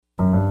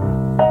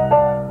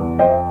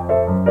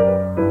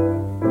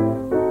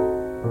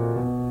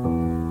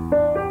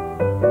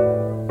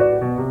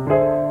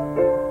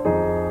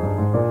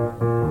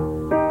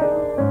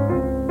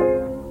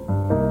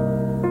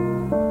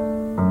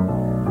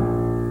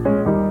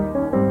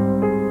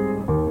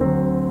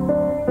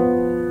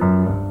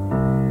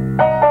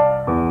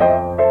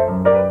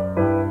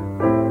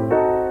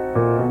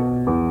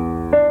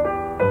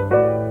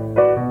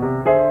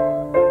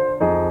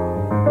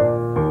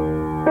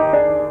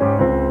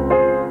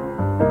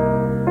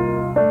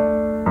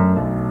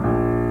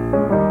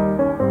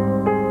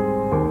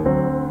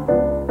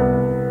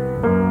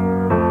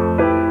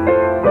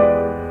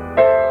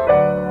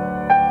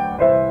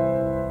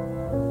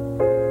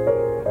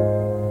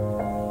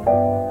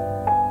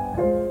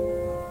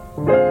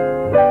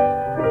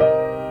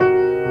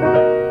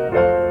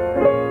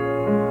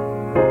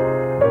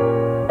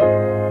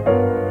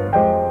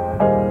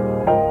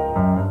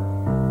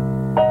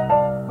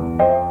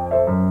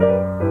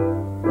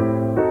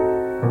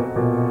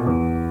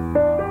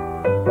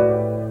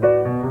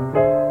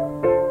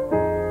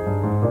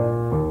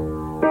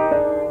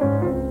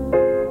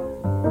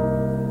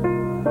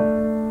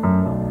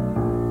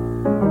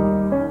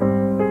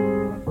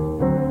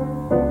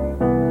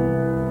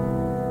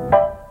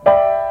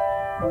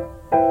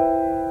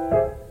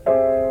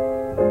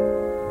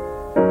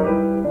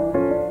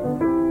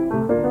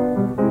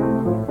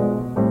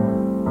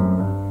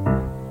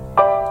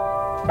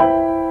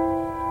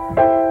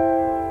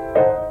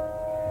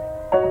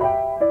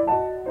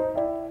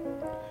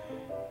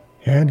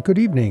And good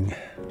evening,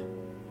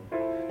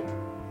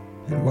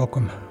 and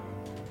welcome.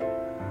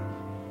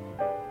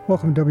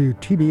 Welcome to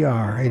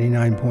WTBR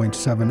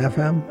 89.7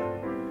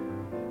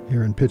 FM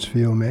here in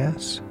Pittsfield,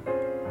 Mass.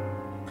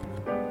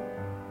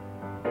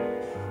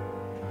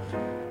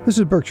 This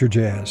is Berkshire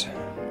Jazz.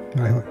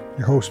 I'm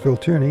your host, Phil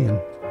Tierney,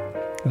 and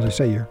as I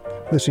say, you're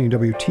listening to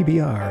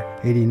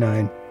WTBR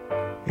 89.7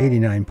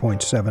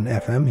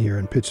 FM here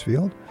in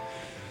Pittsfield.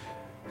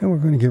 And we're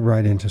going to get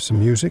right into some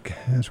music,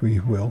 as we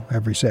will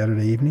every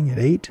Saturday evening at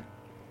 8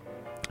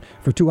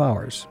 for 2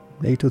 hours.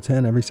 8 till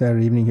 10 every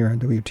Saturday evening here on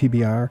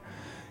WTBR.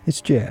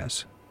 It's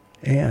jazz.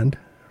 And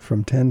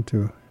from 10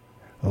 to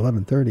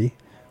 11:30,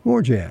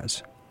 more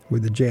jazz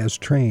with the Jazz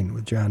Train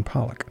with John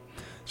Pollock.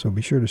 So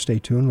be sure to stay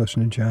tuned,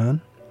 listen to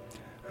John.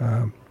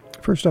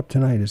 First up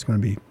tonight is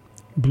going to be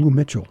Blue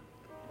Mitchell,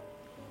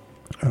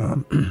 a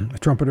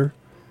trumpeter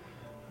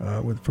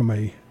from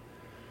a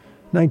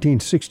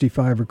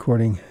 1965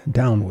 recording,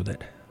 Down With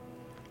It.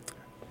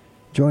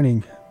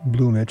 Joining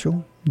Blue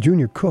Mitchell,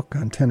 Junior Cook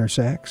on tenor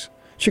sax,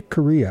 Chick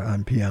Corea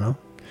on piano,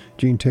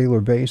 Gene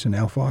Taylor bass, and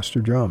Al Foster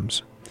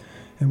drums.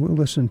 And we'll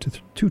listen to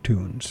two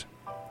tunes.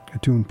 A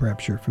tune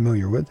perhaps you're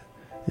familiar with,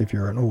 if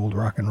you're an old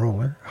rock and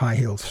roller, High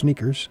Heel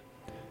Sneakers.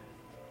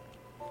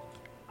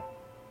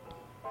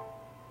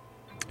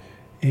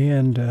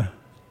 And a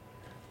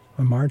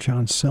march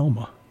on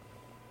Selma.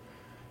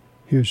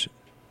 Here's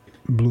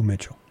Blue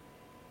Mitchell.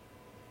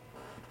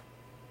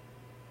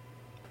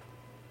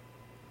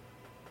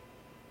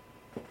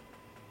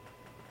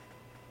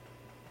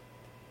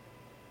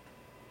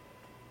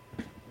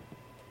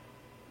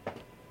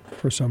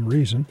 For some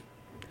reason,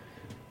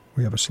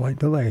 we have a slight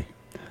delay.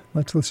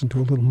 Let's listen to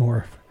a little more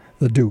of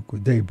The Duke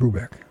with Dave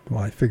Brubeck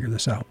while I figure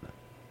this out.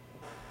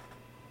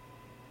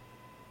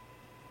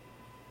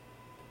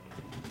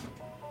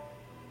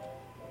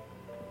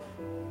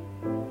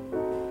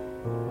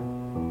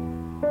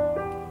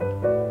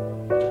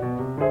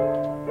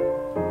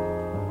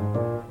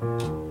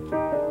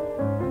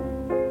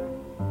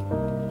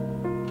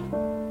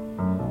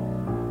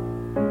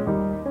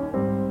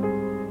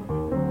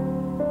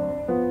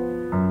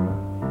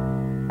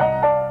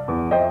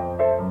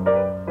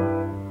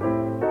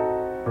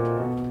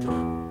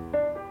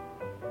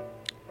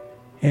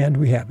 And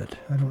we have it.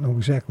 I don't know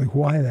exactly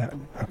why that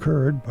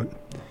occurred, but at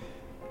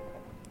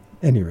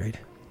any rate,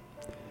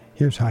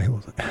 here's High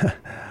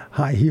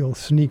Heel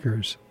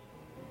Sneakers.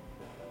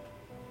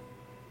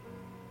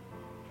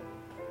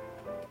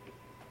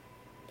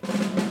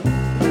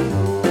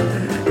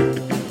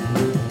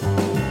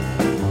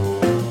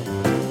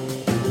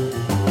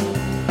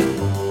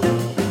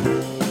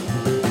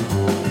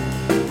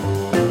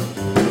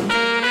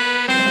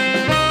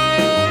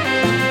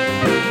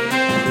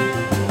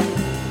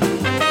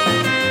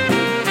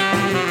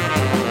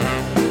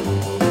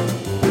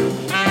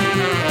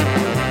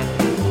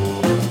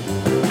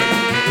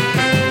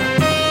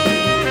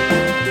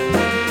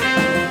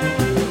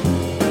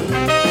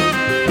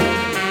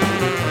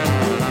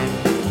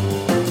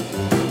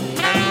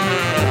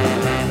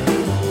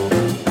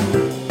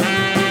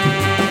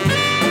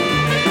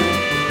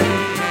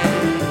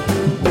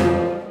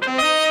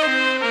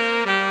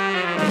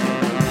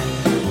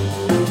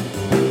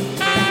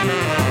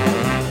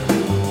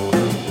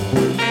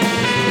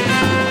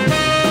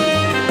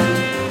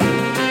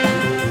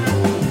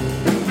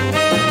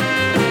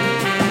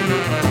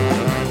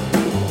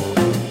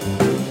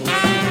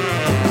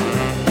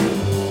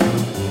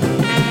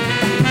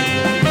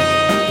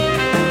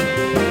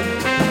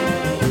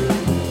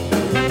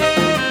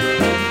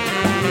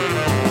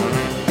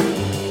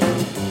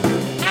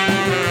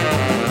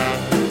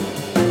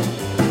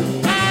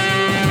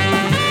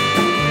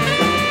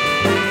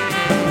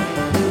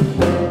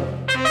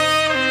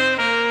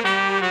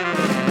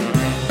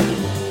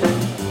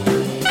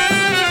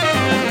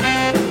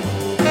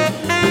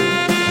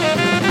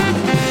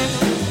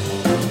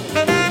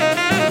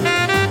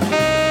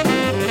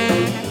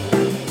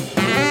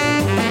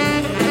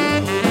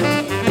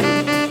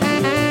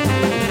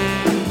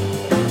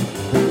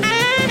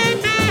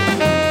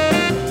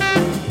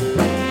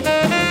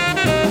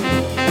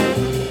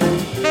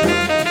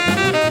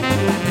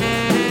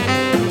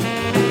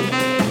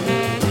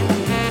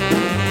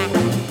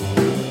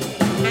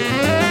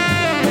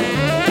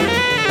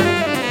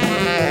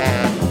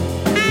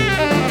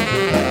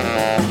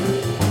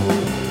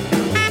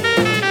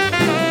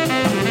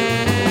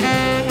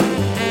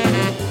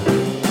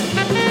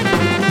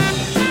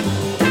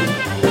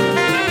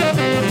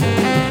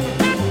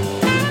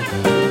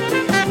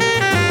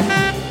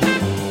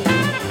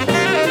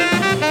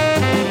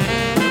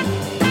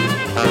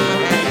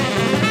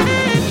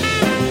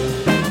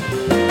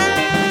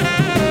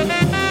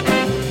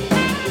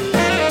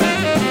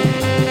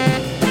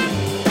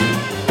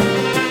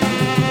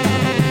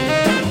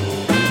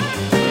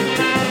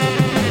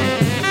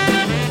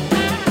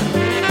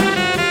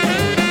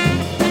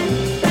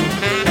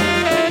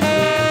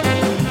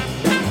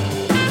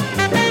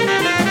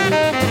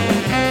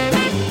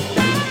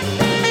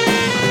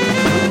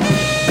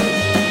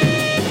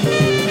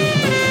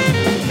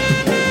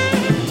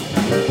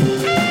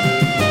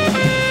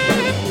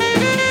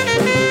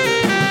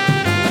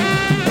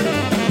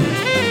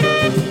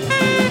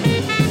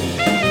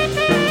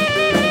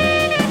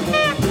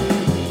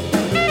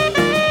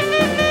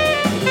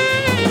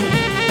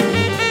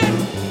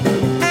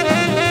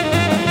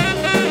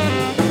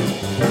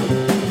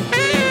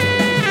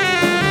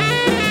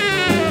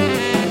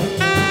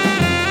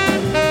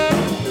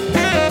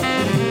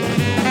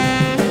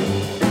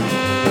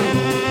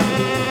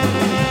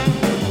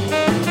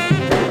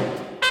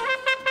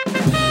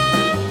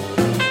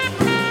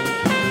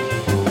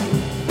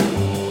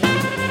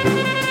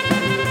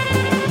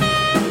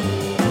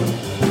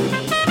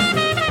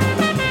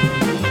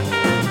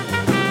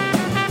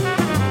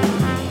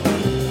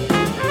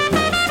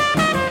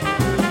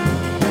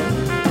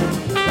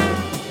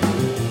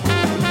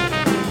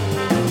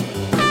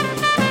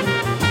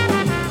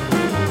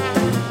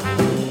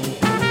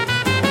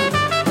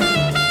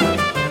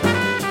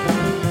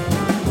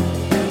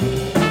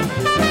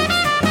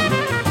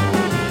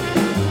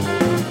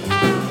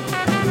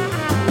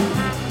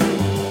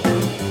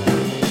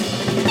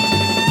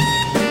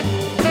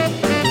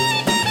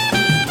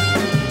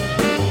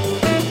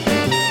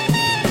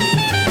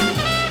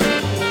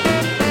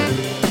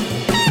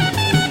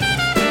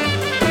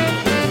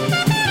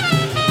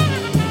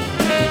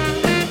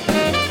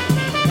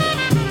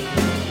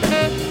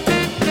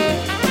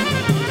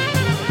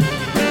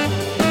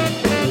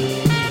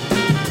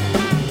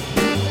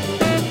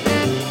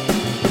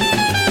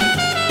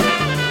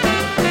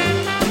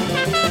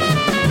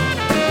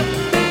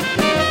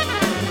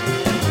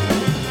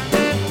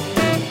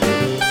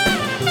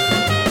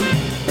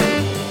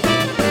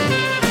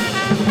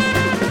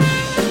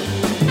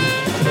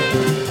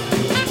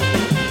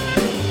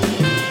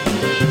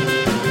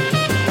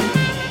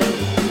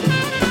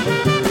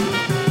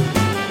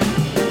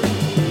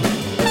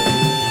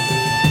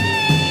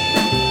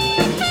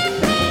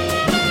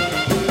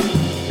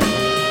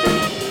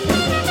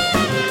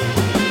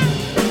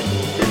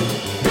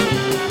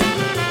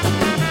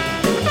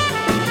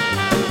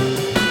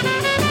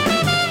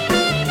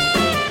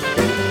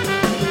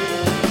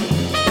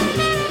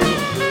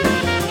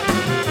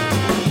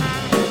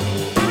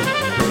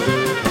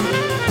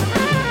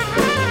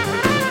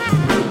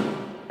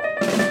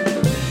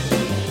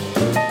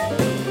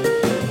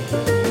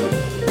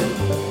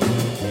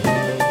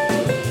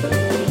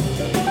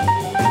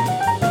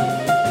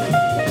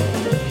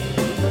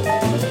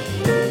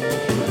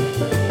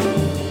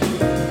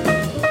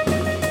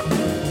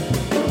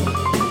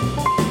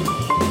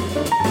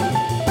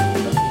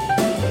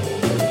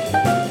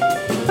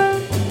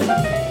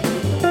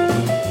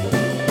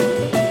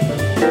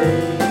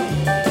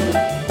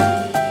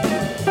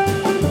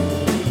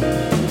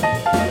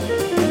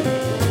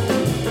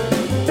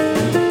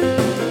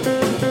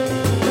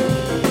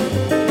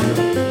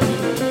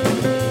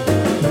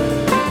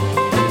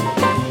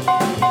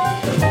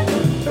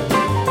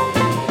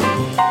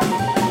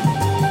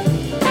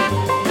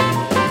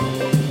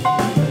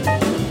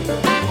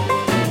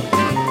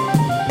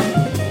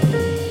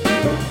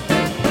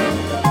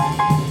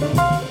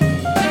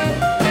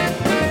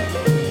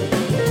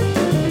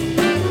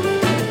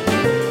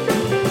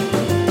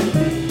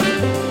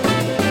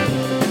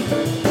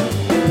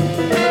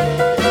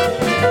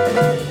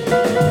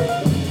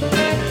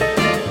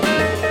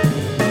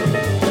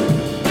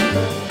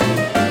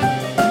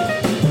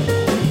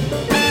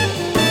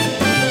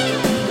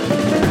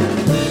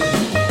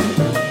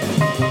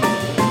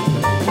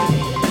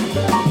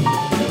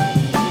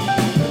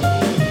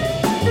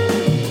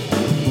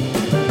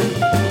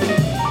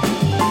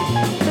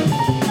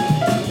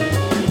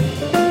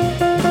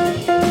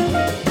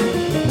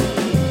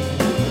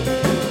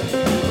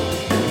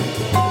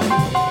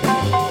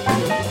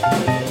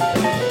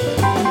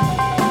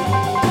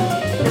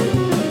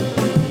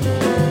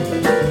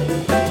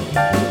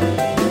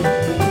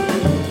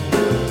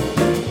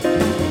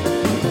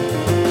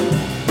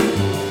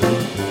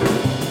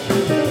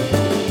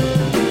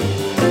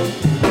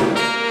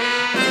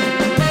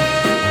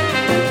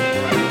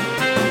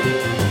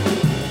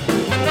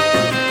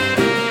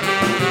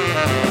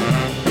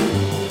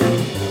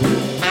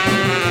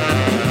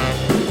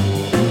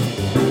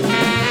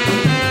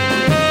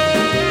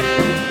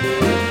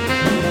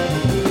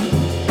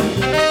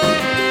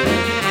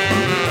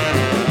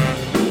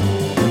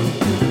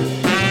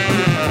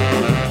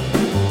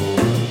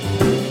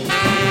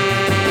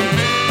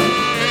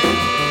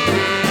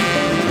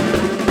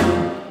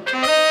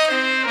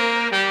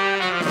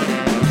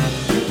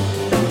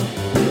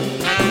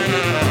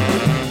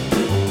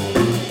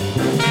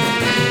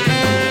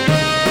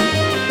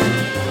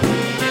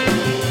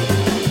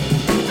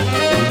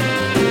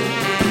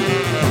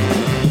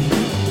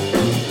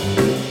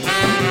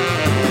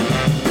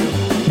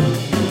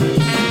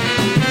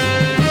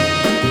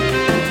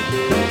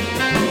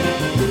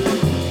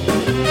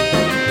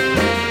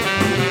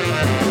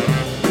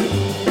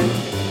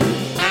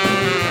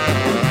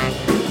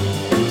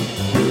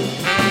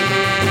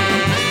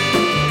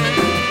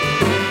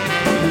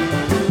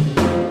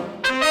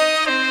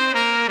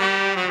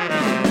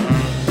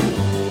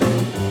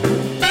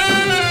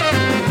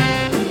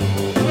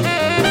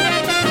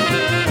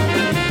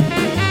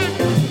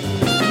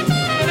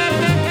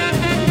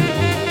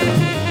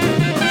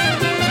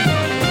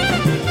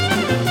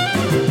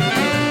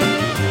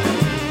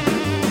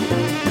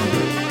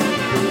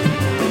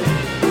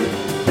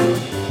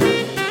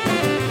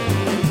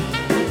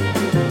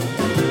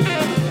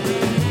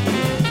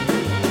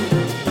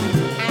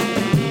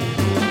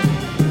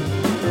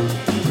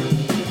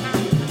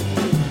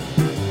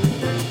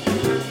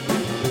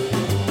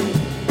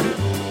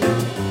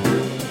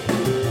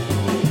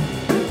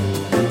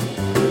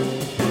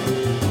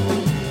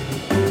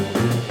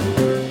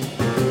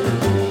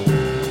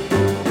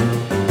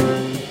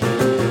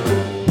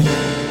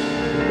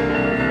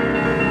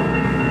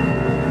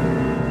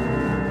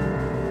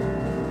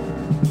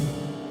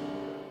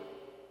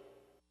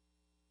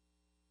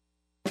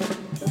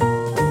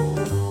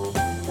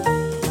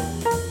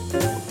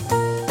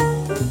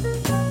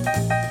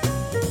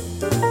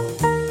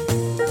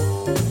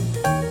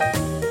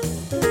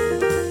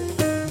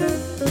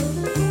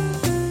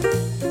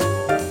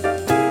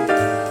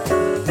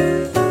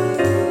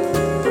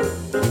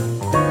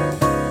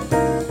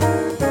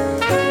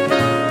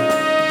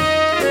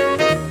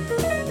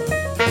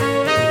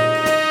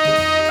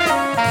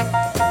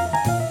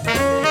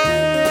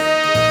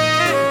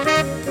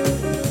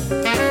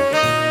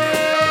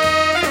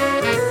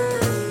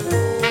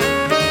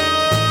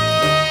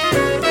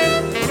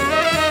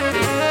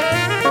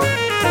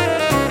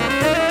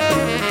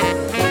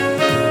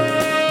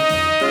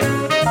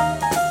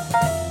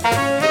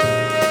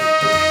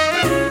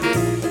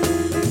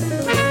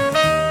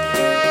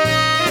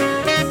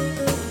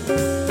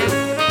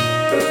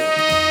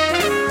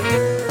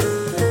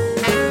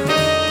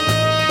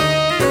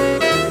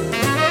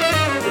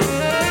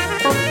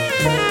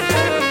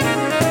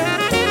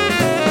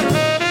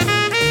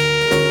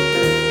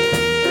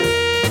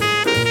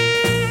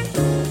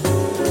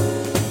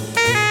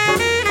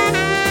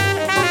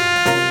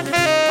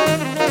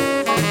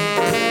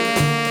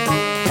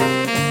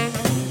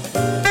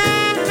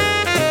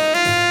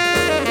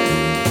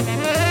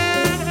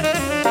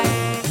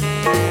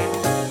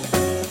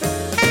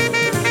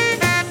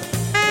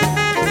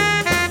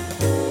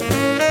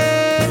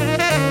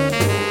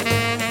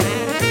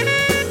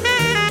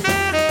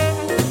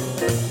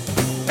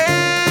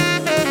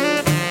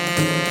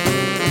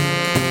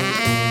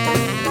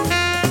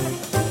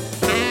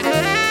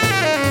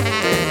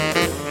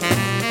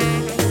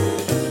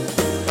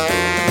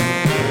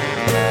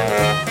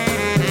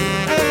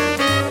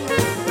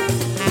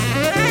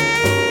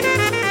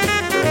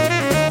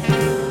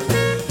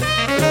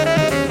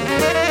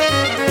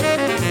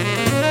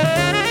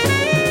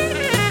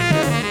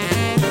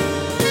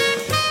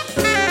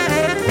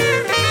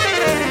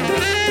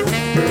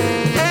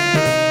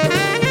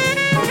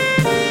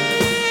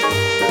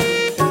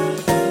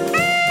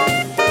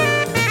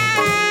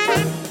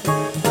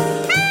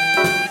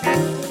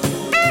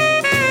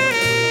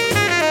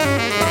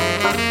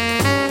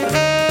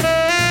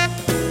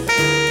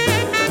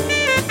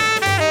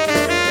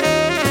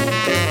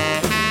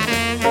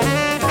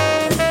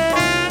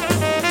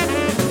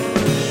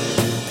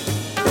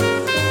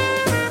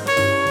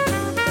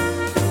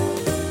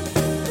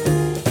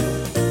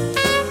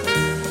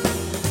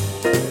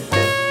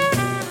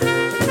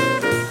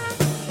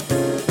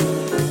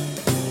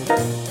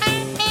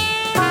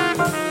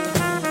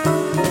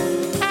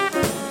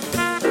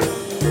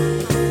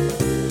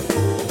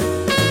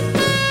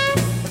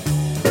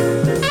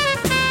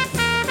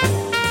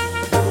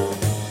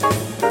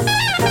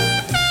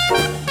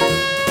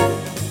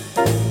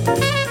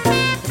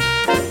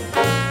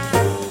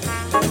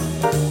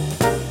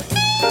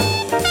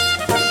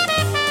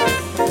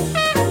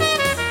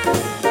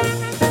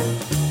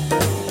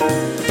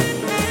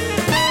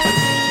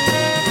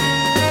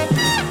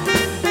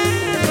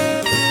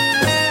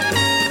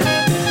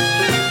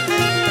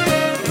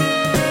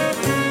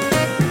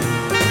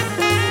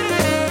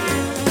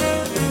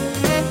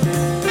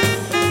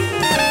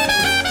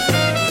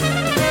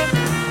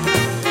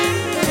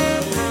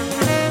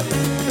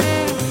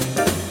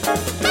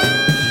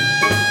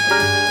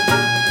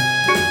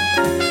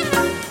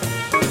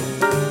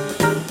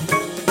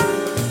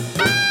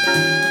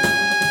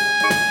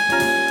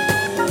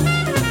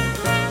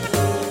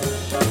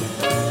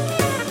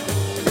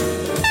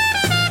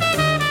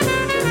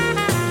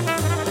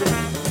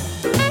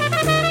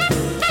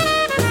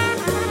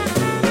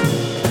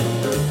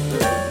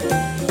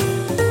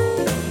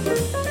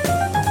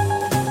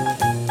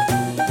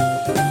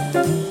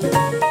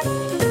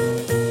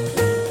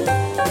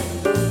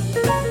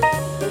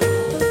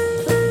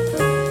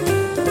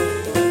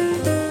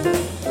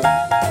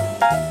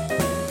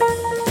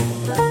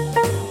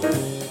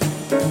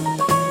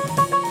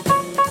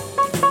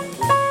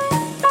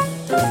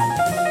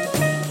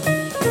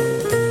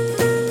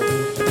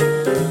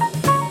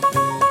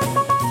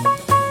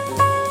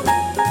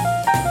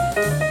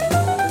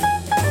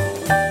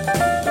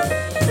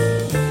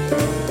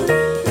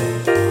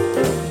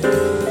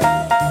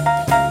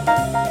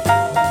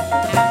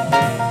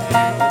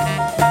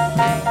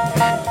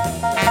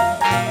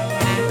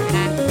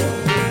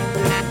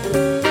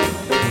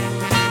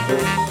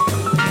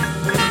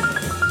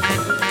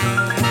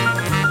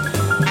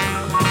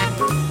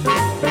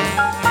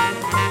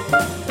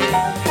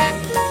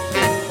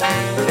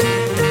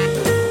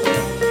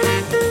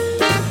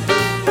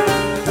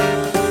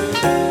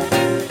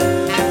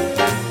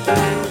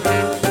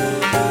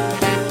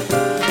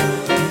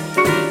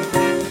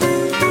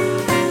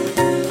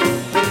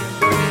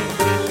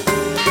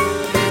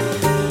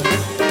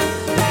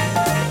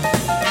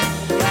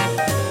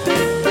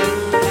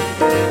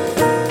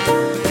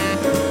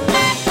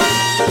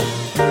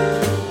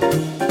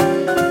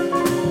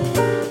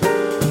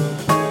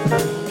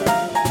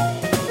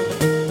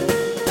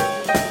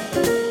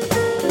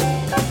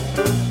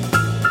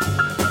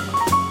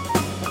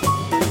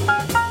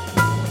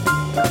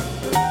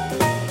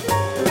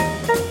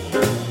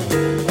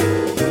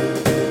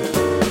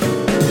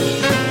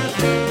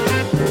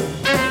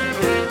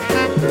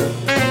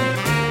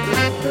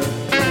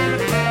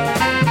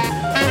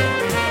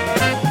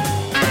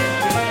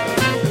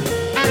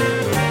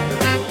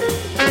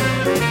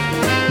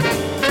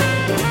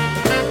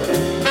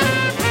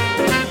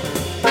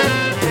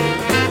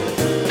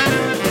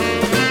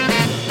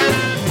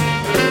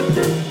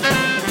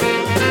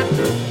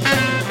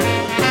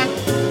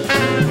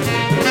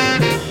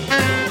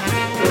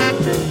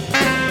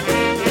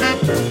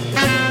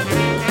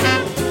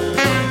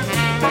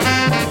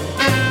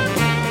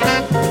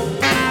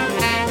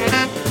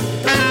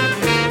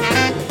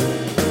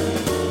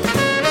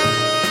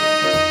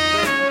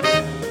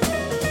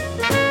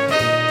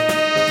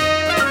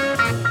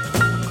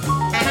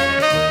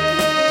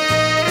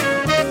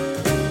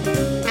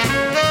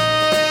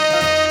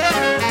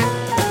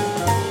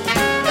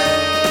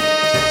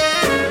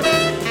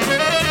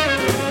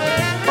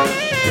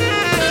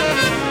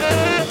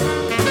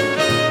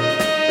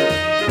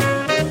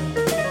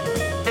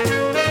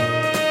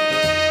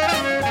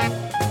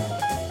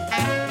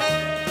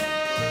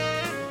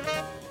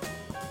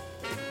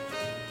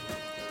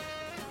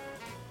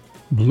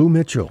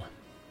 Mitchell,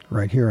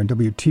 right here on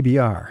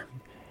WTBR,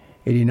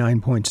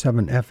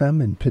 89.7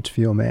 FM in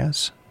Pittsfield,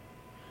 Mass.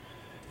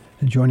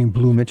 And joining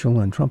Blue Mitchell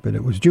on trumpet,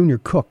 it was Junior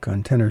Cook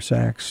on tenor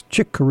sax,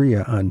 Chick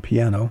Corea on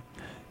piano,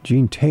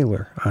 Gene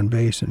Taylor on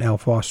bass, and Al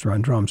Foster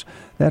on drums.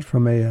 That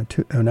from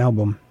an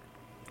album,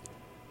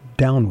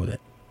 Down With It,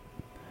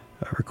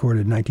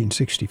 recorded in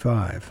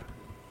 1965.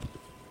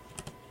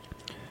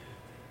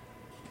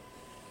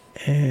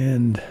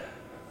 And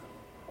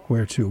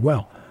where to?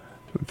 Well,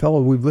 a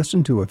fellow we've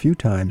listened to a few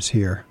times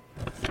here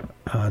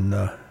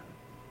on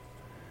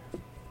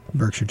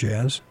Berkshire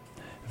Jazz.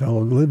 A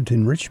fellow who lived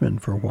in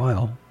Richmond for a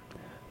while,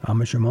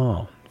 Ahmad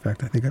Jamal. In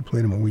fact, I think I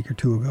played him a week or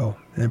two ago.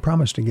 And I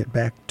promised to get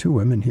back to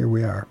him, and here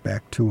we are,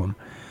 back to him.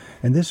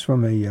 And this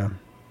from a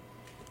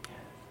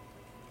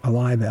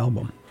live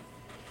album.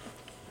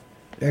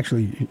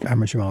 Actually,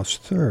 Ahmad Jamal's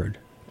third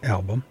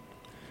album.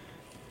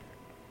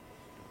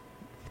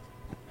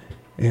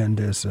 And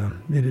as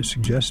it is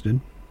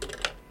suggested,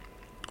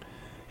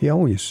 he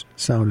always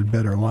sounded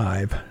better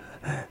live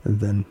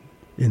than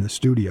in the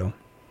studio.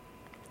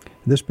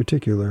 This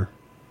particular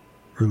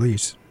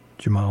release,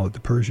 Jamal at the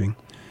Pershing,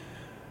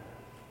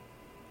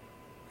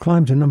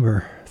 climbed to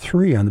number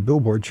 3 on the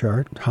Billboard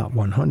chart, Hot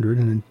 100,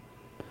 and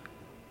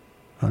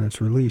on its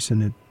release,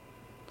 and it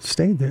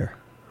stayed there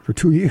for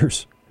 2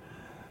 years.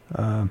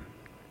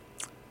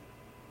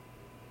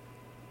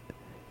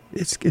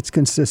 It's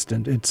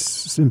consistent.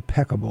 It's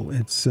impeccable.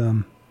 It's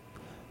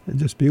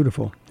just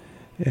beautiful,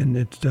 and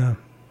it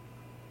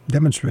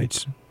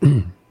demonstrates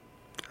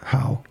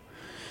how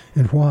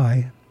and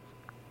why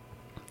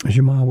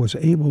Jamal was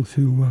able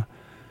to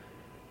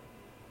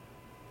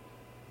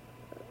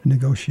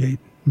negotiate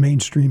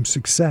mainstream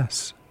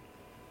success.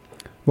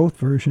 Both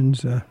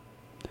versions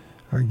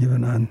are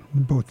given on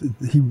both.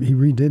 He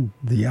redid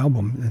the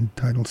album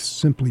entitled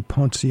simply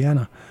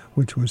Ponciana,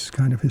 which was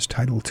kind of his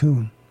title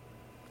tune.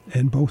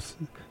 And both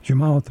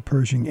Jamal at the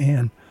Pershing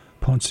and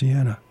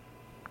Ponciana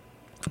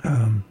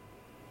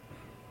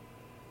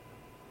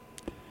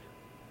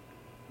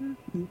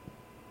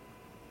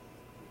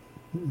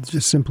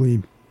just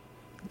simply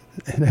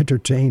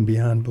entertain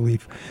beyond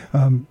belief.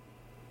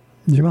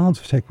 Jamal's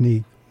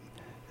technique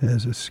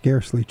has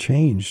scarcely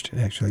changed,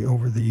 actually,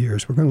 over the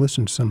years. We're going to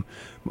listen to some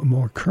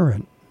more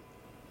current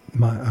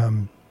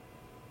Ahmad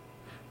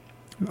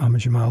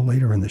Jamal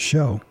later in the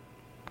show.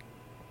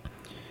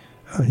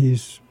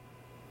 He's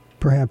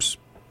perhaps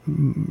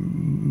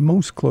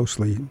most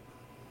closely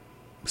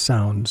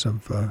sounds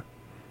of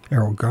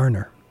Errol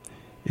Garner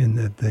in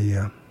that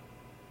the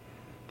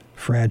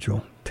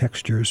fragile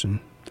textures and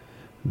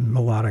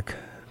melodic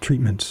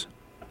treatments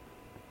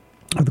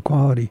of the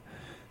quality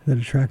that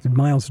attracted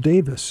Miles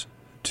Davis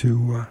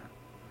to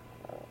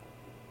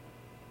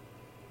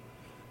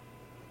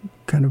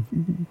kind of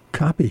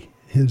copy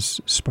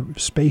his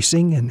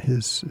spacing and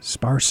his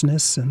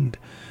sparseness, and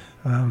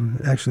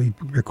actually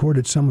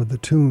recorded some of the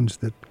tunes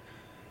that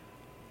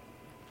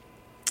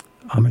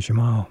Ahmad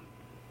Jamal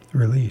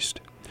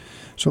released.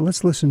 So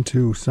let's listen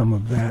to some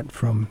of that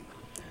from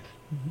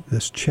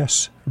this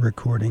chess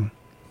recording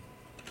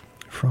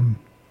from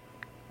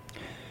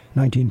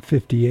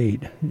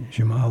 1958,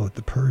 Jamal at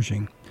the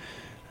Pershing,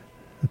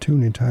 a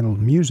tune entitled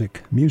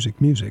Music,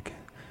 Music, Music,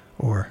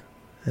 or,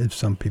 as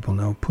some people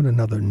know, Put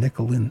Another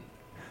Nickel in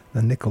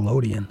the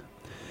Nickelodeon.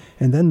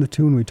 And then the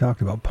tune we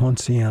talked about,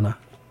 Ponciana,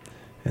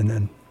 and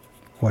then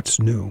What's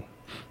New.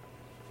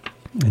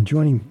 And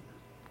joining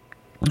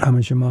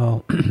Ahmad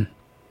Jamal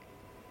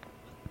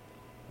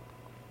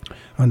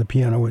on the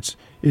piano, it's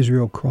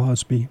Israel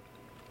Crosby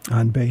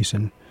on bass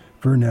and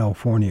Vernell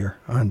Fournier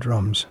on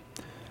drums.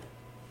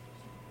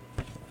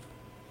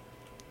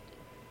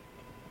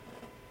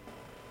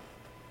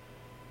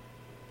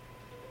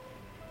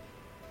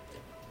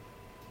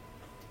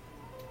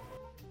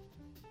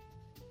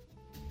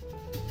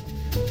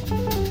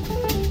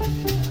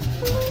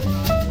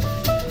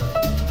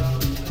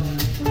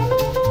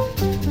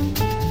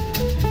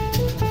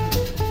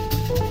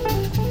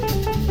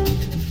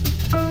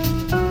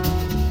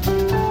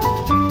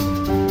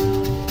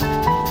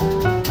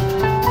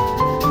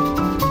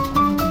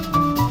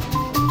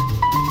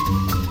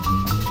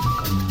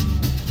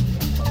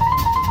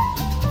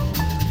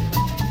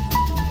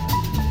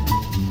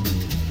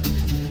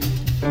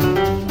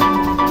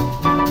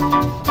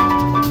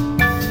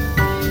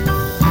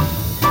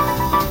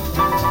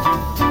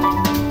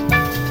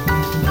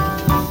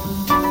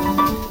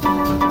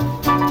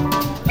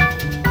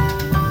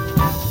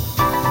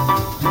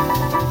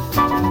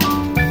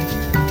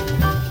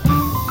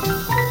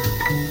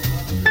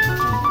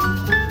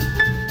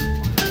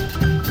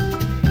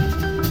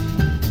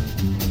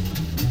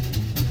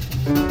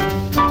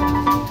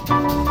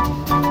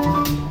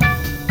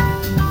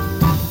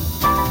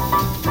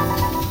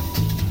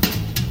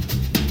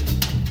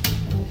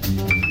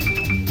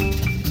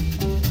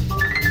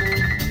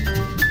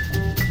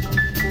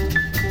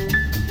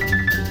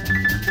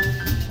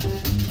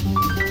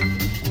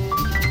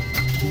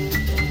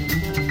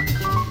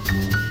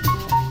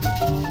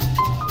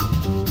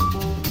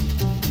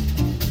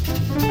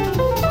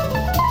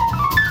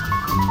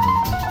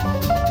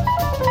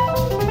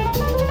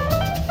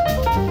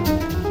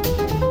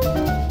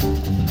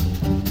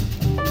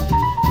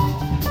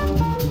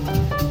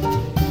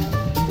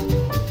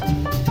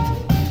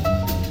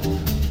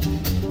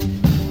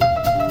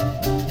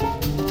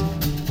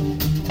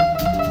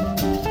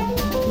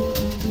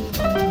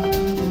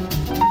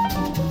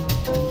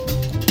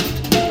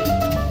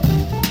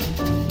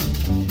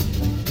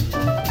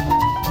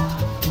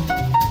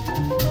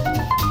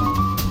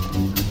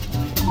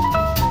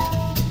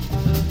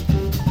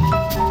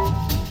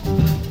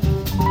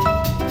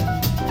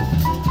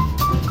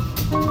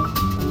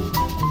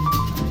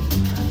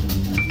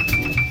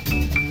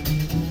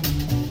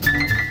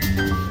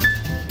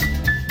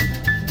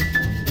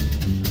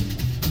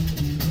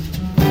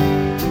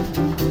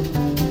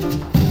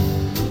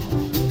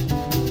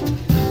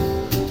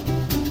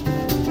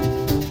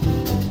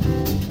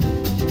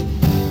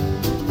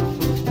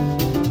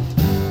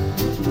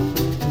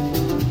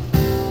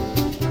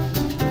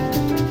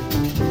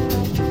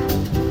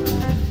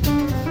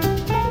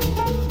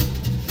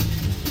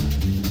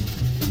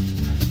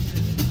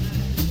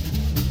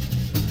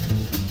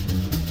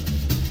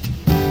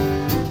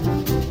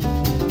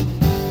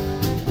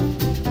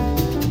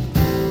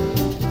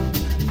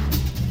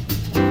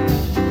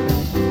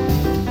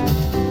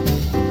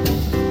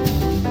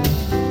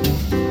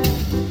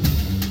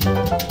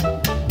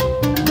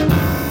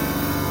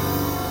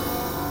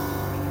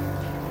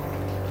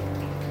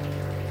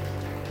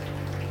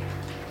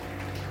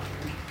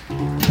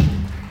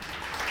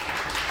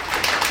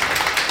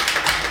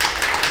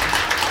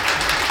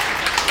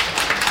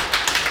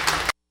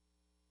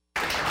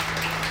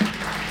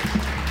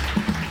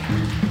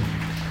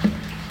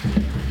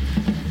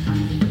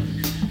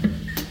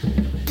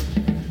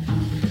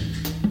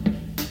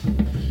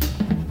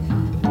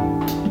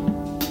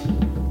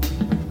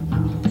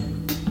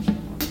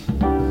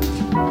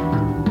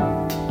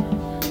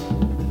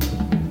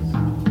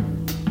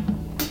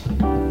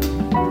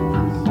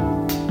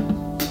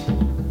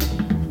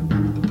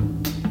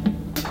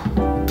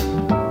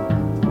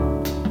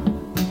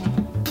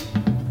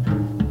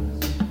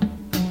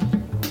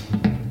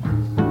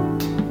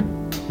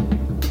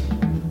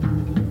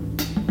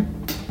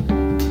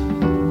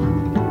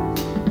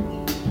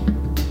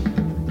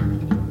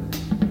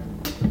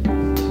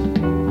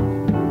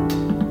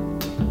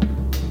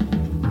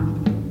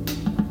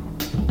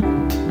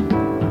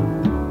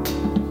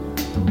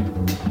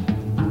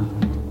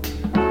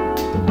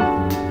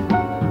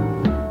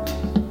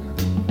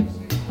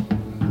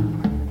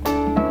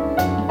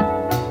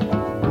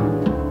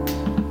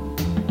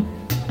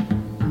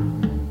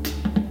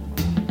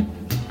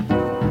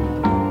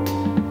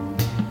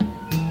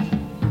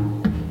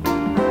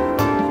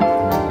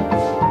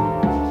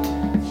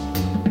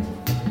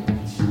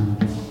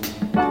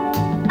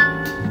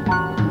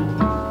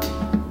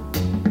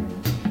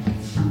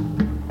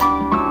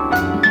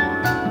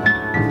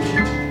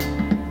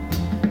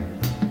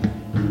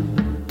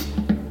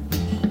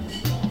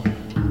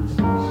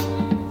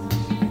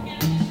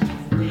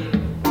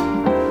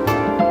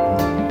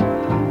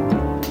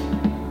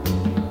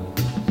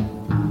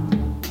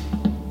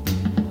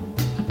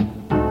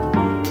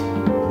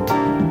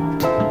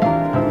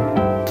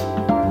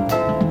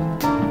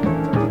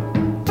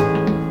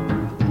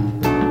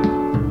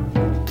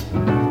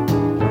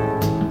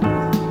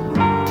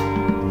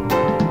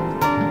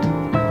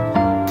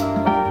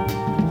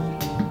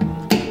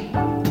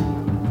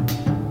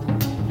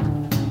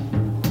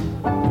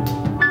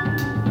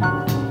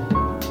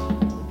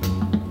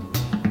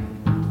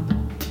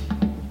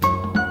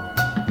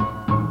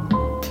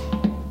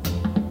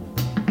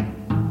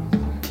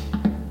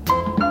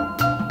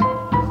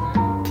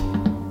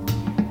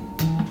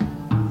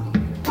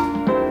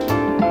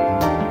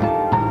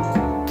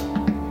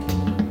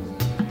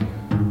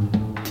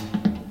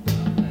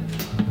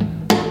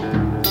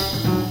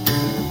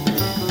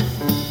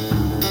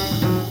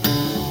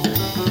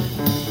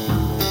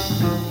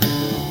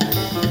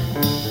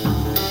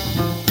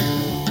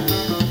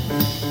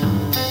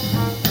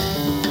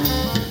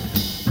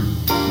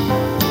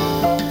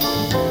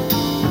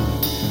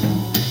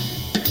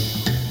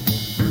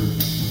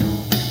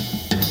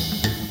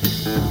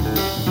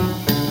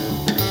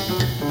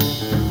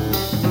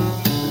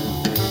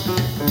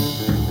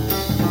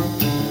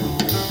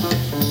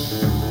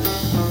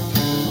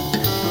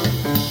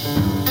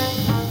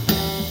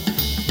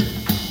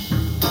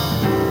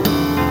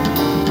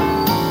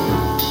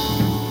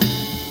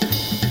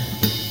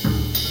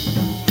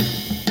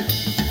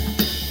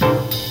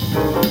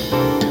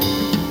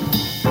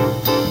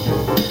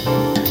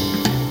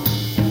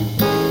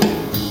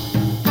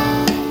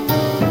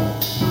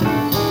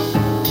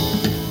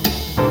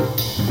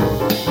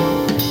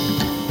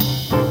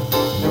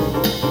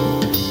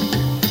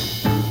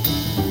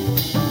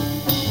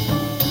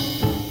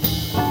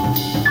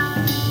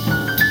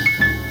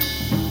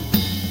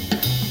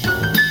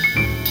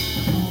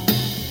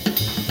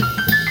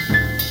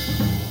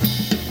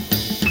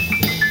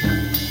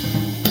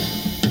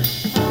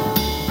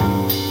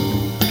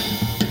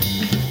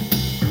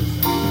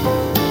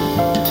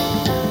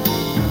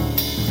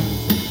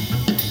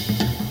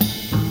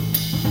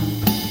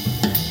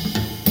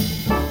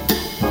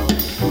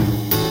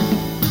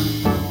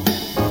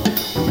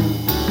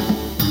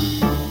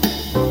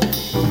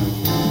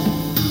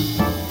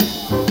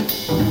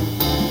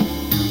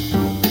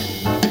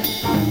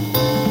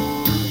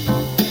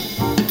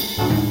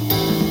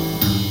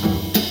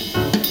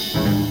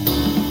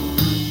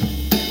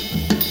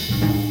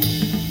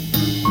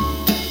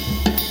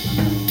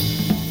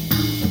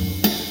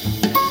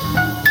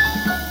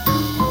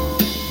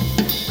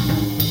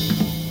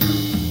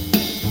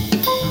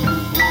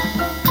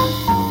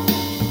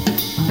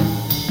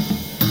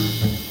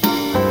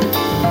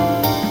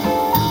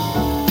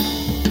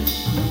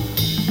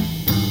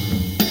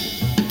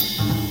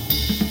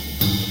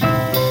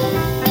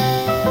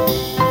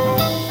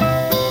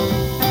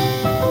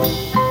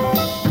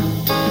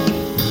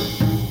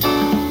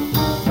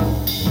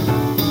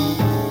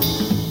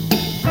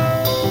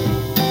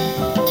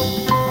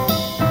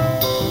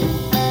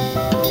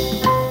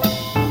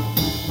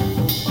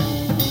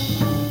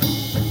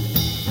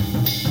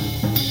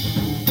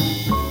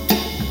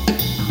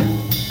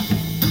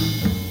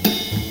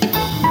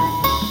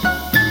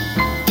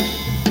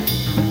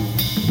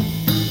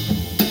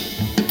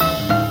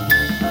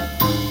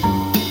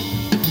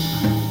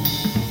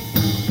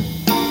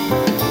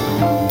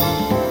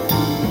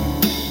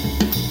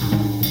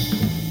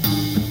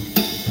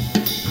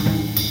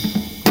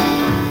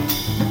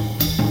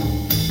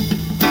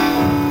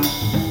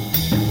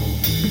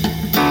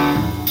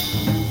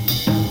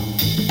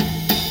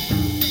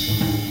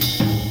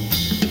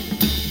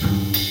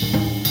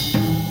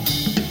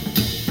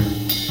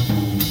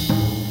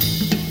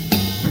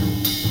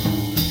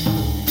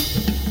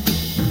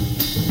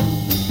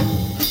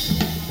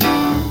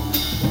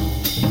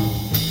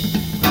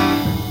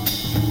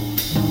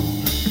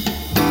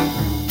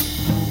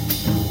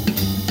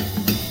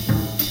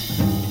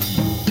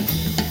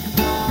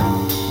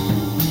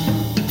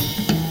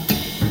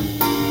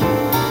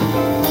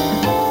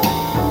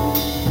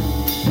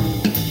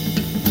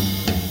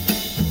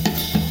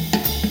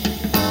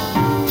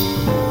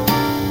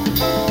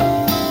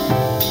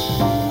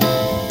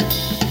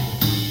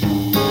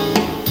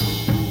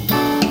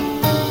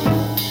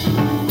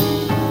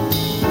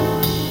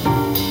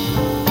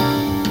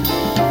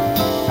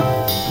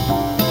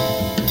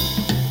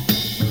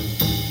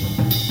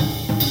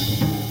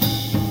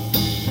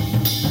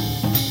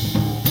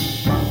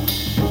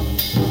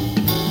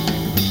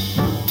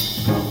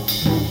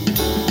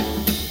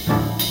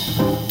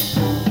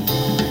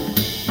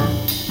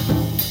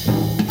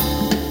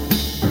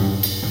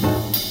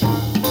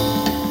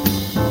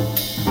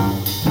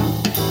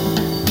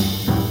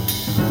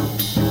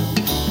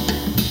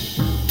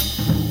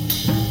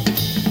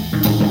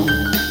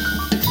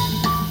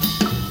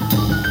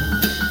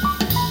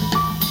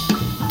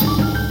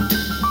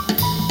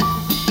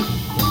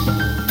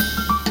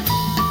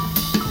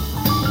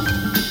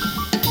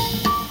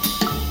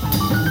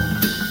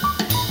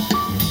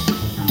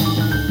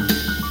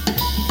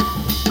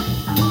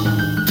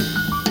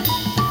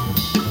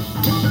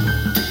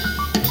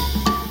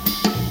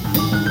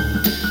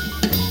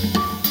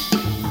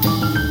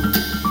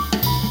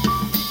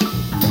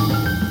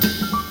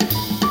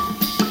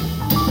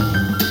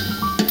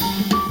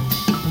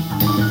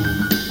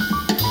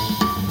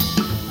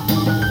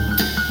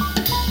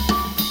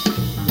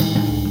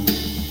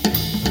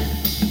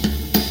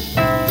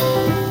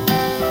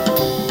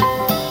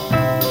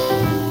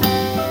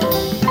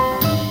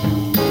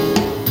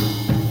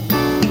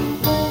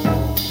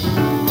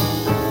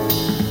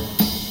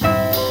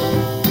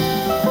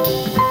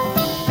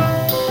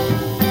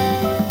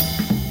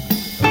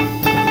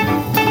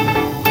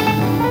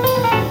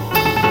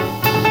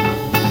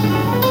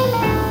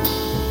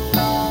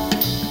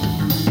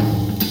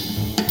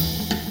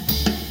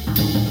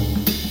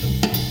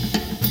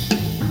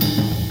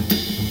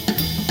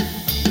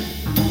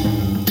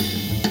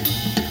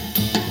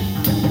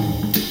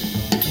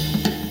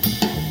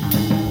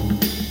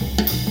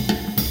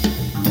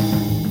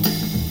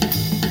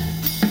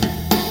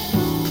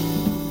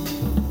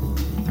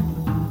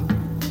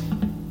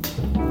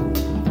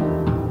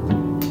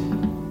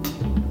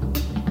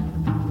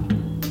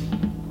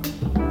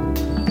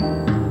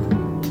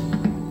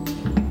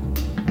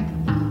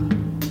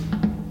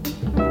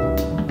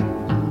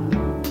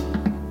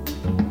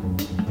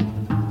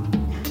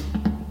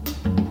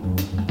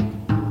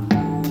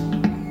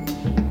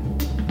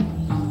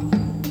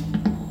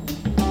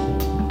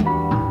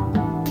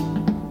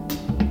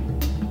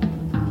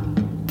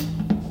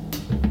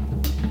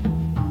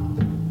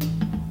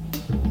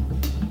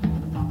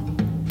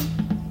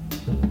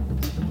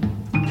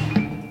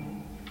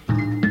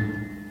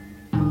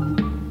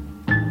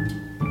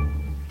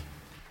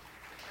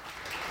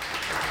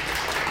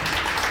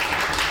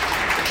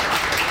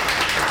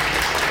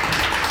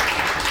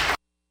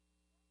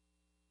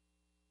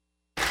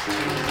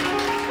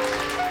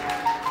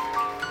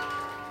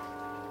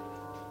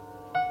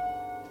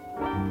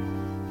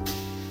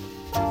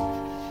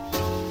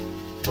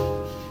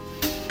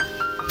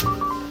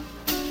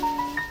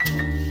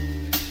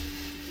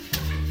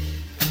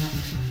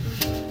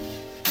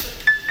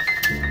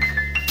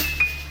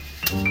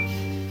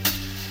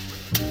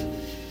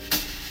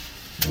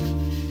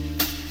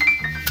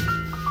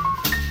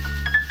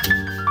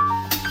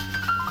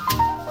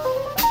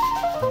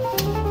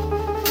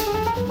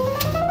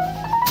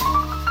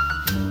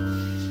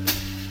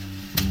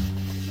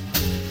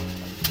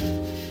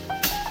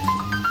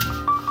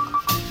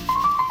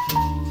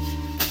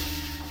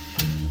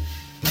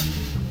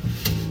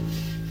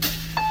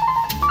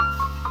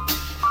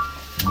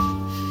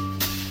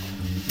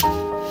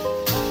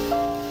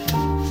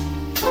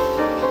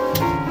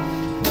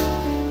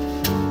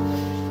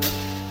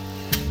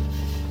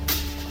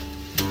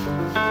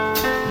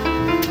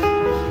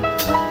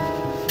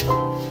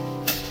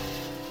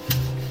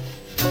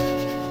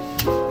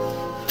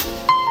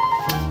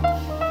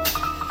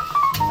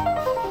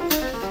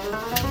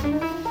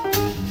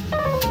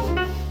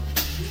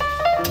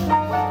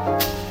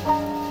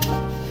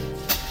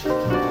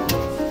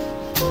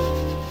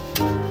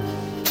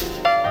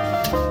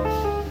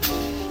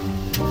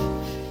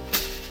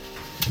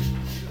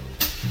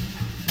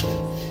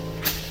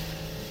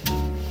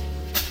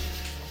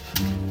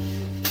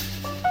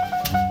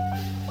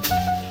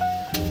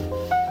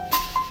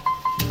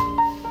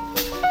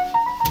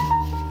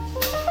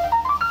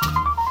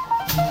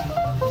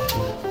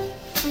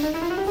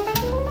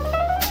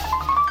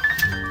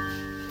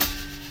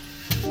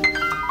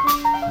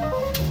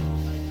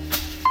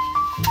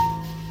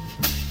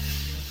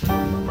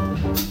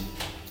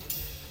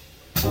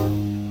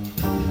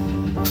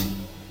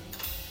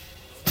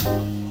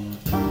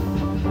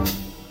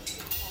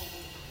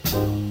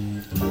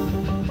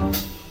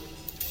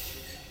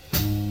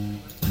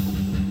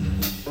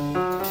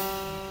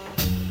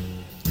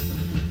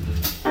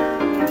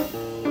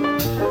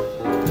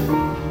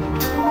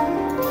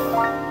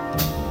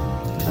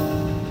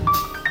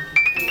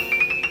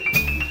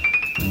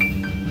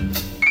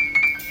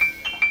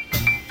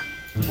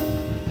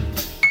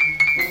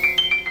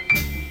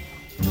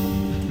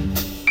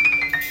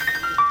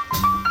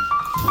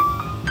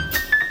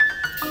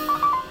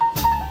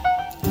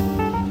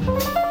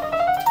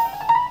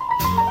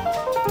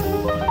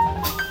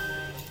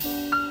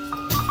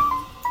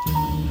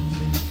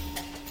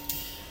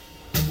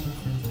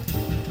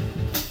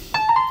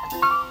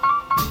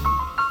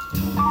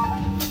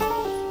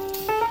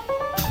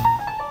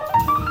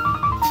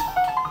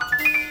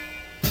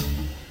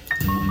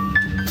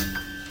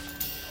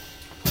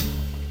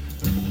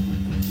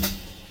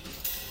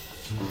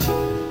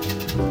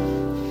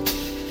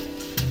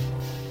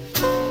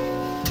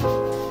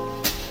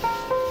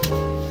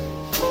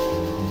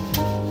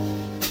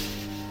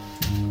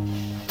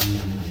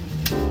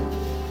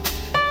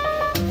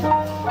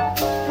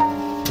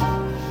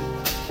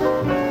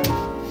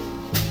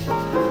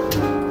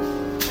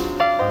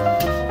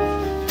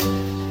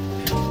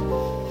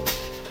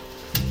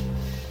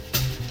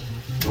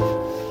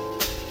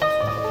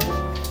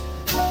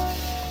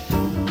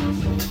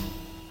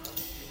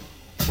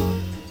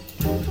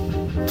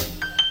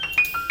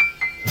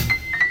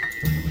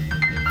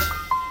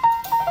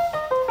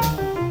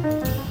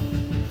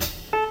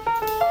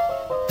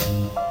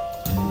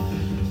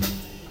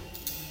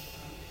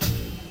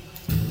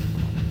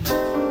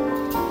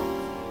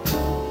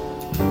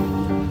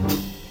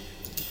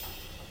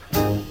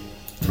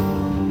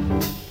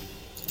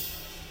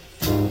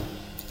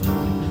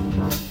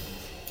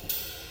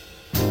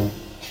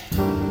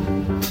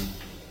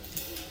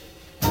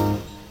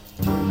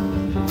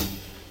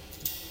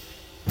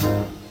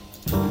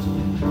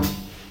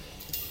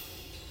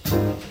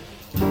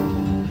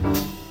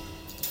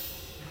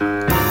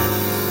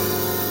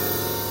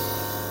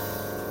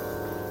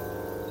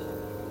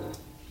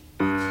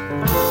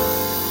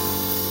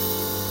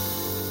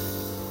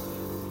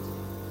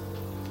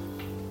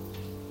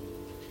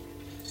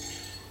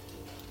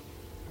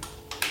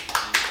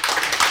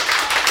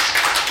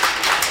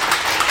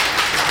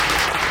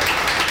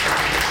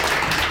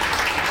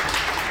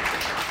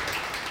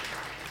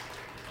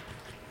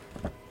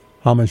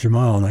 Ahmad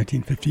Jamal,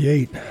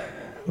 1958,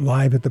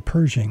 live at the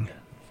Pershing.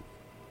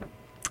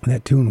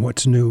 That tune,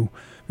 What's New,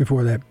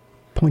 before that,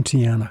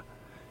 Poinciana,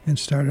 and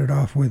started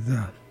off with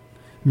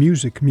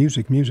music.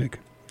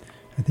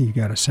 I think you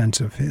got a sense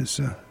of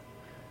his,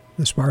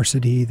 the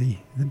sparsity, the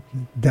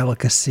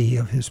delicacy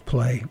of his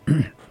play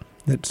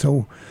that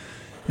so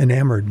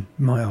enamored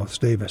Miles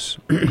Davis.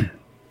 At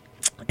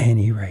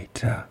any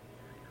rate,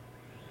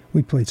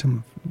 we played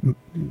some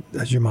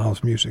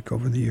Jamal's music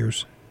over the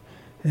years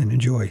and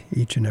enjoy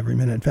each and every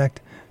minute. In fact,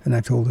 and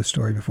I've told this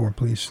story before,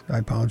 please, I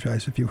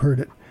apologize if you heard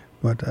it,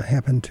 but I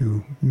happened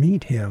to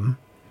meet him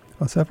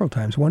several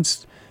times.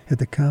 Once at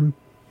the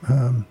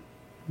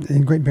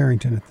in Great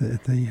Barrington at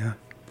the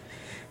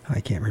I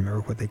can't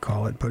remember what they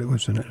call it, but it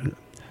was in a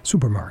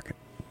supermarket.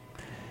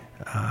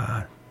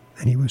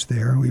 And he was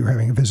there. We were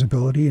having a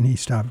visibility, and he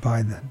stopped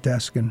by the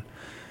desk and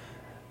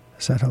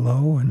said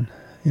hello and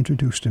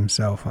introduced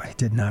himself. I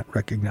did not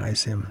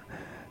recognize him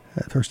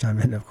the first time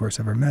I had, of course,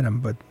 ever met him,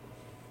 but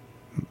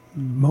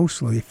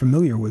mostly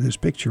familiar with his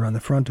picture on the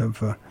front of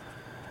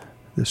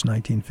this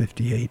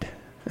 1958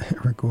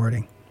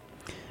 recording.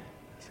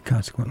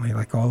 Consequently,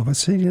 like all of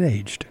us, he had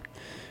aged.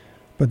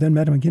 But then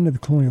met him again at the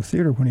Colonial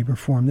Theater when he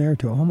performed there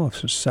to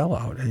almost a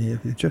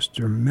sellout. Just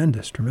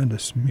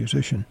tremendous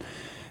musician.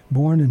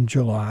 Born in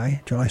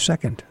July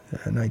 2nd,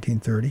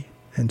 1930,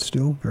 and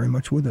still very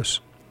much with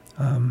us.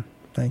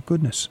 Thank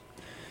goodness.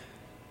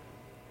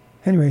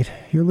 Anyway,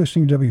 you're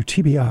listening to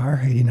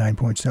WTBR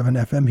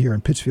 89.7 FM here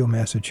in Pittsfield,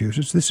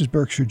 Massachusetts. This is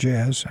Berkshire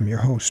Jazz. I'm your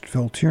host,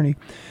 Phil Tierney,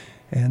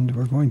 and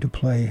we're going to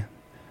play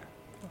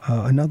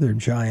another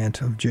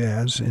giant of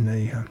jazz in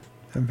a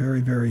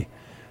very, very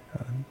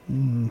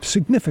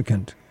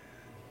significant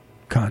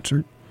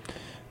concert,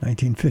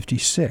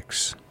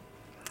 1956,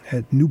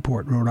 at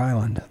Newport, Rhode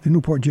Island, the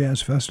Newport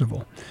Jazz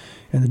Festival.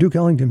 And the Duke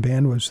Ellington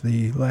Band was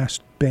the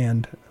last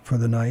band for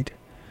the night.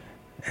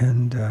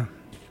 And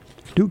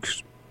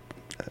Duke's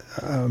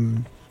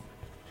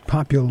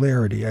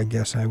popularity, I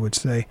guess I would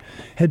say,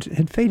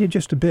 had faded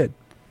just a bit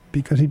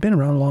because he'd been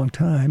around a long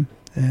time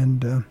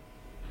and,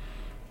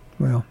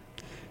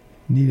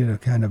 needed a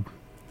kind of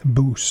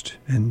boost.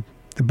 And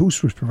the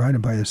boost was provided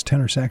by his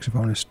tenor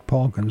saxophonist,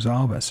 Paul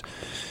Gonsalves.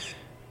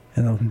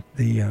 And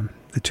the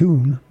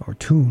tune, or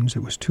tunes,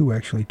 it was two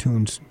actually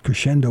tunes,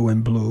 Crescendo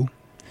in Blue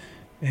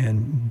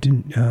and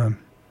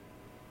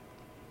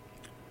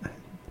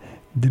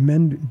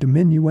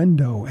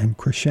Diminuendo and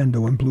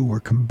Crescendo in Blue were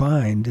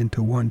combined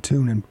into one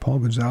tune, and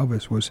Paul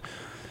Gonsalves was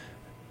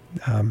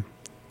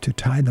to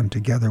tie them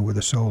together with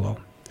a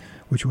solo,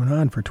 which went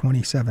on for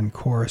 27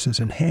 choruses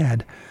and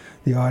had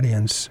the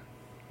audience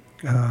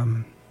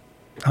on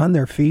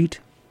their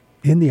feet,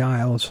 in the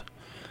aisles,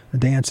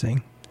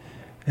 dancing.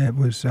 It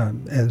was,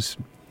 as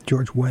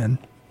George Wendt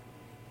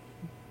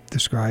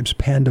describes,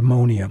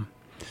 pandemonium.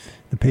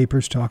 The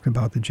papers talked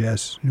about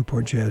the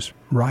Newport Jazz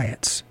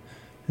riots,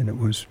 and it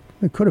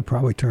could have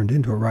probably turned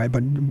into a riot,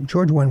 but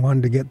George Wendt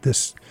wanted to get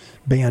this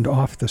band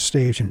off the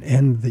stage and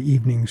end the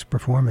evening's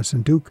performance,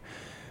 and Duke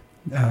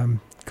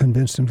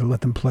convinced him to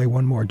let them play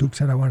one more. Duke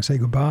said, "I want to say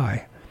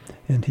goodbye,"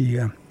 and he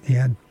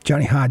had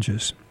Johnny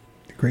Hodges,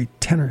 the great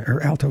tenor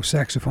or alto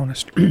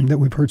saxophonist that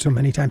we've heard so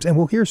many times, and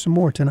we'll hear some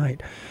more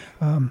tonight,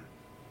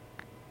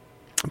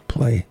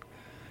 play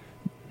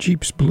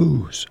Jeep's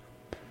Blues,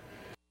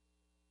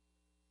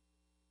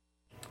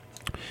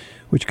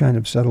 which kind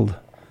of settled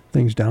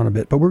things down a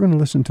bit. But we're going to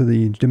listen to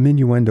the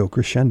Diminuendo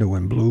Crescendo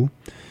in Blue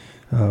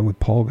with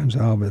Paul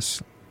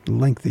Gonsalves'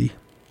 lengthy,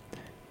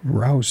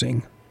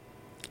 rousing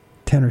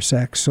tenor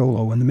sax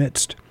solo in the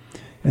midst.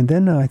 And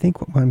then I think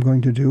what I'm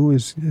going to do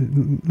is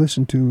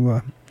listen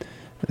to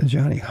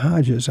Johnny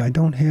Hodges. I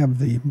don't have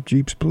the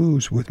Jeep's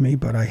Blues with me,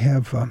 but I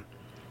have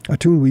a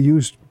tune we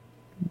used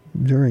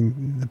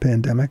during the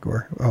pandemic,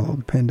 although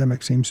the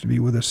pandemic seems to be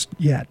with us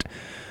yet.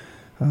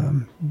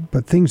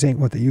 But things ain't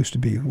what they used to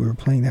be. We were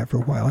playing that for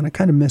a while, and I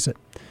kind of miss it.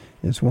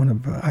 It's one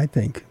of, I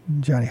think,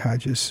 Johnny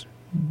Hodges'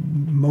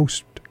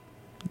 most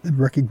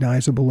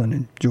recognizable and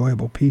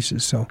enjoyable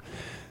pieces. So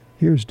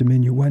here's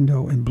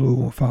Diminuendo in Blue.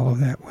 We'll follow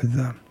that with,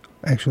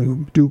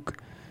 actually, Duke.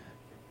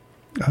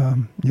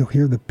 You'll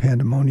hear the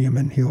pandemonium,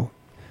 and he'll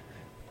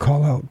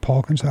call out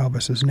Paul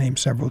Gonsalves' name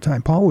several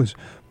times. Paul was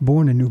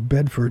born in New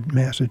Bedford,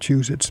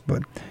 Massachusetts,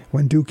 but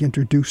when Duke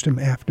introduced him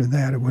after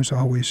that, it was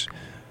always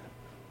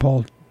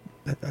Paul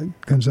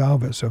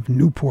Gonsalves of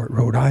Newport,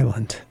 Rhode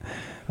Island.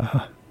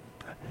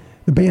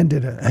 The band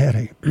had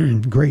a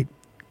great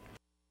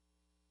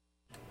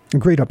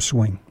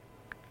upswing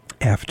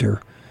after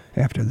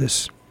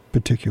this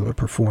particular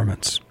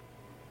performance.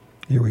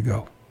 Here we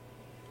go.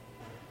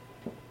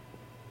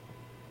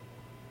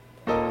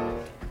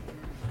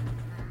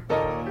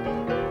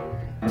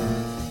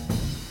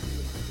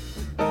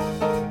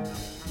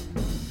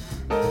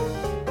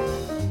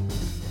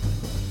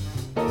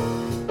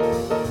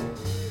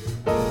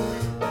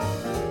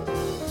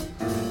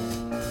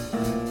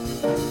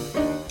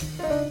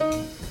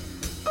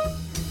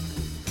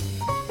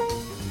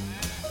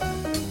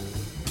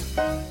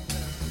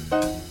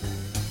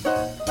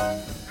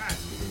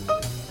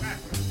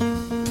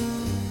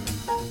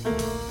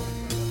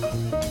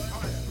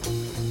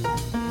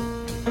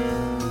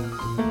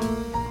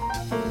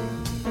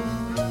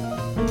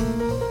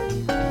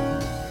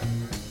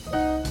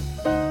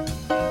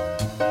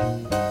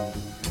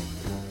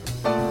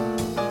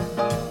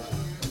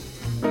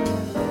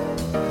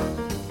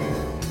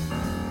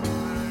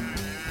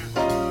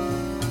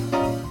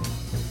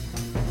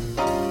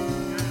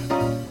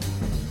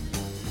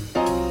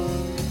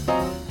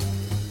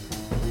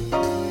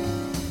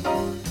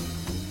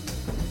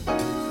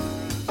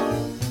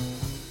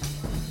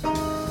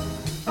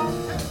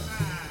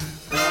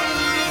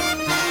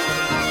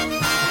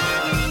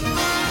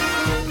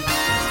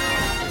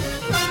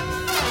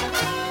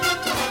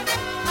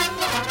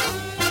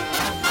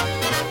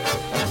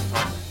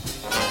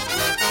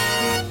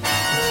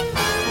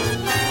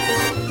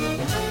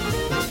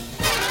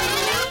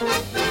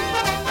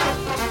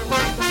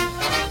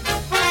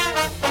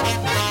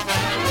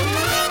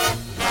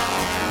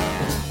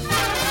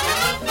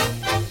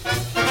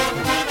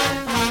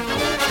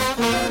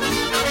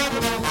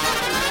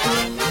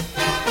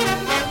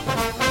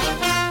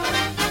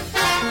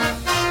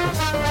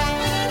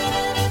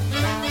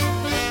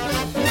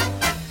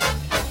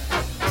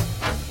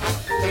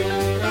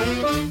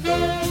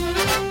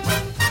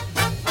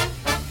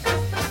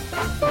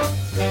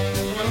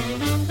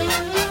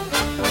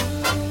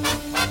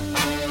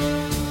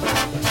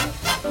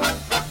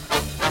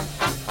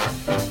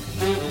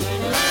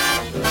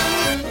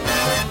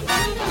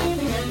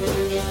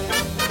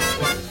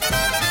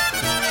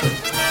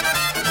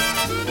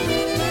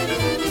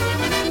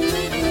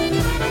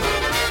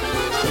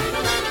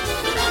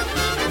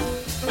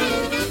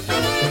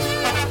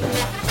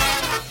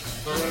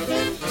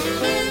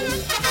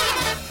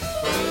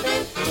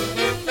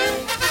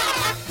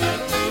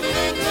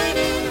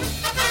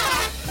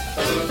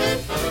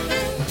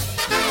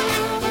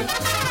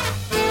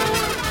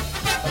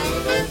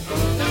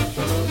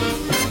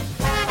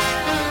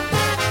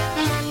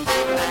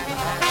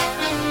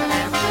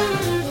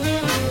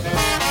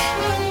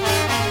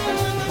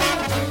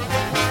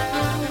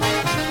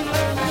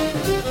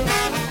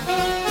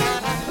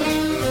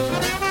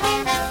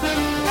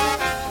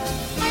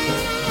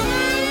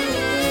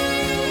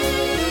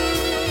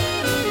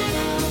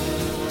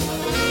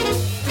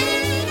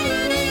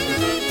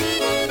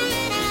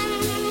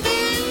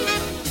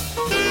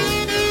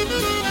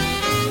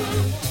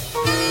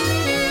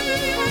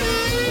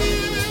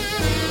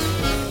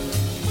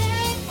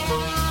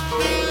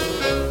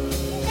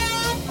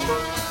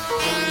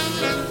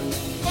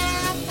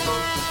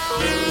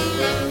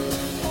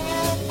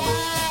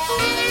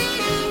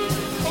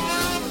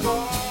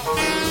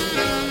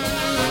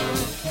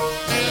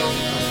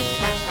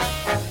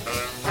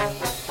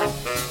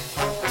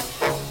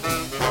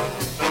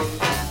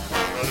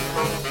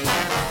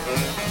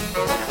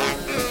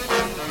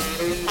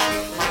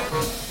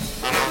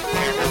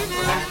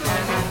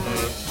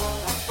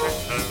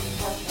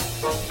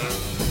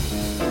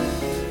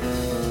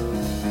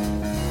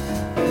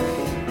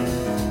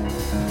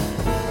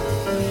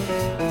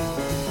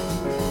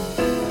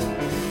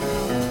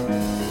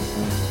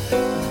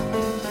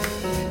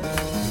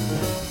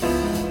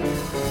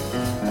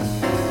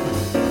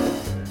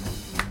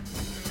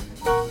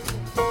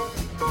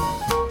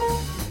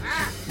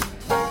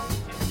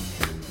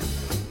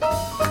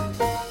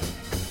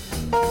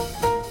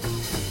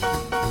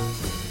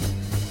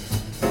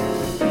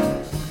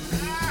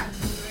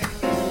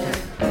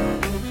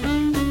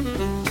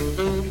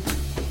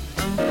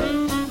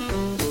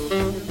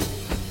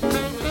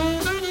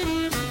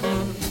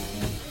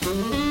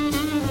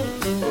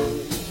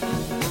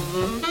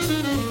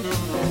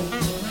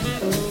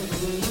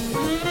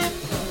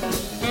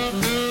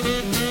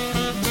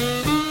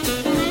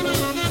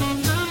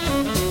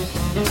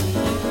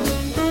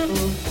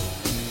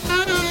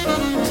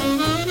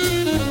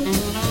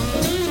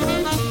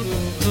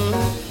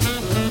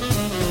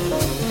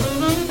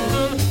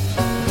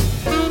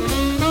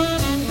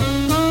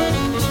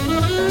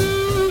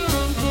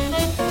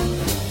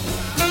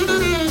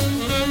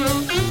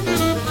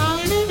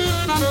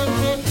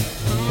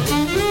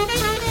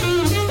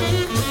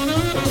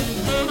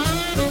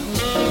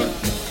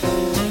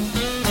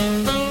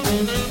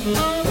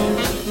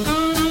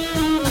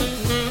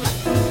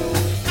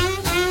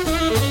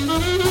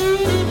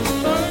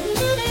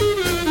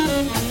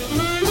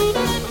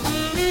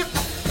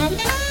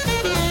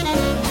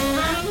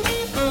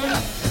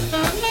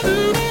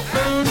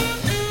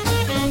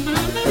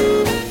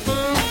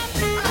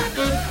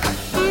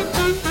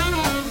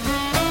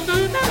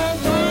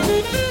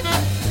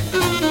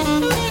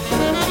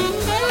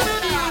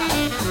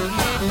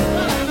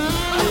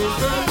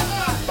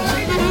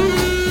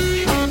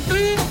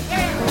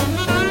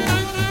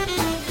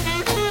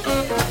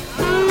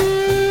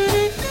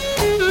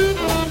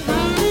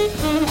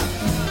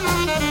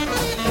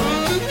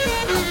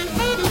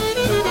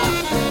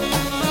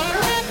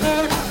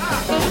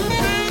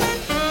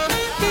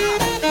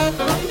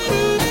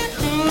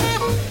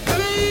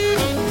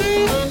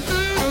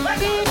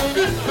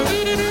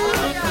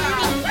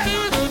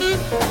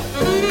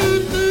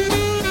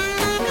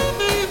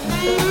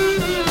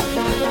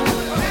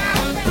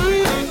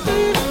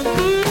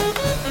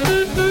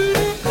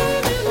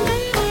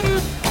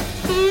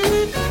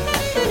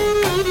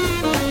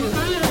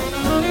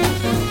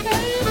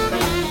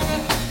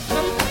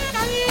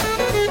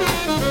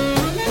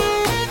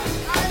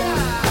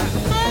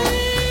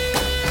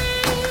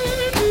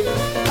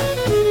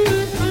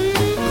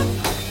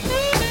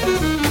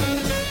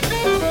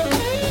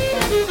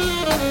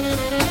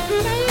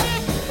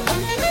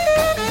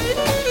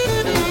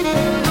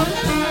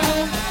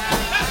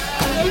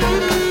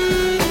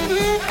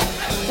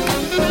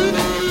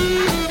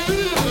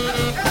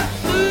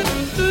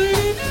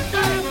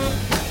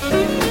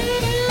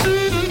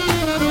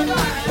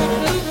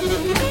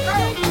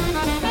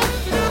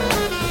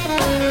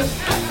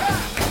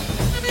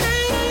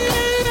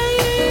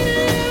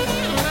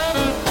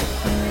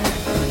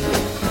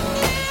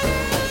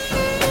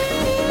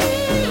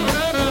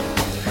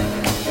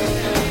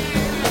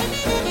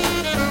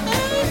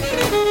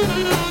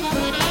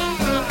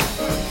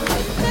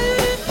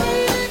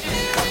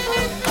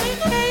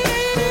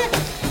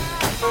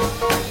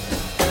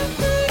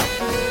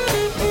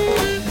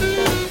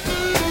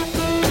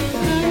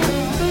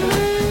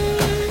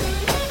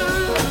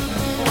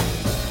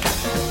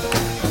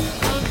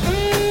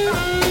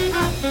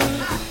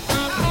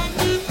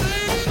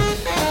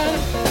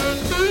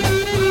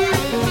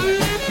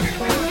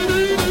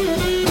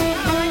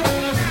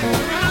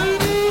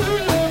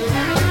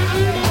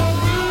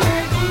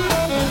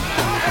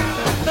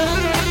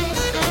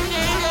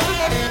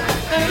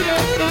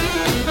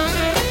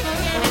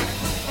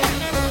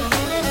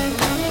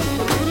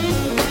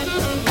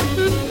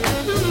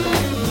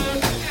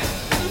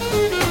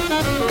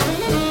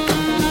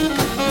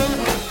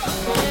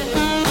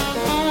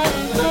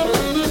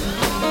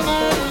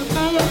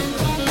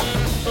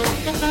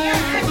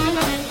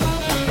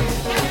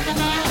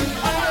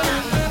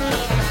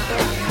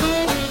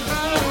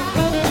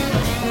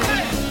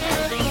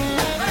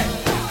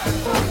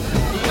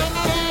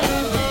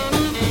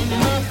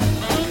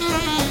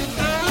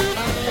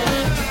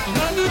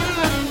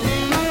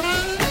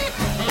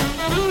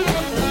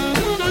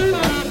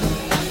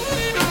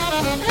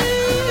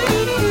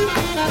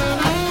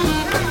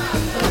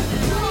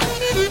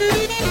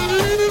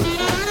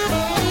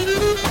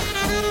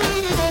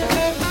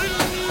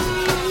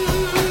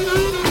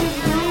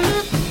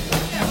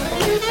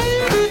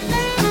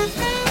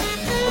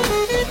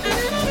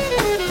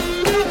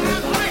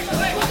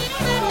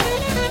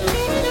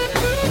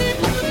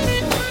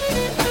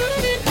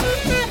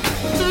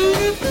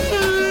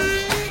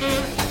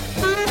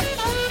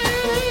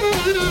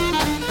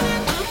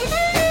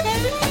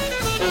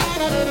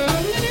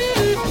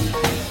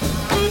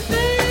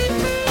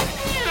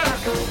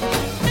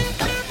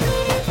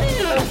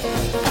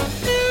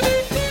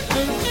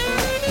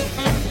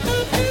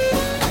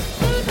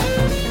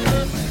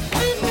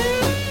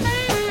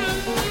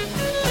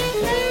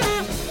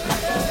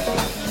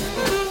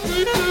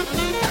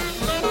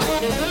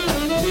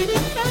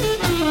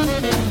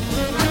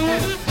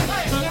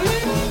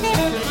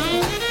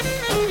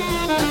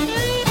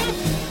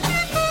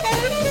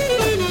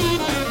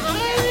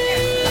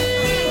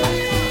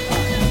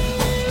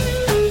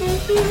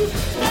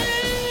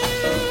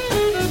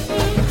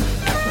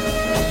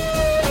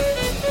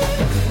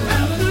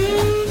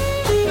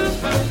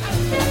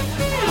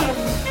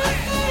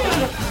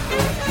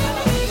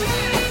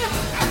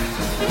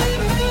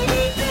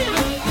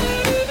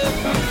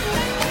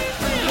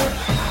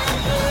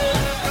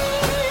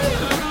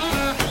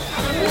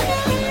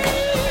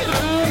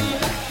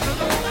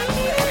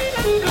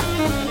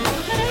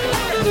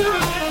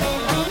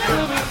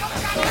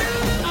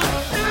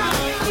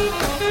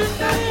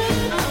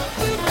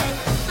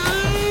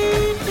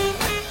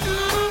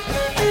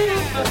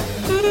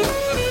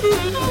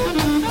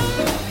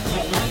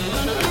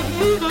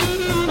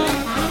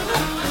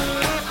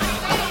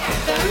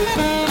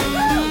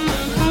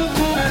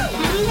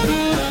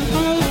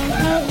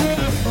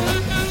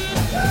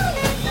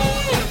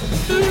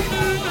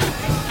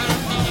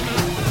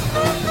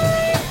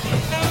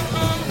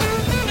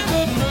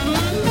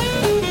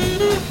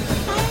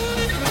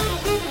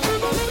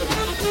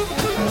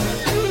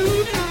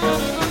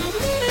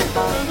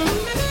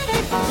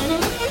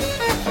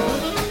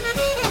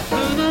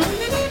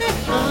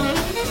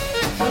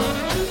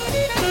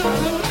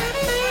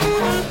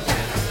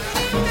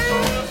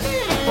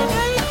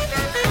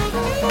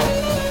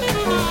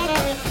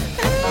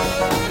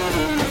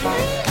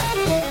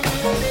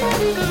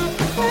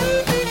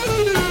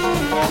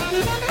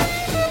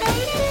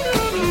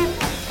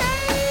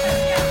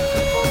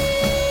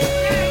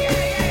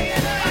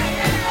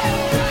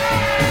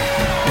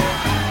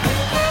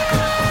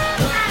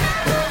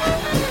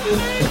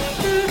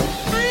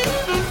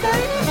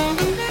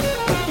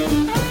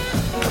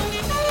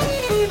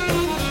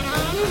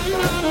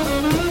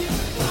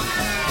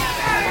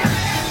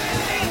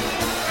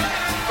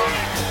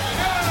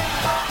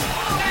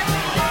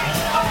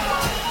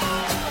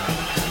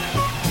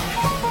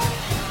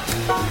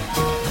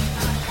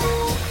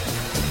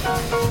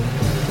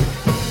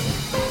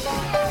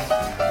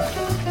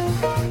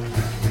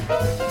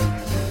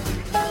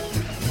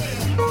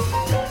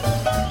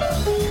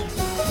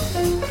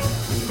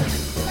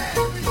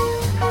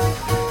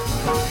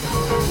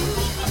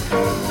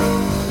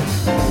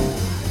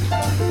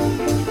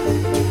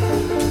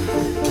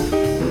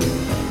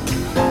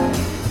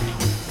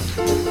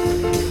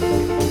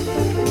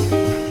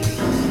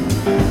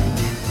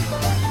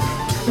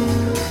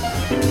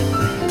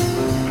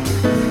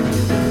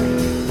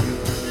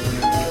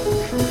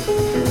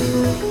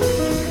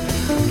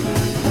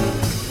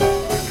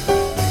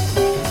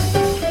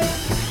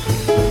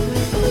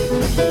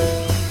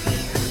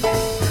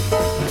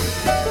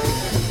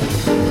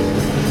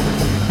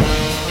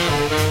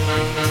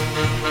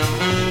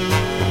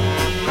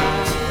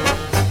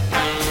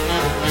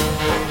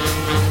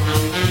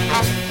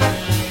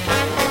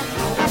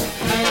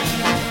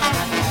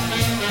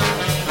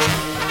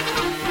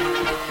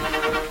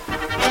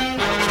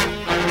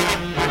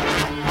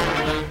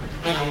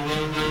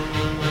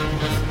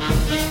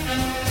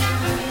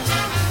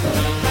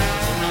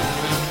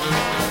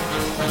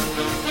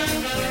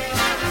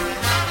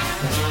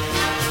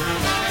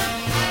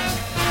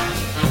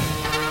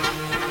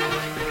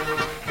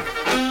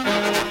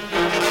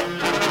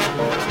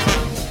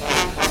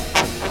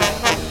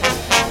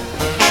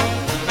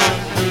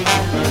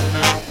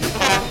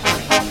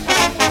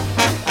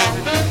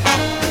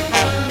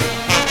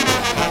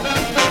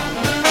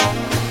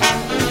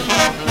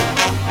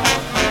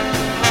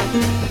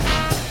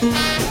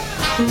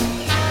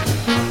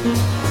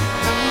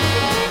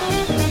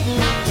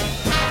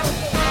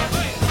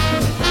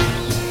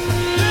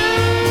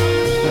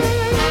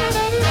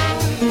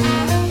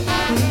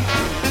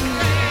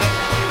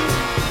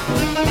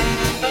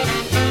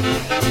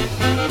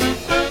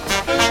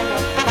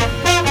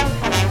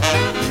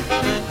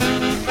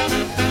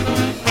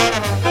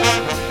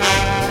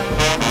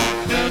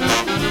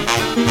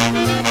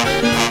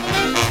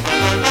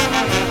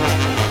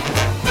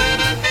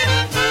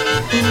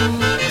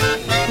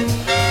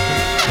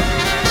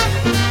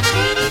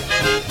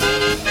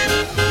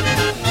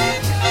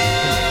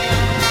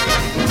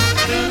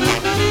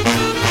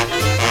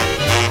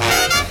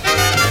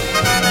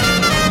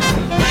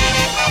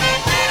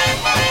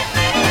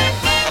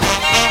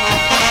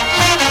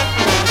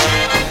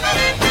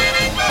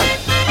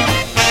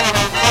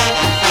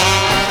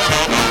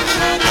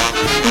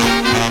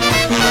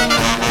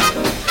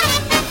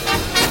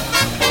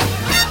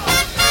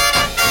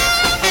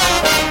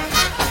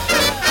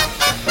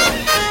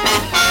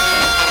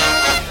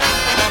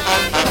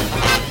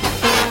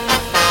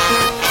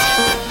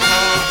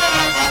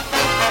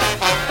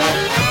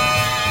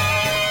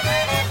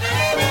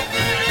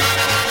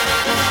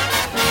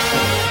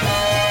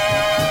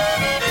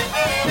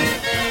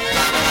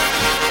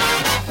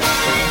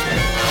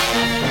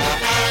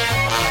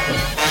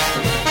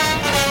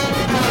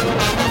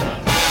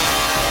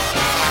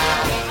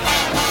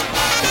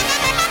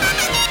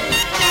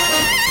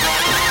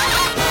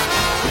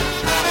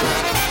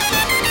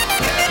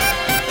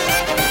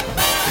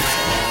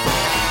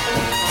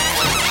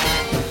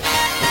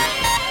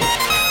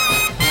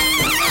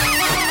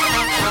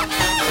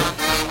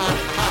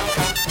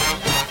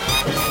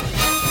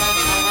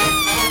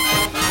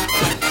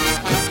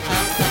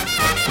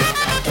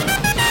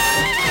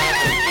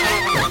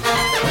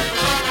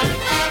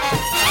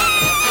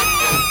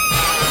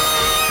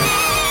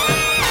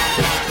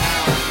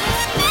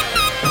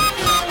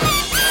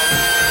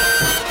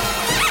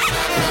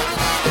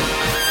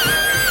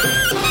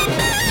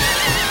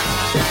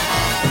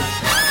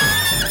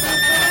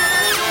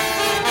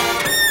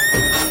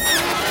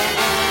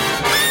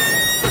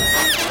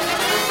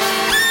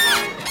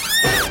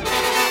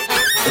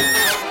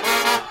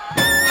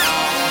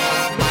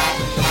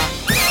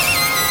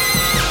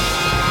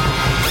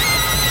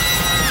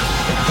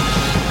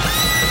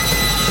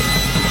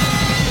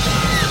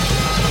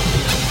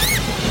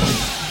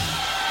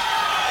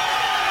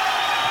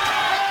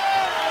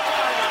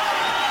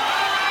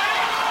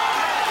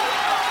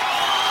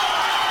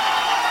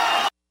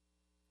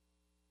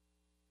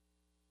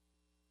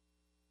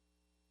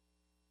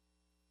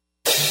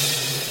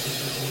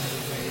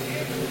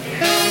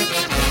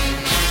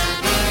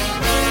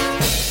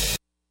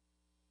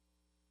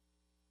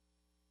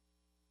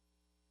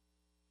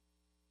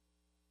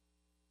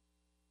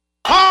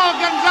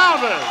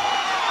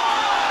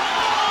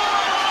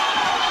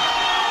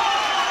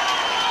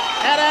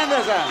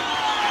 Anderson.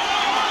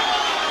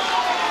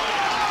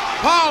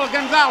 Paul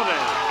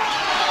Gonzalez.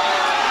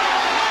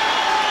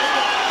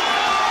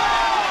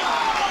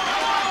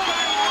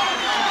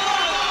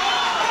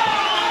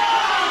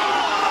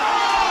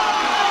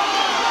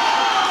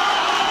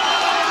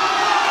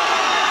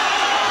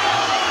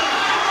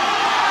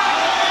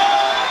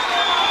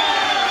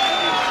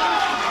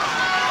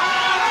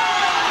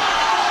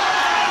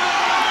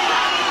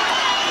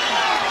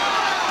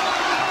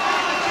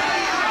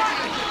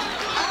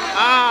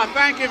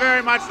 Thank you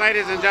very much,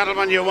 ladies and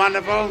gentlemen. You're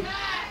wonderful.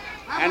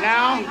 And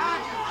now,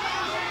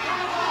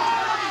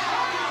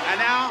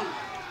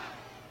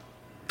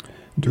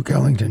 Duke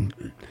Ellington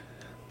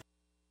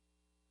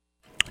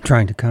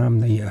trying to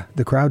calm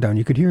the crowd down.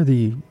 You could hear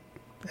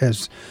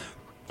as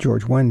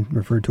George Wendt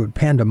referred to it,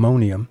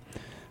 pandemonium.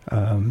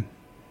 Paul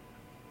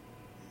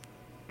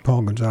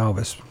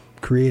Gonzalez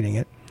creating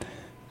it,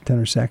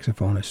 tenor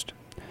saxophonist.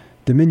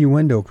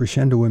 Diminuendo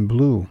Crescendo in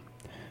Blue.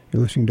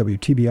 You're listening to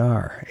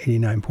WTBR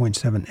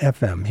 89.7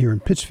 FM here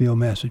in Pittsfield,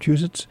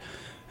 Massachusetts.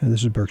 And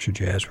this is Berkshire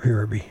Jazz. We're here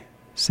every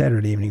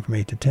Saturday evening from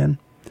 8 to 10,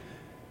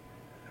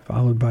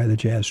 followed by the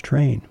Jazz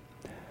Train.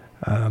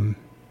 The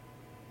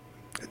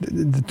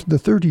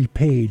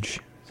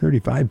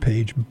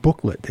 35-page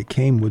booklet that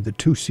came with the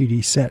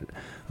 2-CD set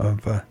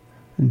of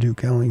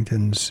Duke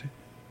Ellington's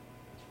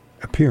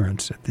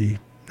appearance at the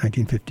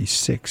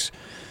 1956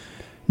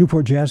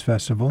 Newport Jazz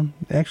Festival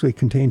actually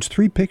contains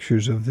 3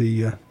 pictures of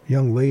the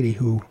young lady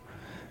who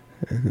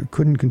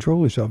couldn't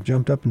control herself,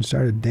 jumped up and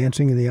started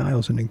dancing in the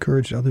aisles and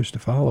encouraged others to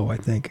follow, I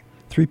think.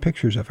 3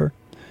 pictures of her.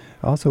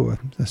 Also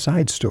a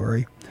side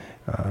story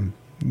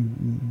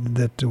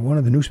that one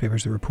of the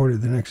newspapers that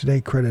reported the next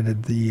day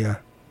credited the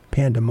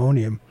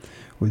pandemonium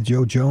with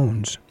Joe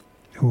Jones,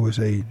 who was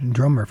a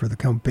drummer for the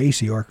Count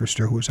Basie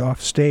Orchestra, who was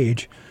off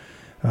stage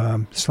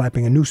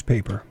slapping a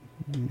newspaper,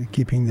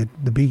 keeping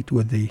the beat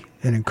with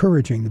and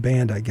encouraging the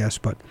band, I guess.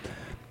 But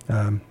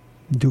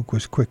Duke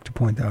was quick to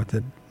point out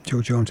that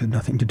Joe Jones had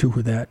nothing to do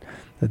with that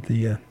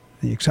the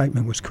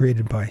excitement was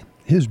created by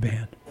his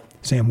band.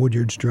 Sam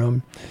Woodyard's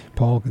drum,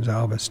 Paul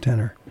Gonzalez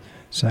tenor,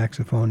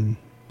 saxophone.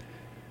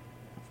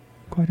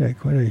 Quite a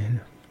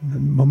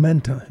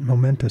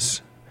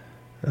momentous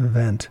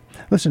event.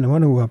 Listen, I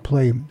want to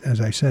play,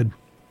 as I said,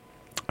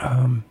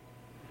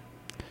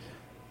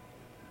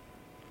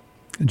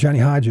 Johnny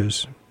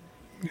Hodges,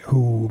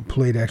 who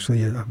played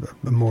actually a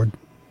more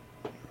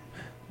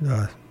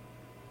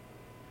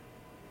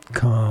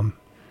calm,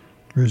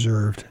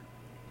 reserved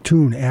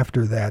tune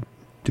after that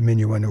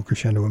Diminuendo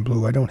Crescendo in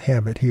Blue. I don't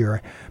have it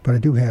here, but I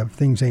do have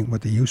Things Ain't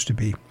What They Used to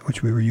Be,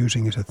 which we were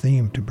using as a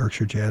theme to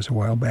Berkshire Jazz a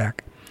while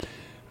back.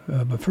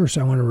 But first,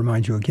 I want to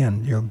remind you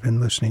again, you've been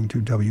listening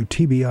to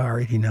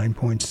WTBR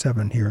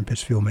 89.7 here in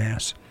Pittsfield,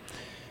 Mass.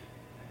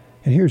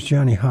 And here's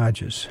Johnny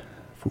Hodges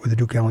with the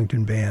Duke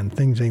Ellington Band,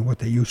 Things Ain't What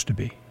They Used to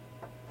Be.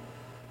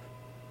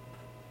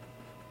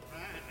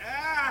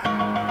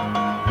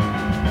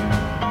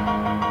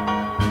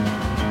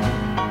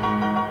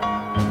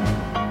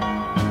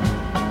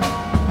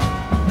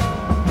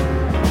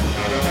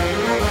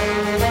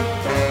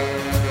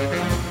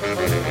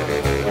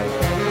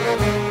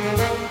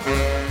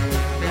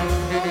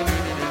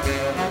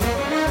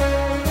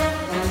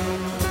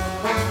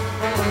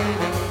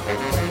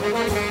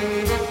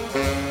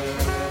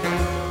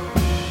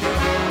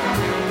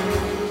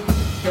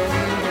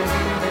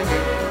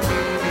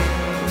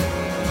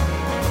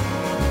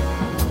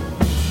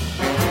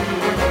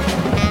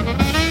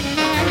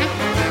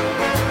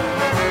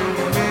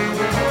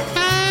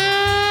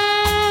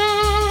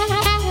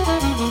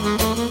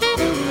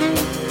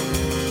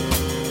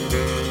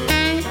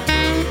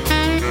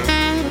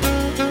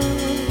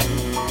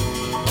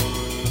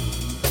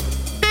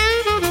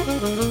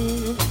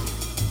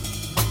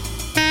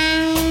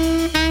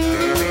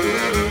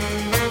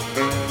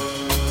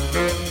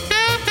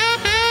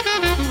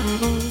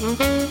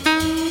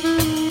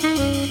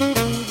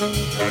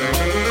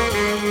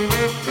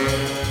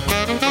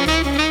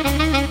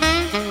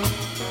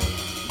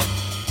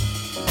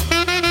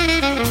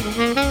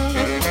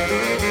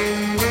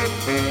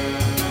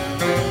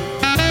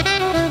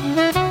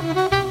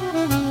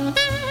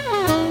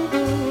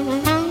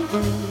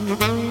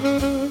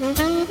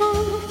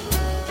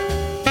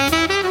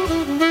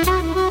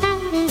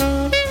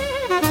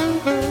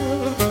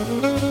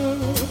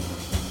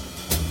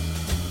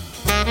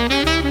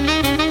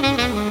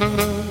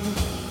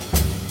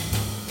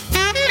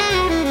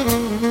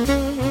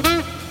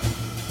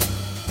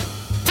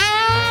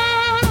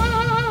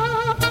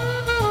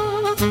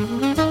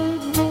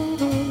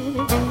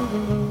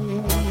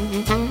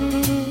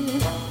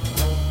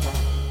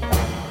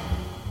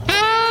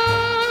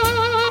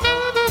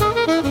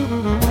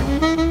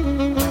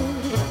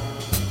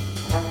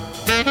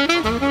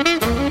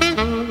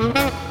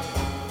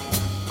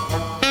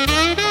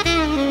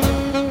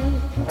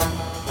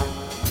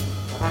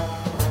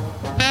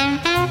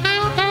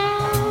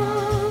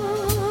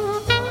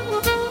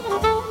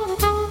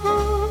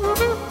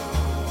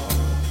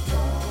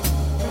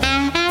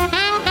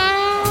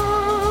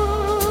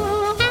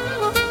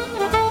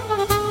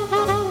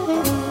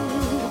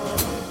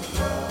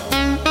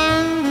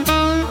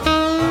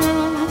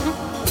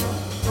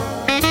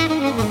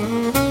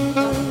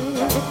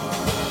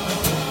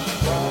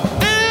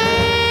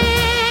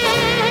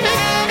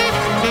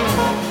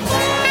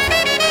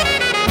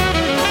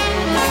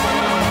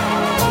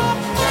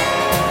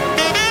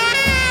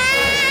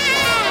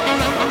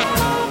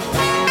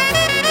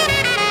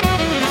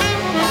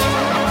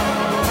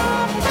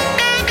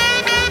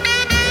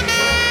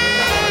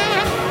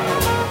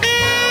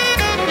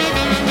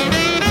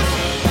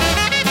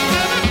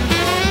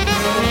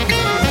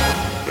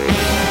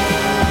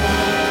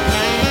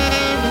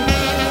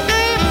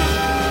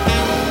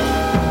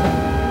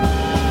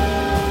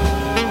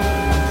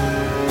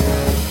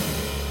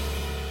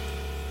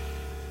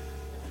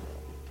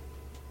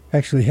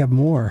 Actually have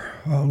more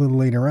a little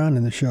later on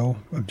in the show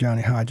of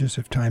Johnny Hodges,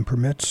 if time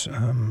permits,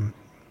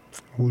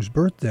 whose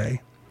birthday,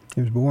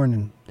 he was born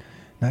in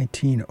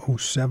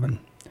 1907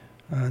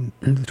 on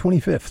the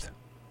 25th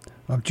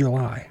of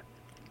July.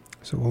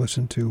 So we'll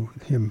listen to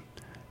him,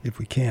 if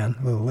we can,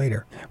 a little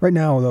later. Right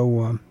now,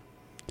 though,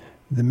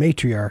 the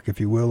matriarch, if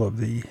you will, of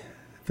the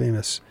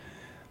famous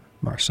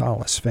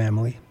Marsalis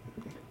family,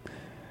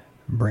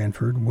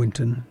 Branford,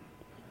 Winton,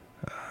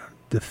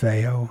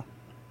 DeFeo,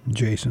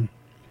 Jason,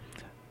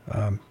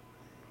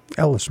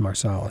 Ellis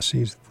Marsalis,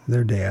 he's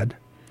their dad,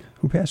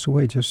 who passed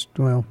away just,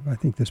 well, I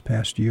think this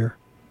past year.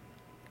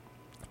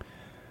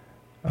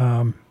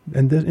 And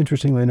this,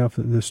 interestingly enough,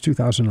 this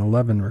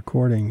 2011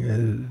 recording is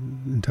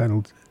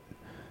entitled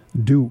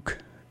Duke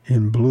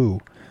in Blue,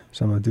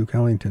 some of Duke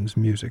Ellington's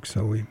music.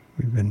 So we've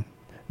been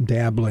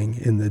dabbling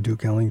in the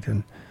Duke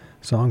Ellington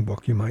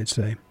songbook, you might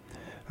say.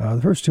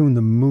 The first tune,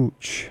 The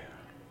Mooch,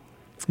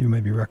 you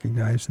maybe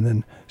recognize, and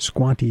then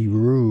Squanty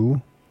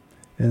Roo,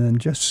 and then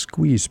Just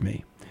Squeeze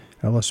Me.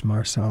 Ellis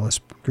Marsalis,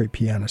 great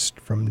pianist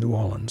from New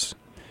Orleans.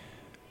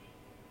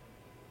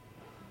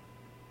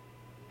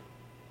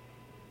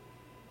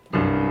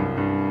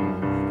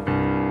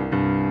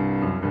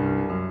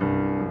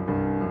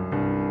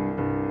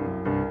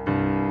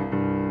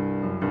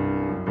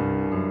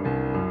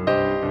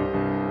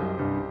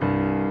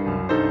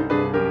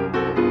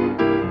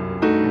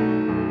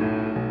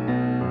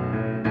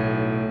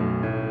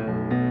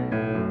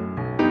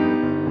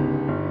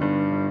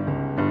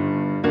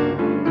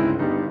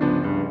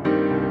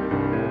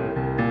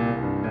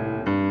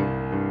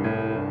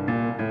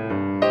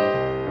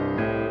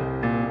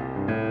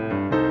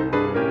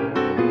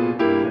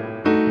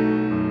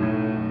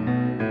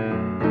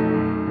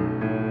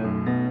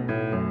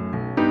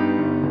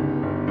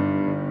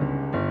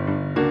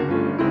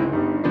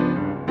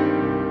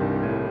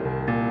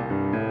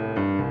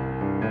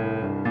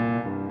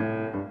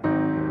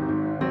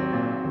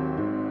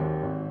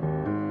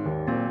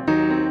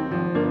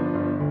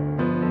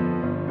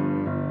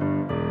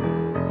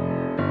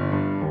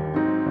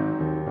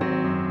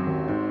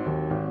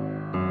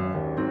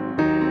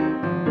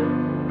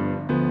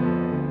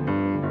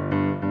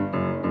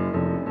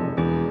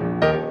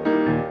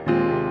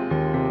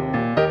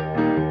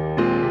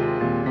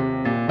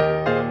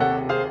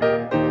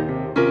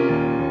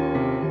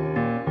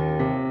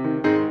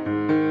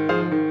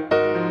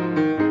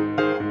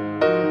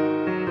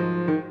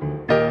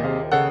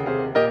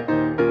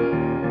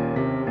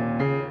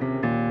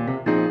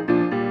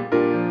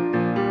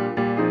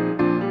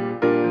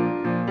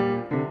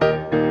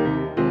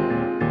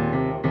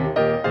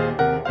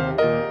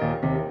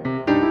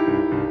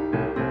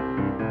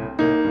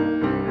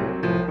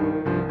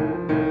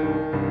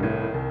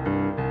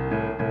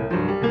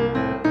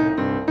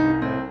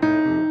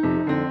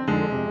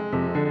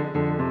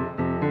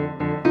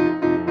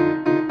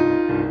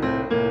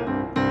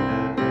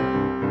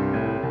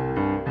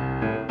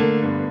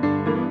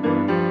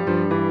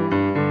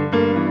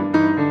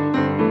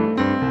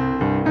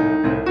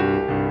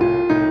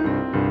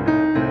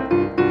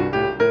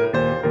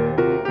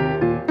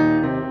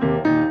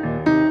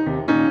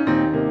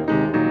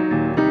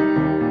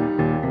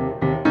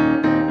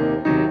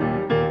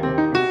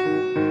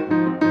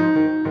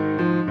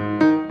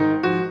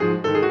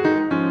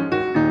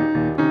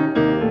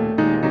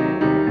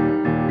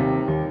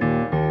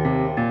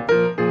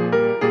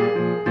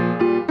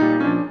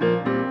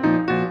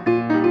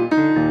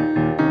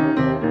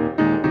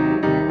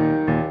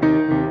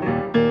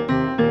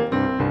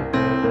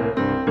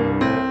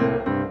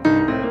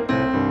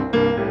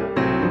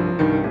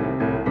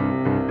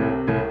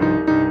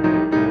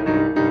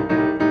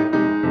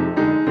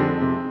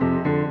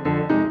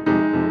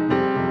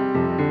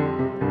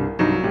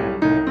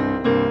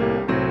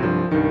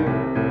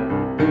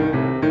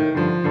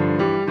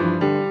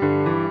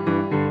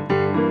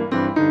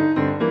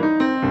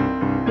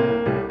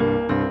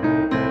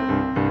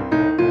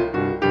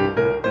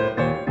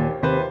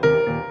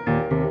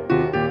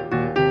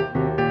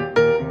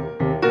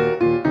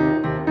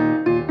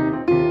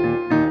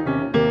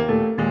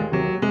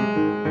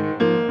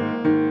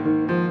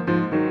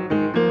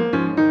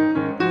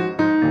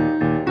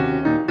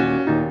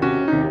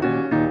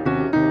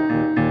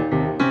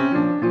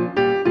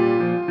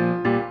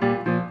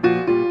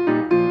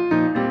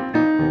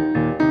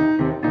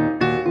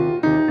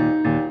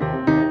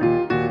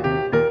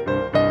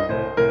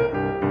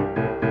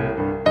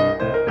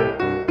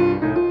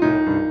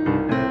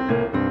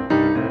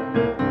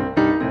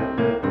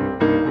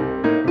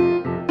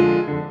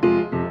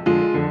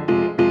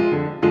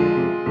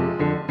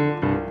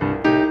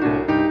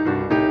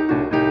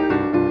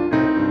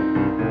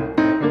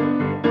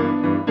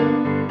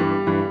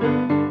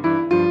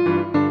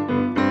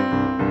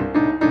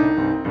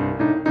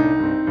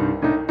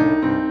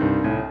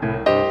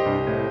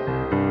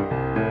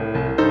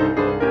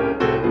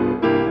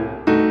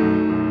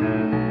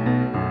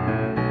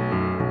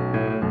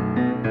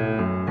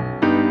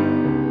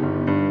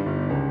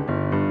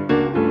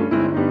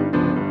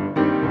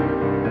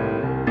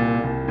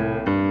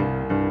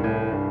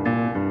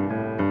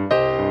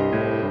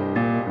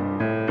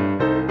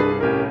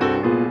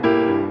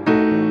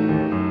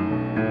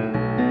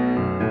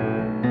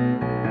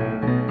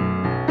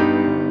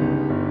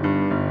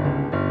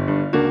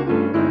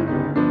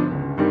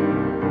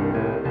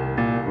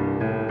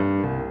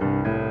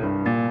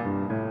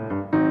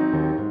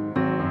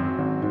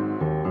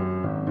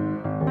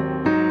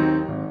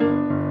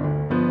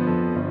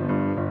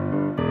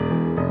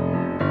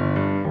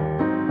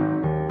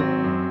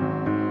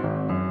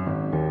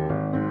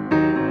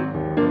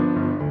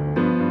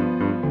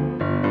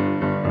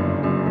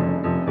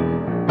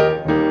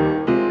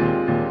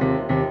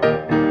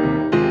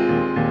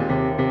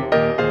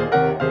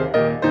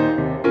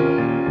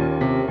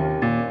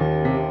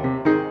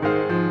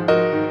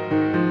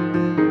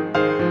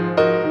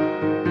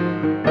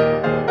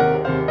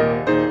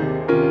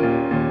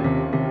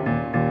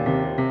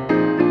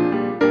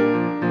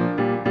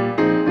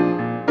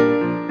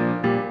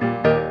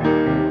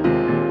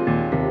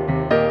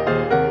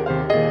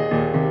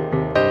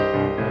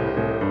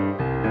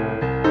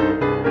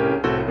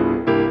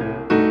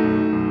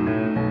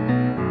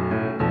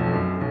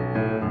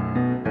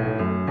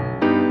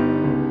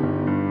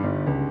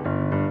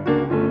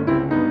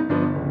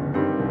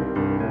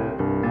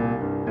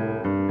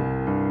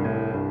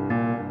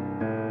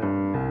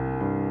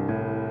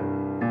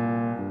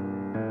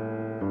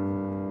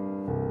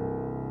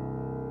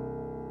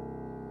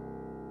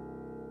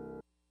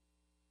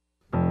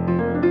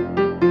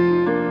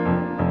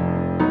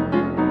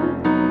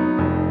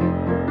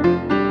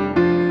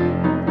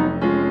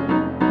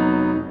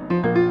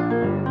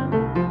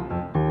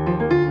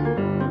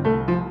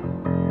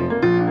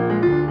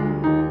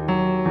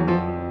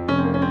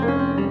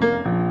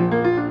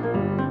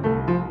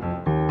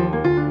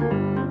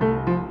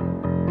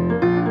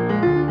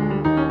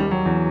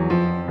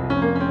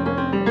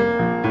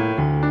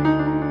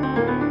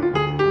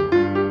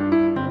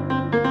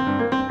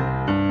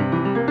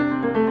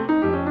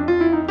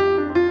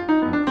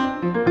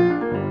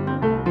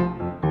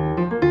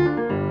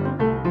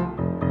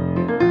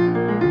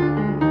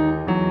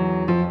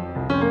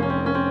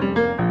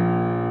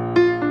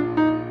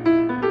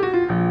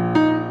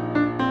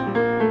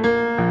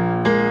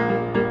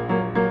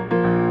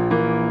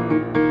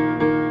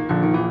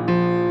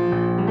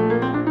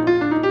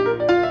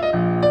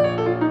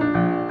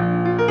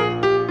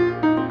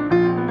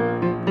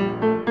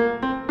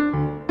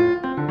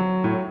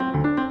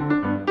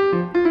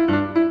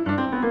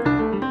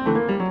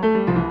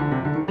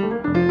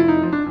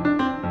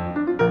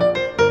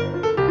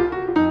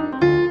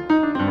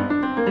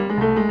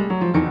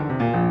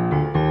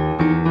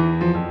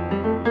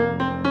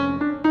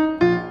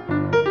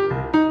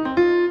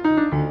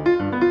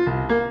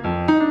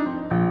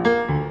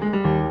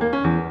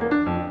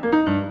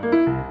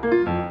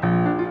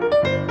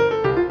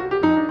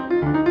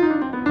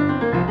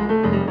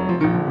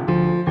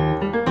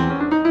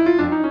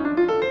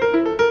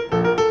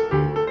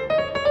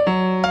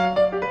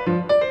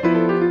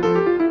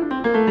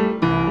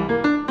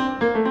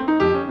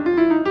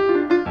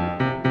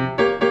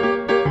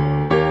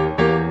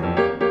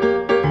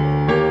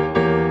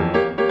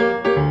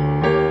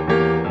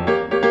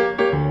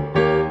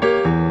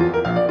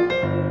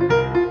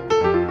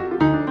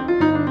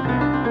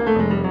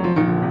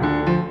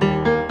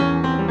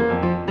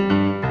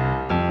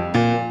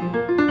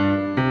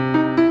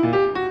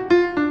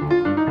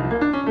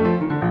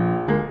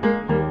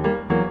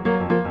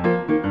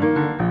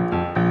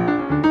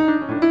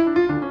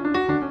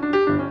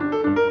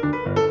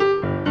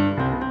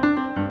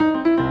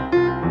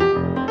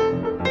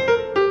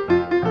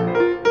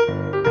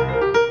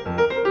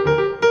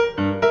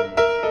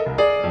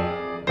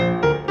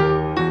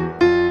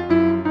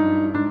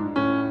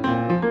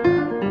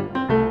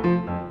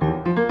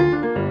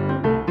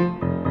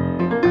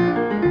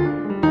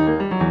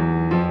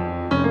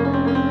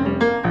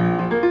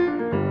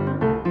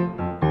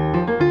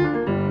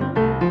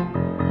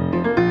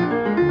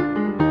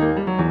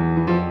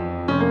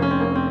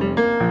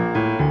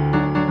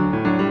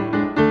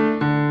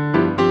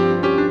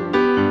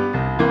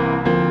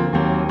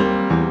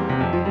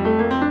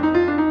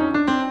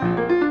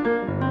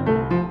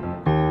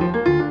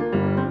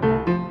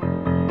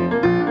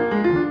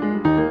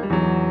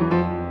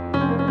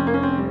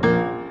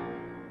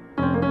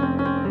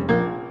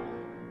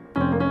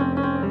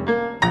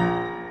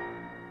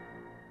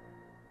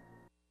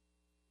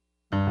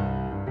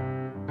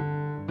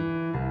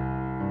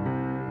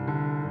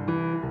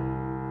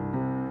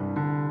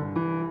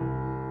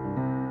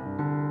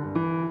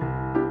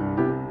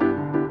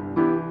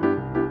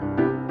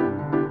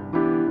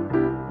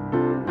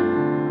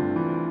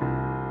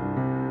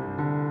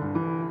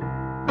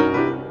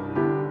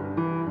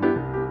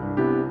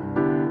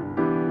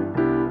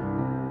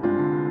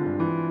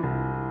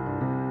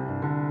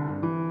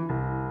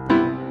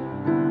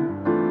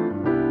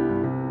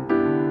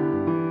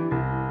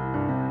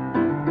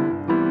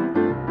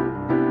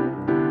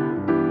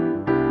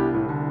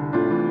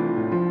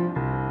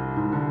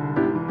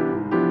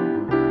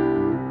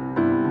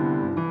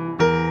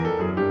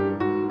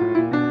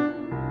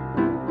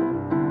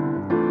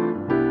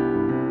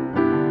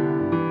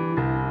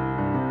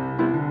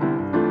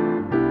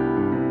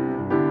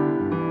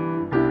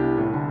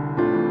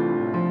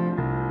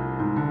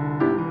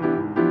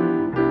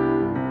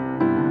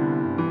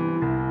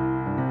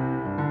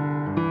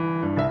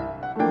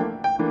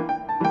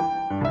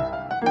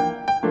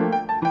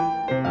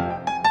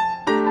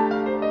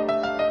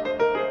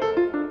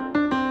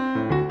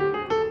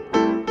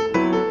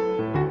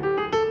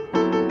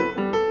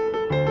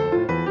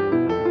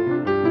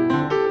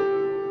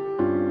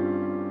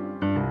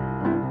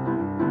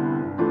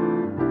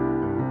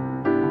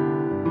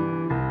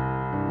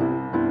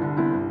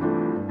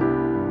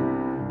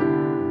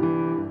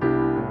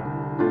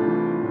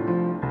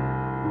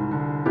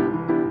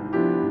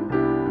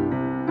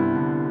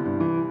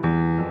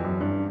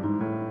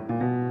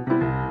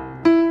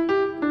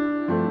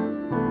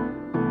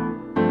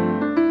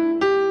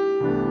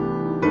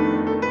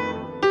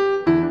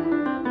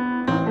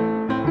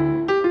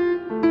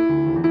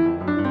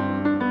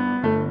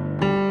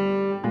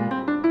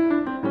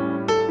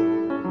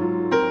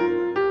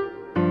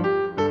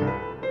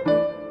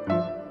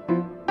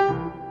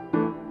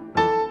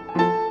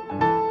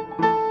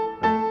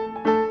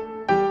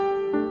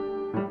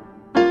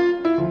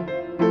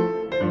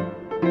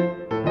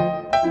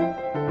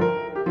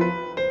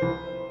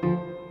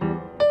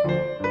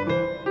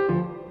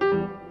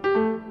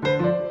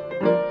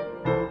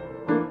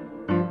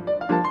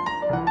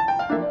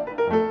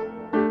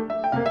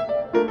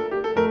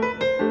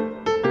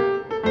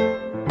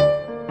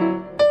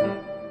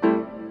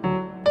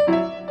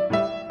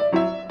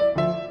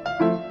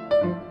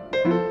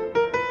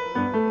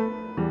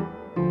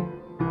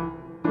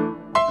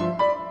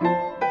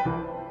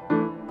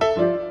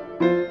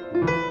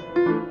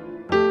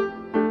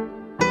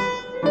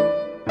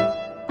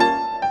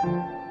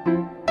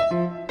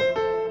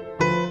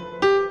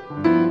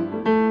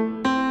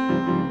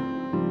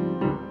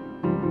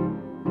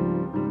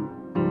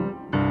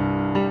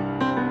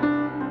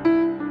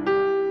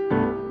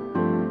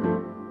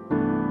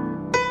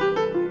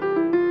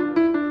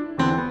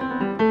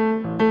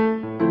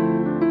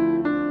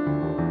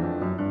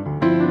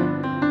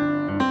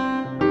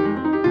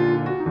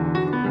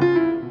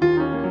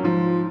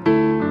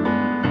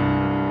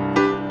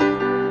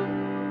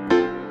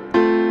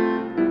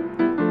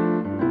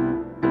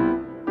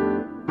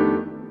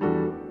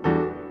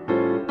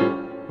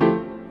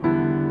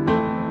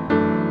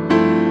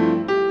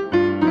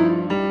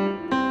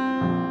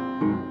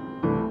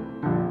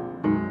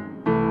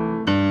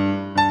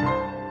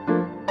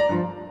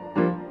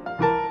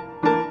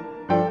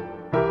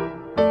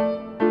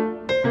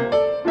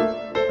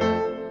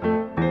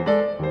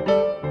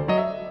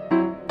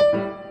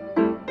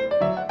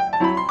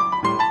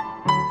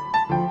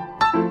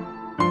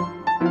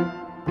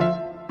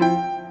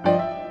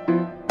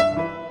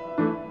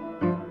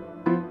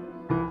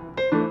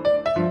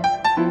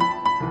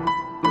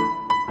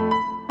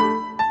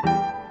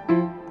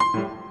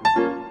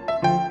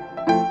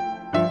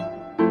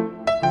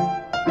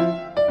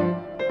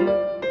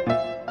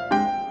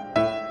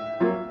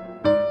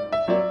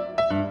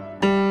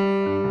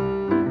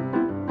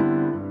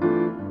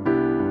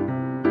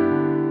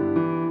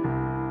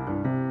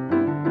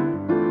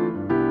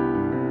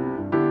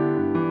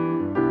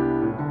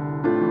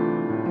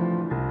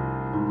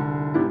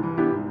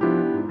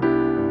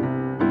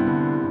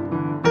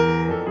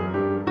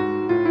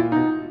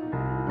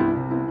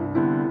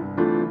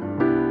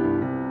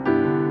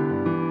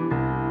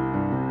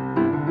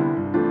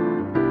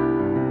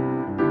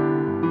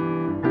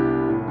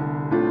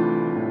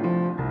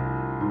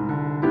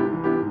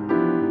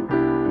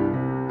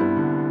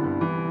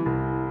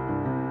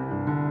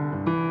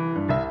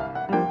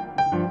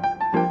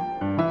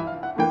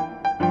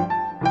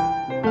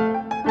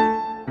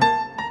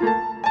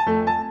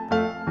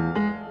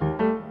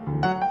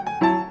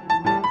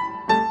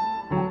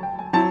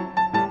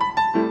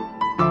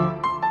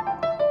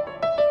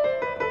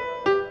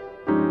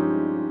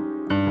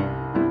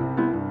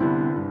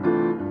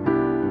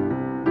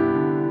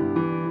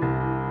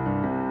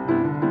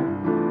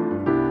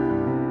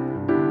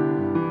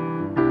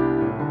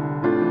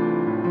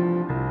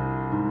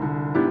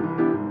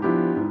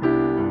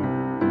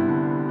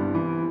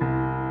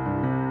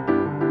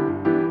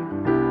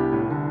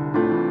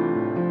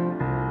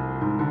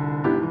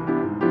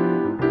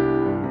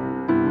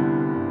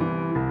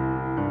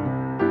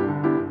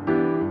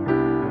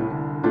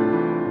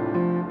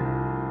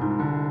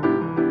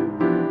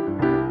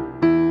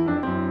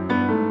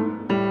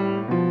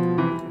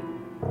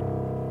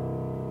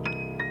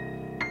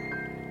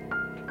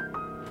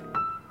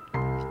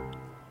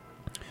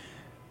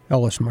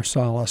 Ellis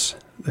Marsalis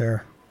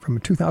there from a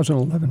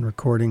 2011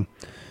 recording,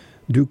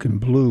 Duke and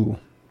Blue.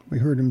 We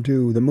heard him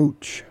do The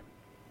Mooch,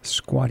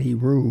 Squatty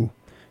Roo,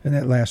 and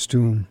that last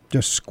tune,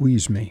 Just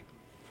Squeeze Me.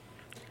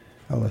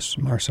 Ellis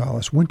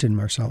Marsalis, Wynton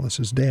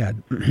Marsalis's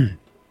dad.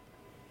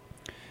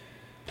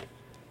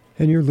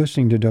 And you're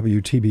listening to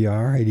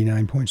WTBR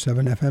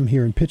 89.7 FM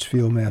here in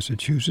Pittsfield,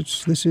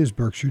 Massachusetts. This is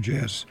Berkshire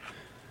Jazz.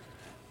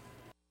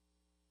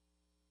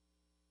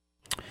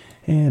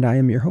 And I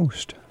am your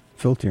host,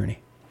 Phil Tierney.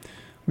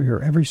 We're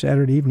here every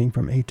Saturday evening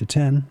from 8 to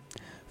 10,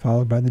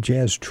 followed by the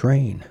Jazz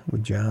Train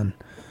with John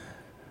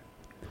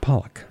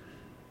Pollock.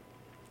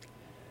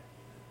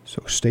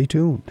 So stay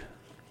tuned.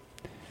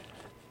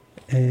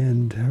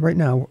 And right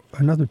now,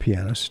 another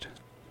pianist,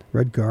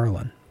 Red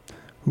Garland,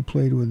 who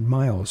played with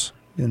Miles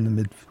in the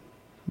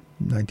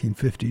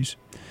mid-1950s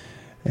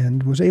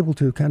and was able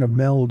to kind of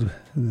meld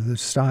the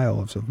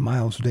styles of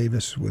Miles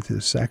Davis with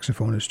his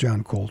saxophonist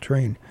John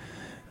Coltrane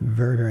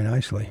very, very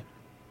nicely.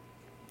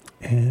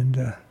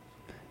 And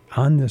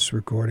on this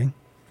recording,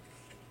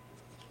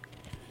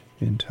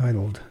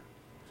 entitled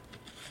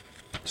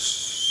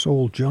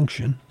Soul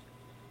Junction,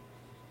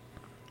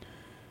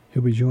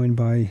 he'll be joined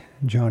by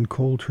John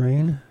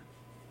Coltrane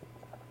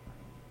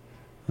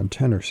on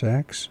tenor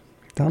sax,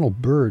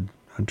 Donald Byrd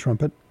on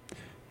trumpet,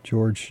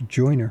 George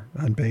Joyner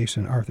on bass,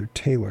 and Arthur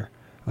Taylor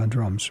on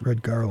drums,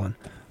 Red Garland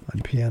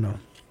on piano.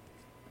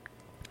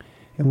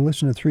 And we'll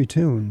listen to three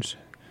tunes.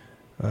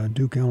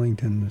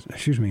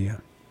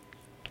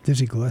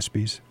 Dizzy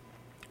Gillespie's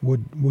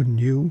Wouldn't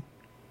You,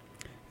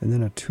 and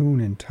then a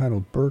tune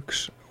entitled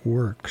Burke's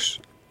Works.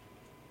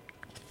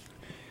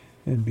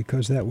 And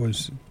because that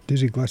was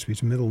Dizzy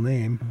Gillespie's middle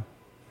name,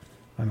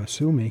 I'm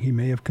assuming he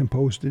may have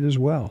composed it as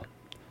well,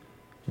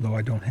 although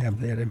I don't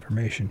have that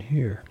information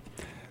here.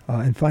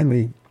 And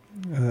finally,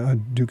 a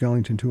Duke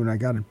Ellington tune, I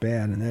Got It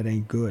Bad, and That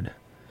Ain't Good.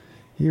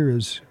 Here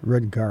is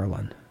Red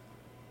Garland.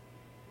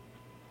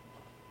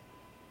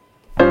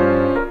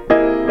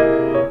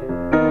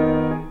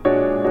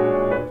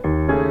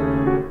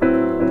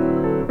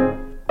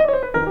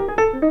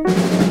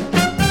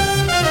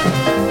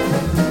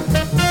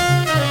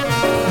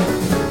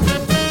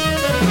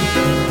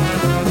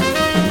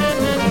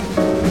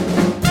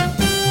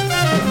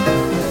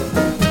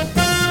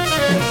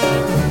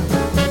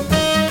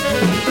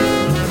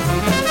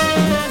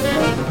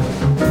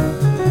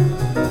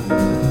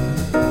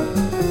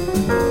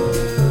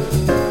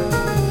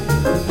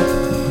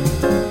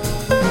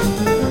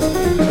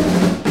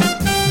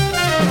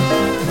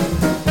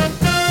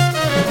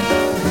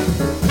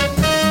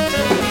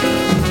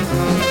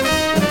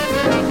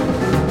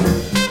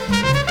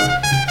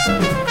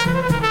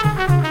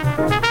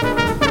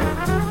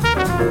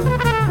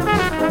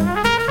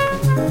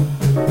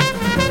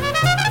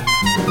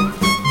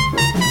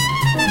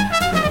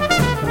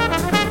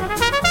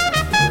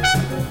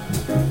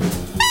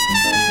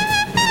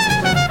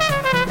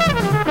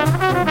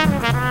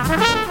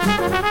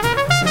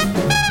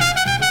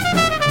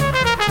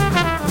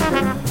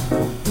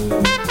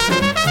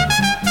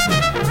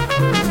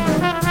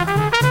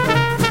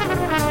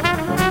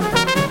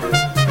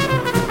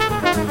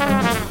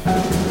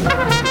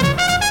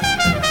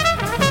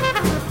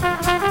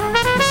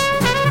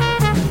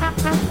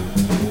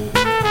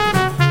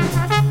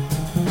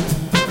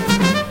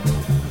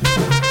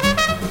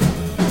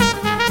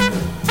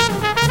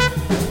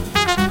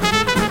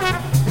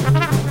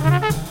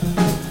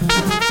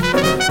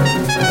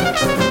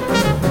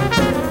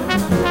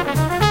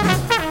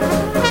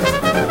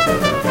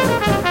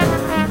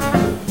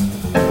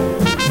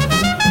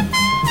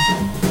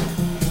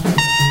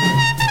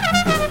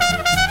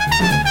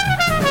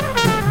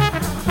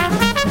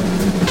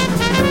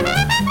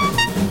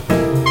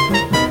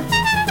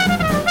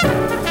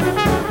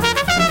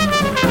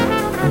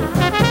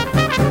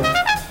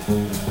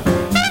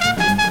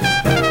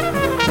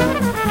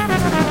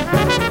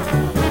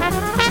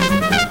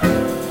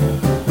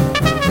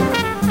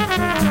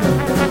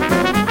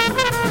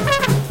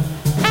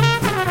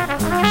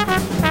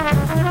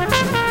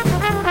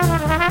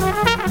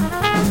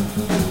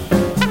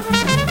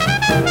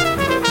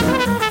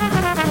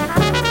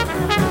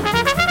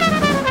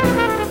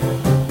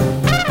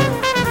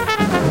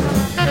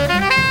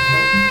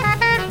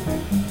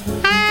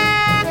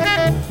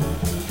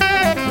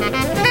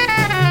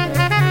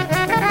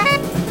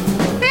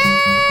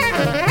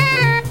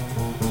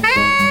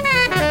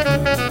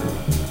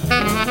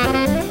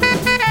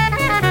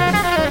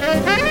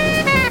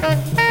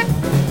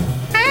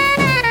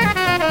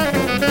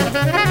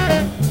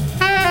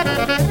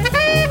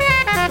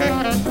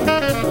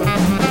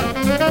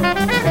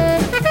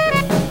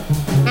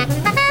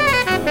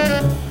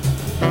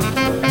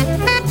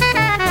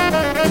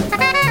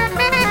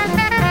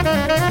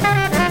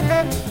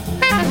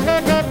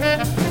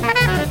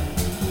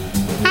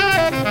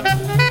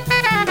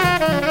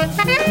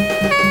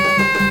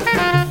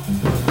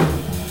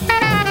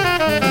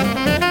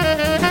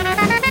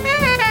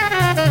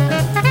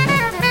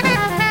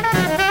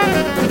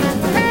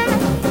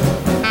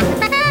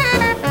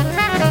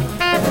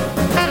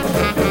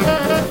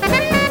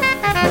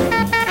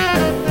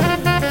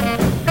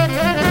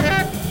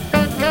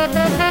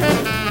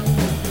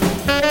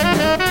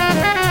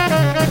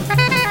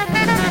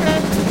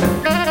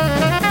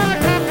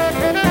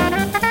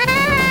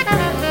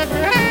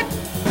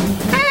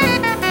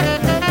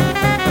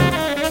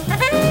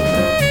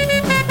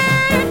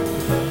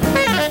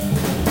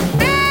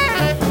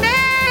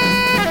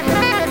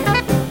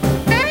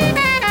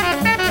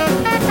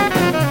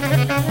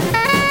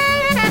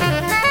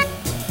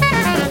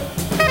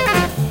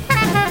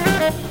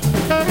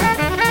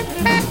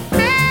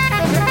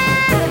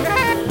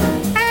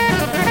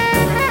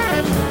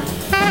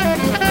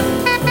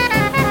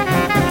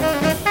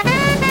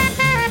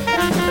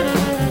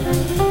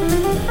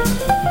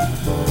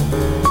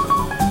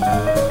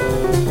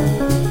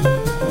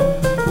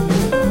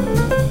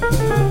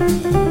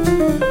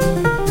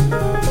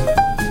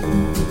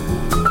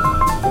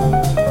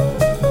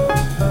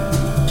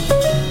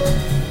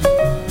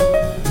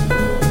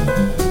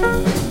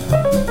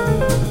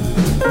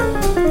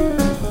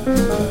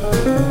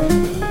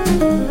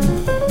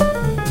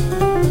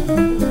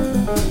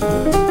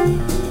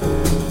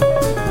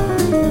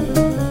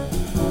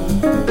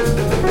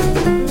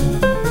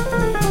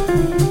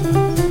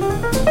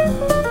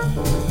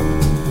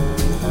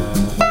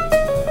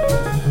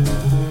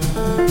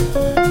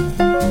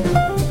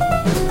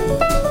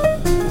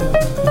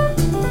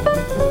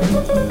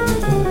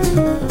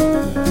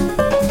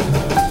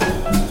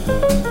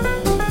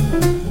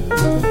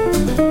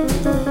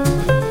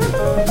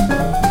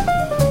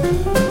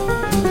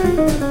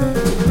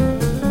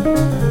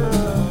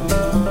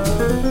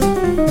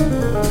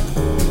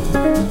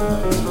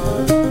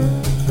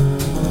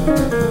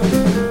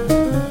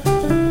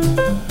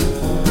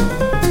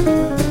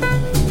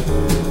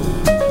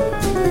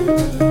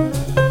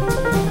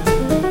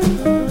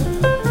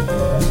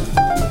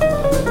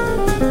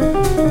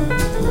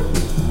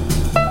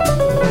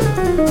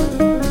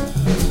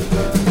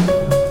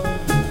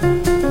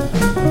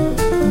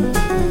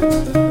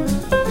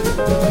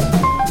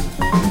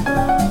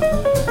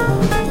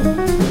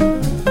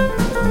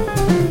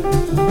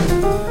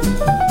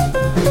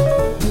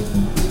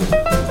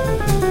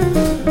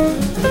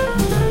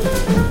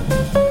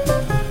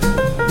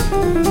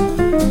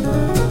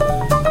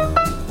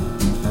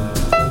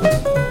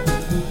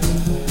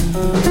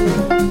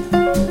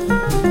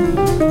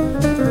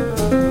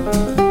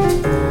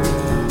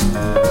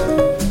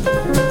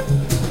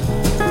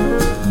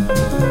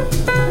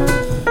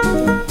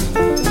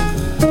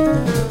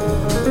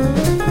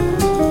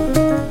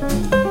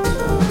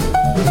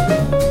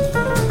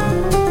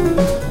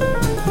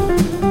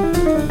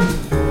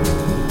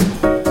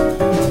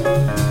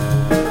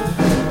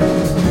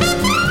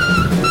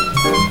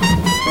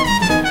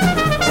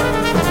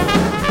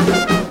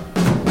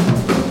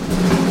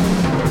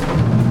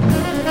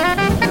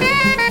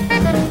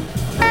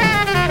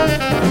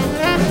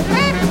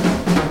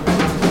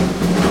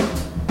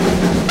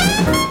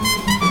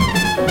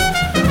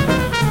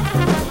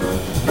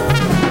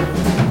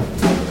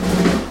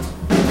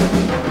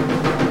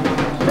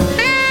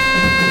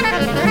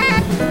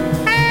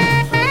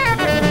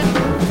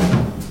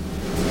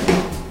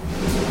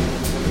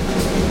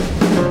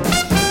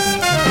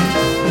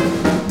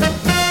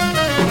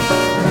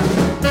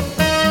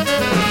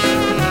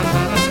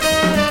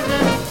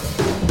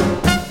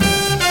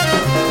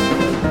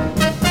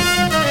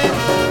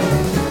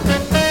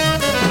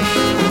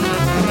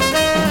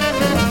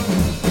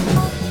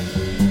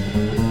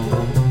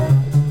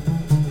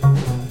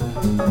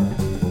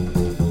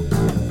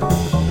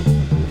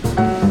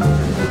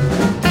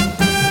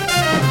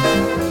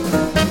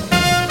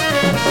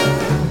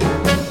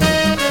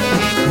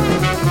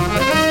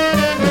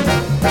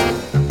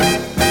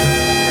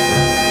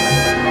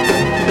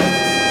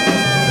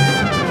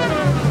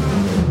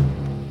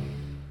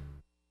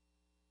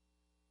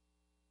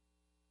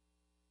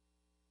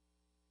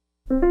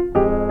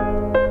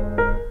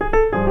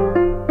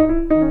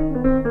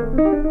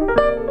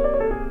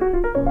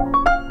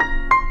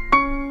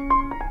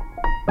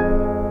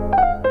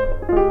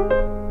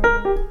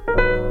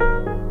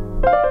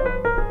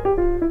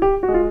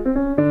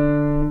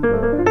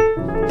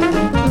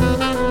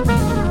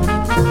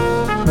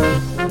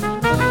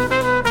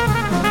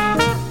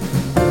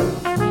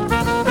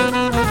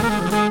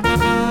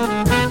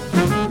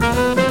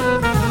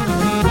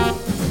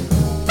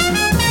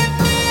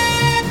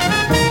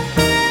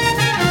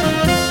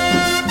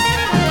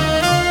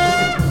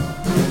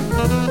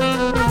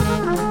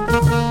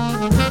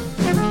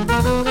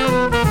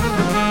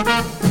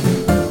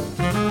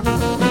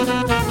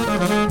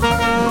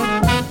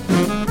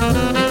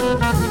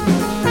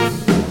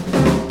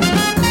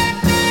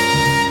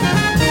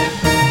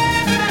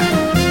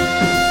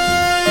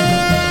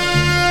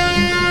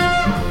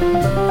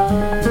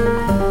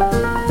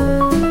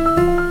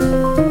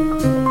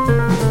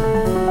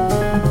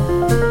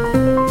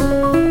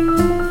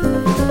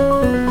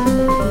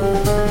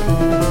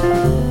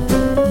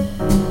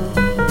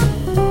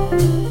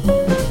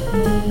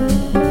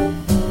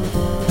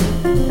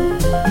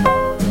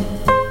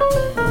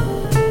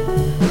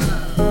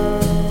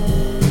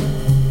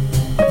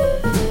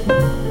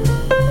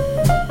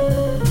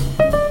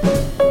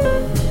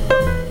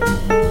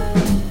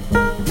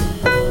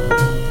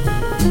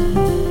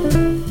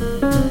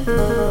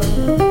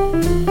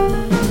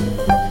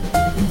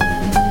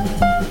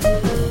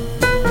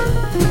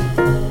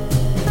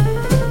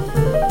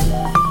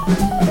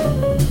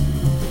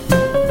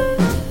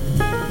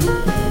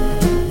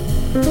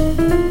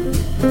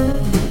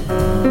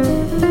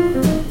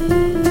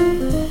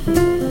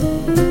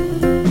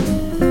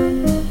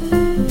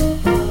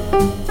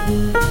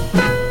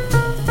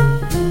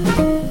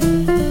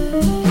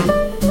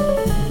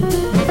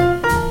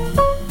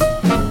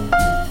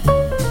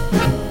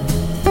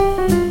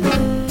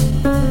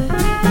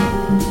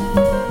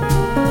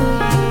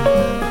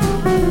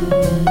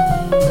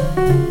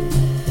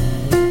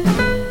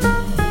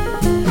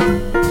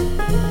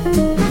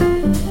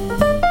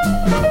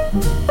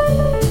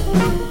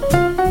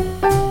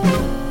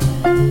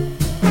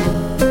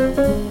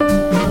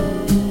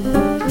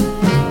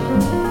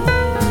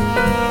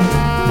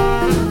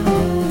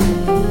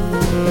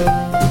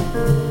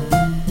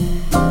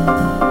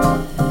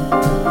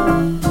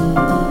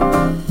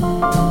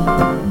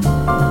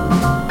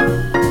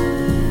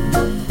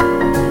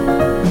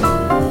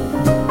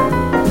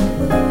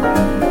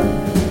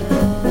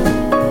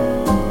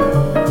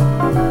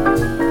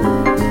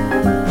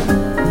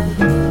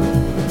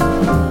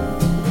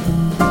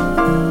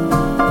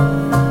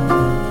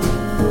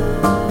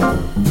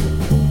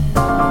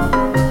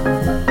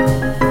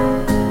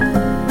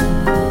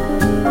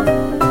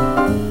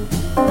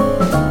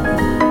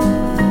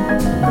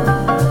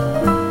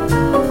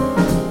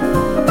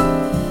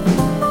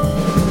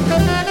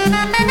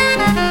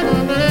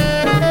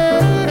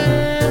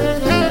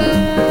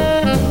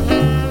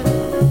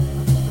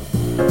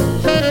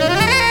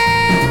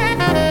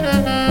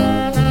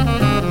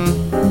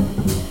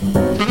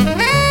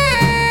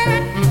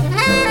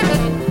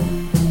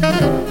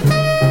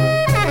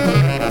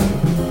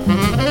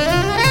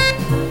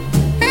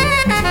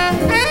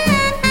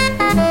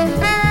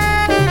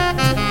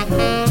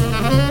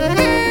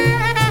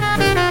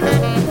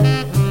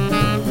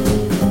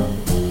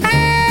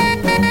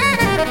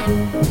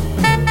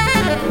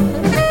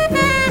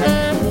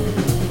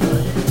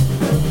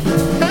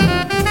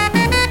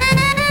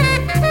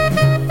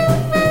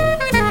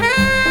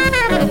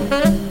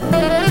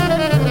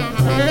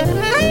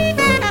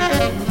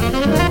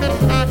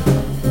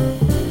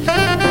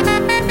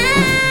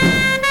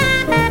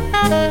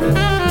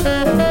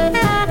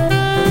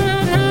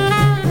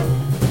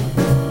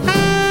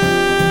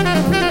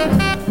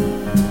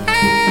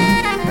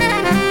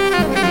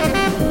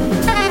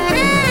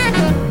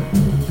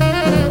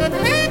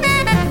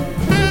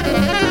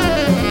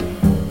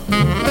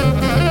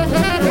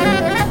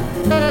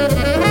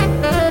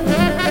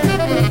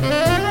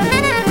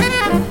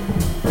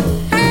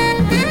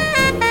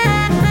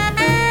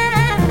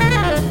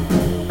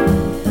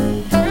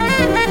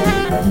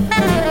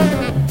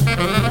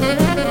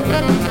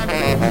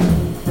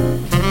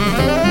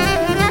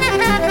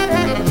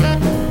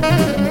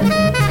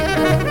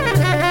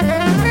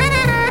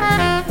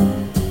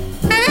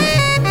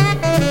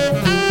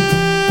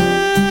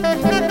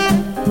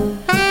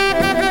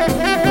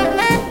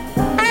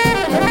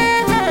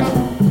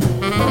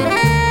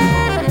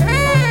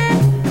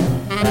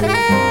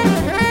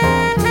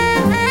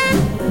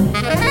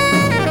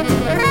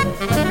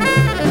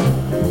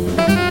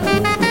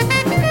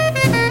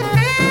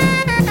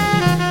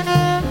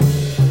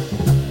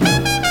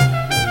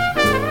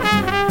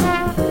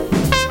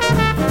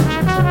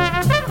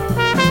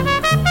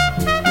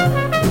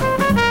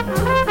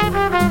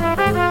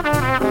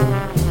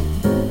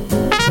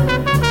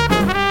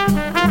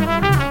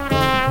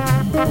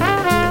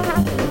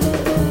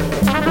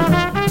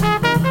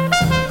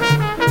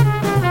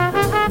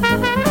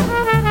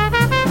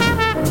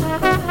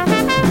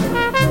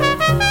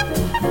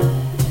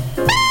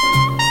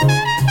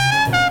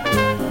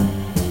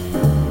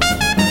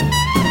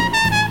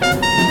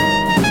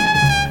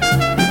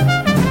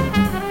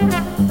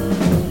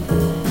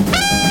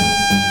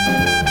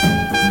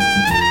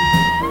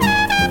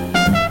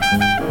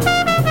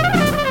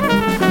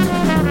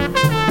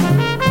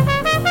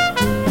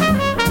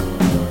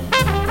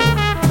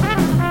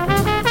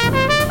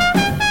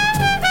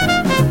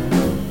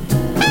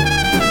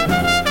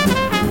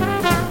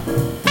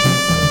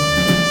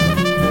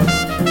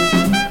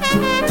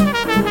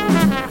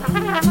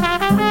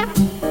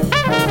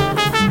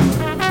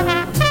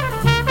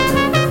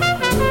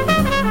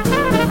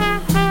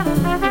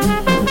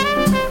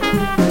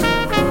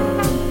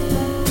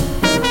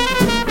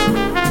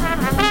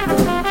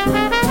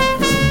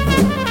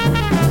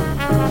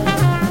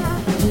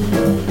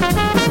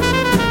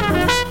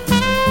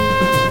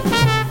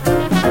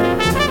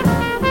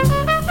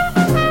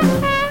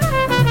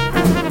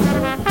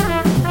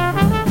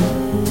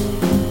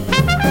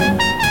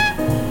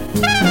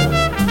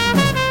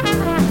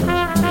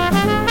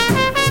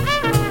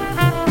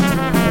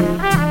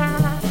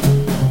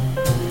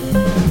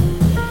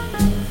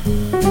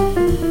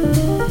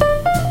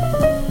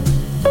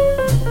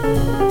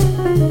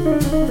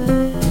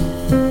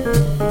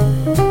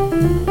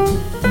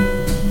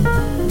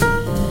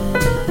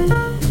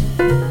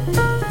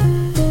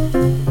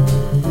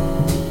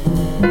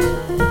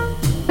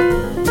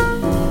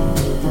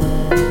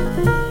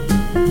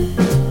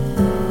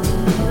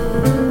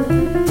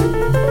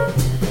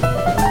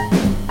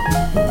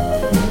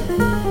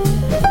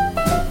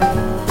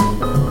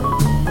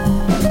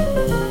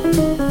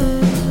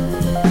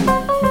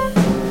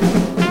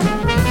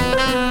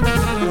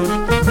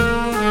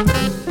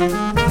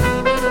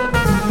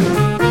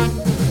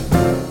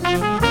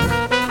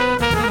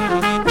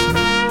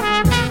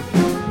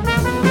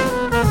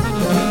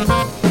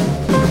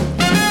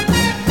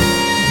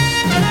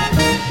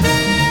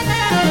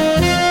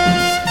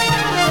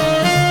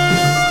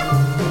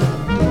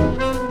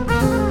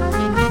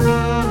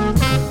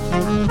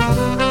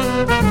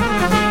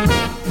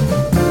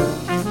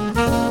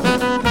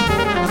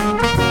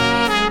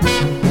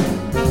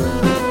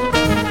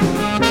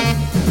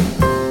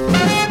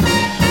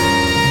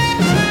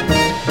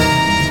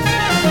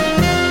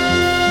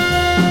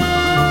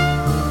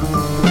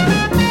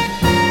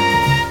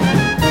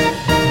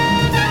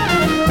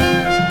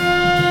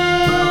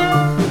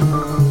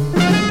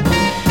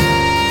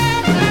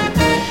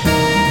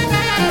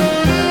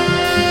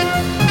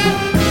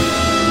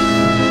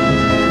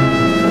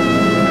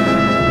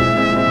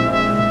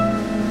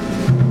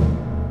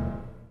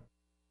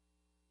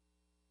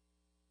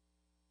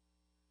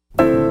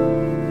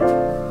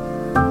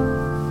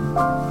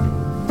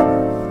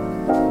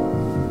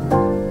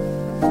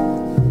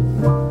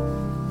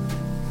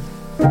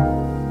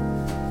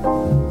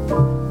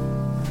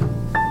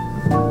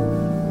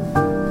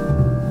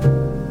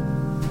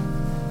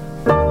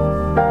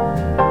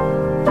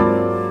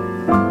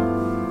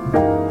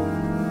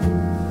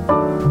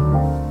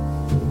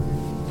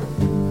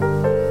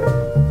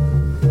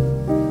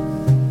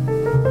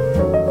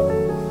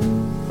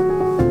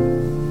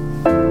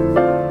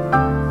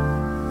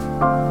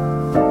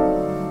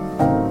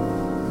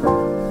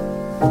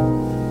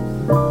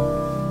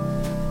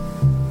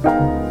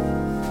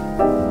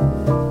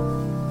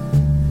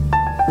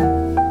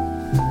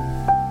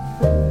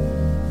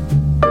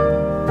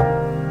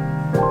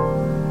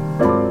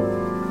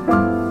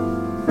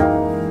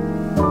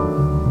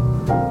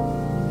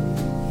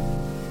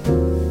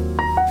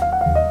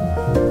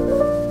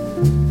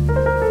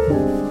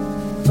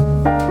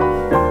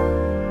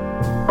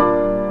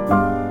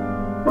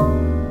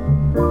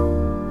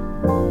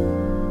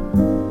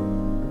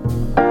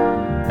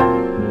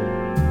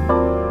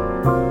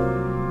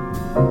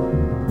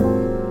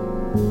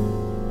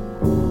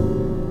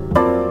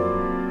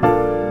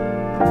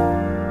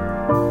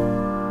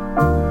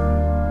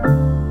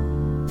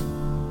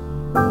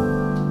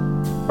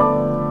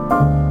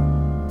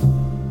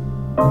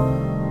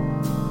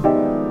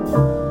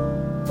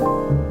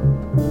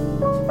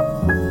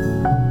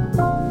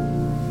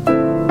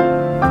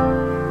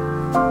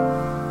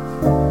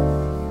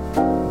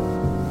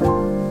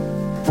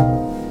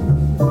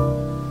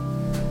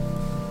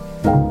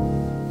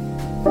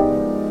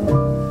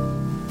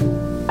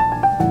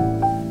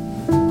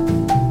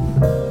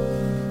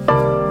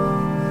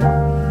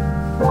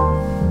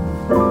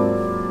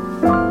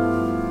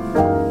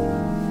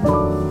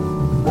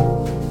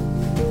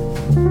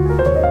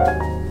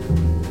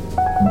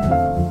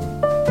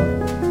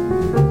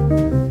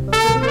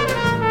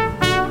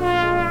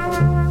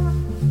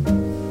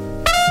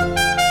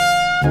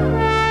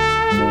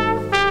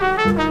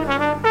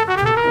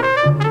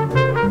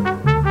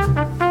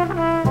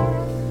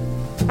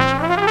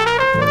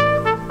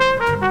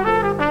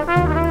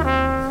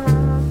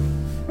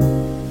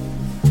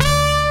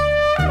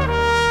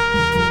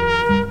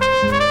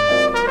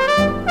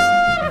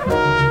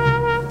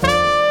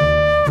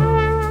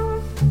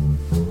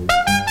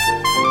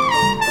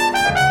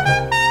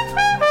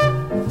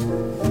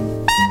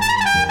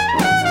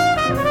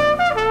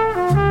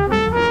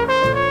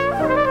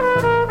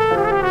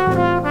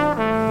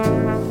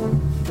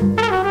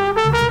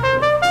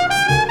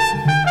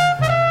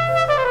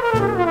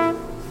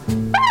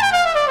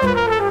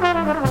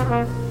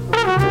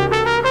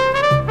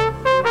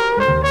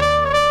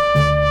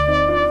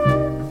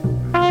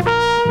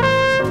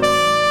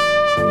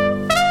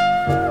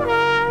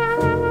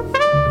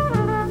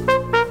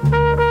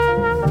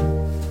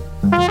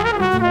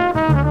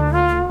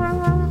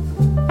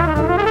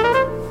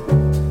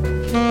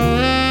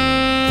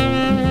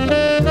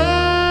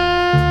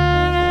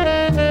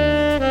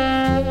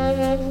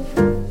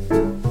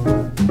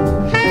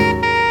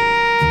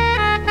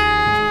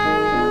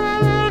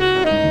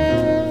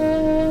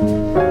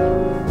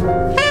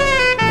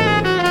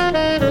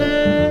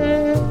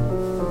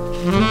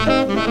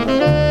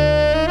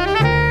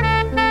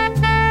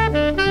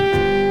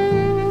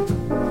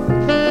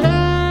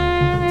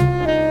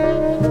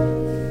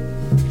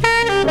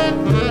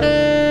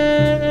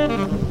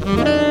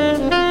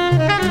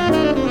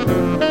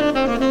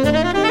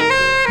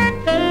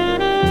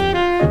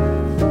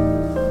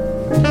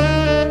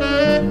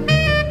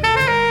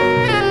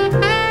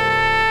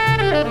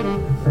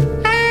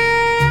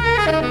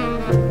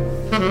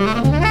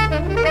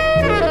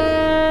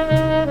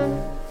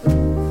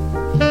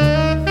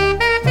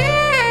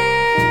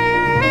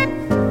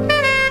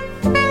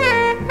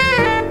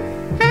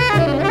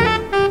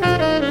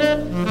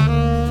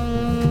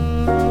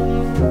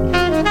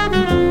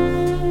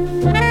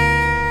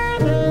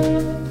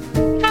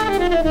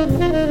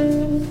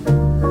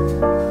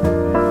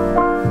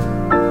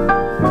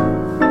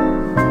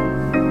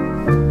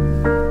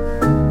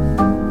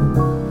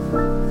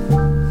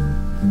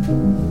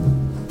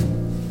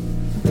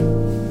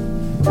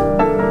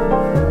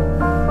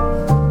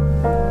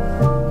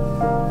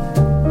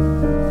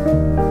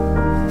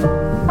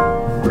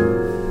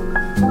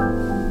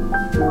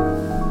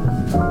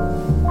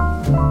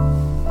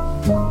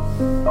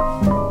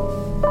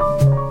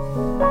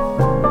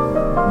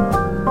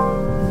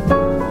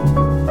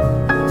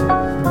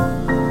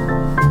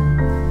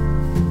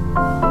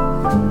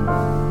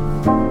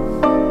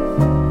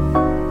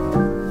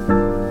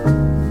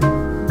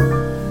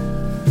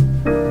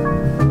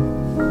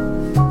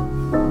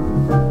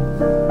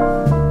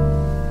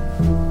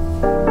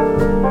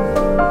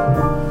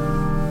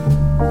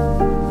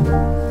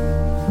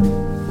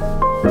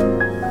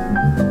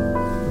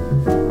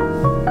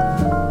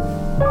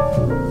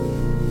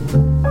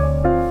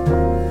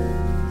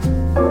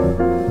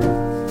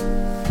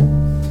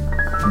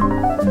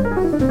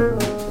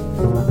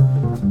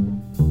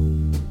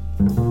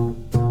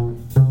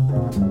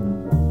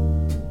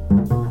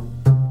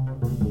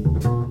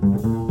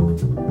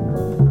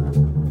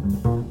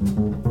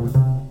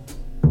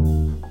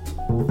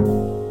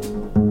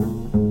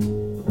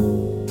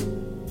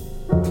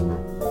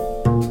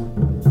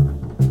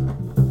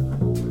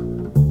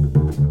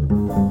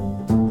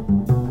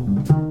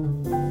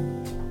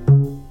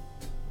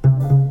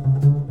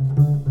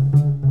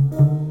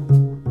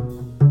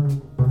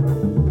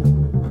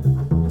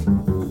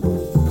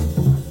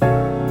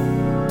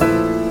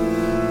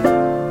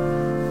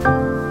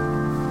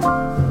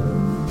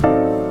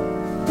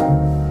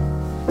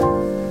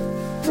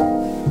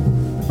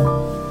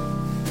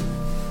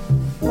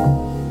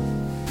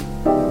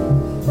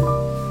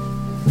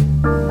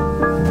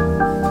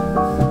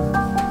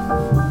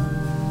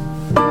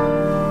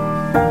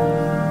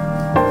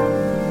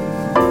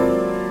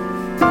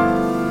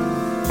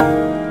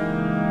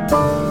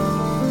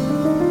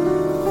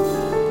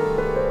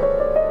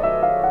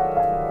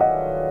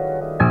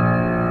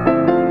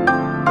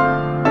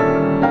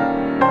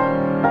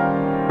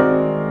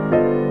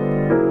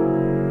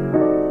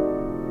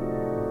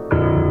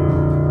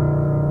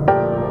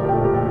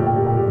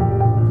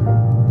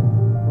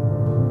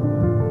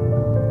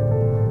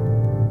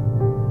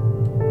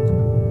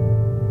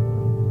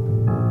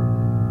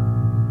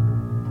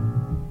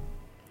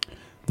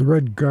 The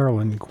Red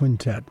Garland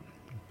Quintet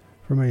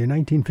from a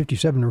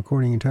 1957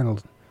 recording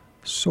entitled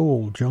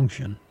Soul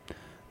Junction.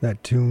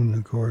 That tune,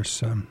 of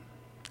course,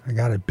 I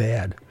Got It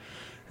Bad,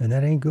 and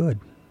that ain't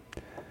good.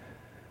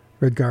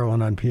 Red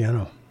Garland on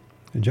piano,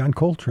 and John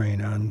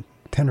Coltrane on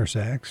tenor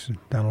sax,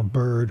 Donald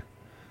Byrd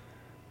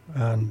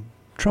on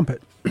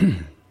trumpet,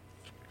 joined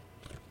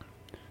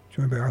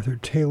by Arthur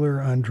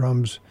Taylor on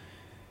drums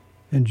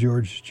and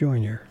George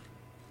Joyner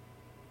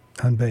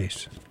on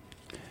bass.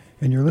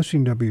 And you're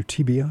listening to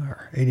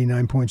WTBR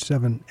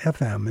 89.7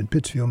 FM in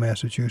Pittsfield,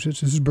 Massachusetts.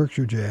 This is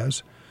Berkshire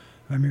Jazz.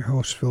 I'm your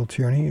host, Phil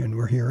Tierney, and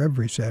we're here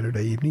every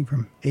Saturday evening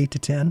from 8 to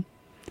 10.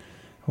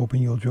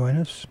 Hoping you'll join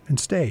us and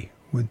stay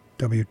with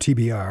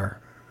WTBR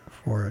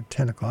for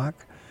 10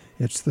 o'clock.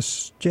 It's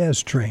the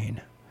Jazz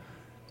Train.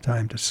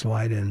 Time to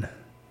slide in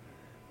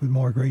with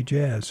more great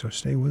jazz, so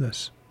stay with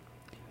us.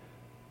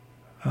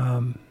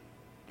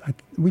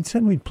 We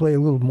said we'd play a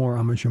little more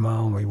Ahmad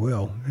Jamal, and we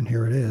will, and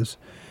here it is.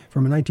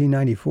 From a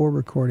 1994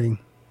 recording,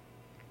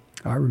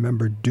 I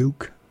remember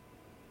Duke,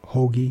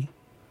 Hoagie,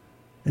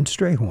 and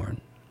Strayhorn.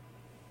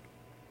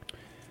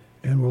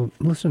 And we'll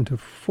listen to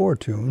 4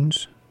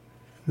 tunes.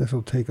 This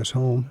will take us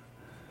home.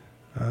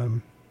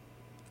 The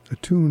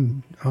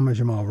tune Ahmad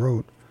Jamal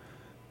wrote,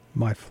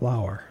 My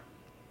Flower.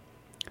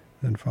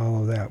 Then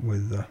follow that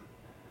with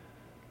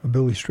a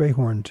Billy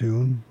Strayhorn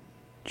tune,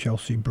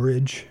 Chelsea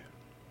Bridge.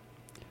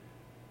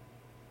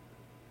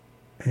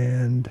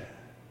 And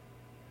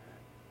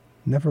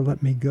Never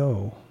Let Me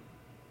Go.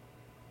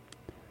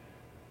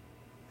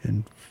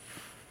 And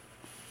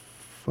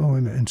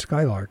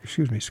Skylark,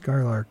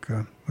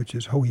 which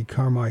is Hoagie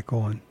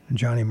Carmichael and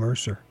Johnny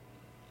Mercer.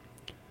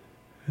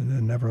 And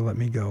then Never Let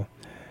Me Go.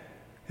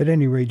 At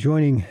any rate,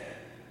 joining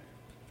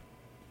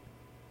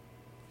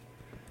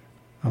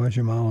Ahmad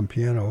Jamal on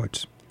piano,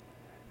 it's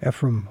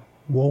Ephraim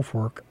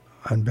Wolfwork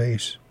on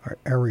bass, or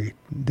Ari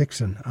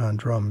Dixon on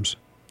drums.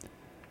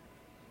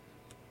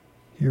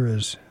 Here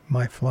is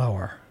My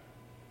Flower.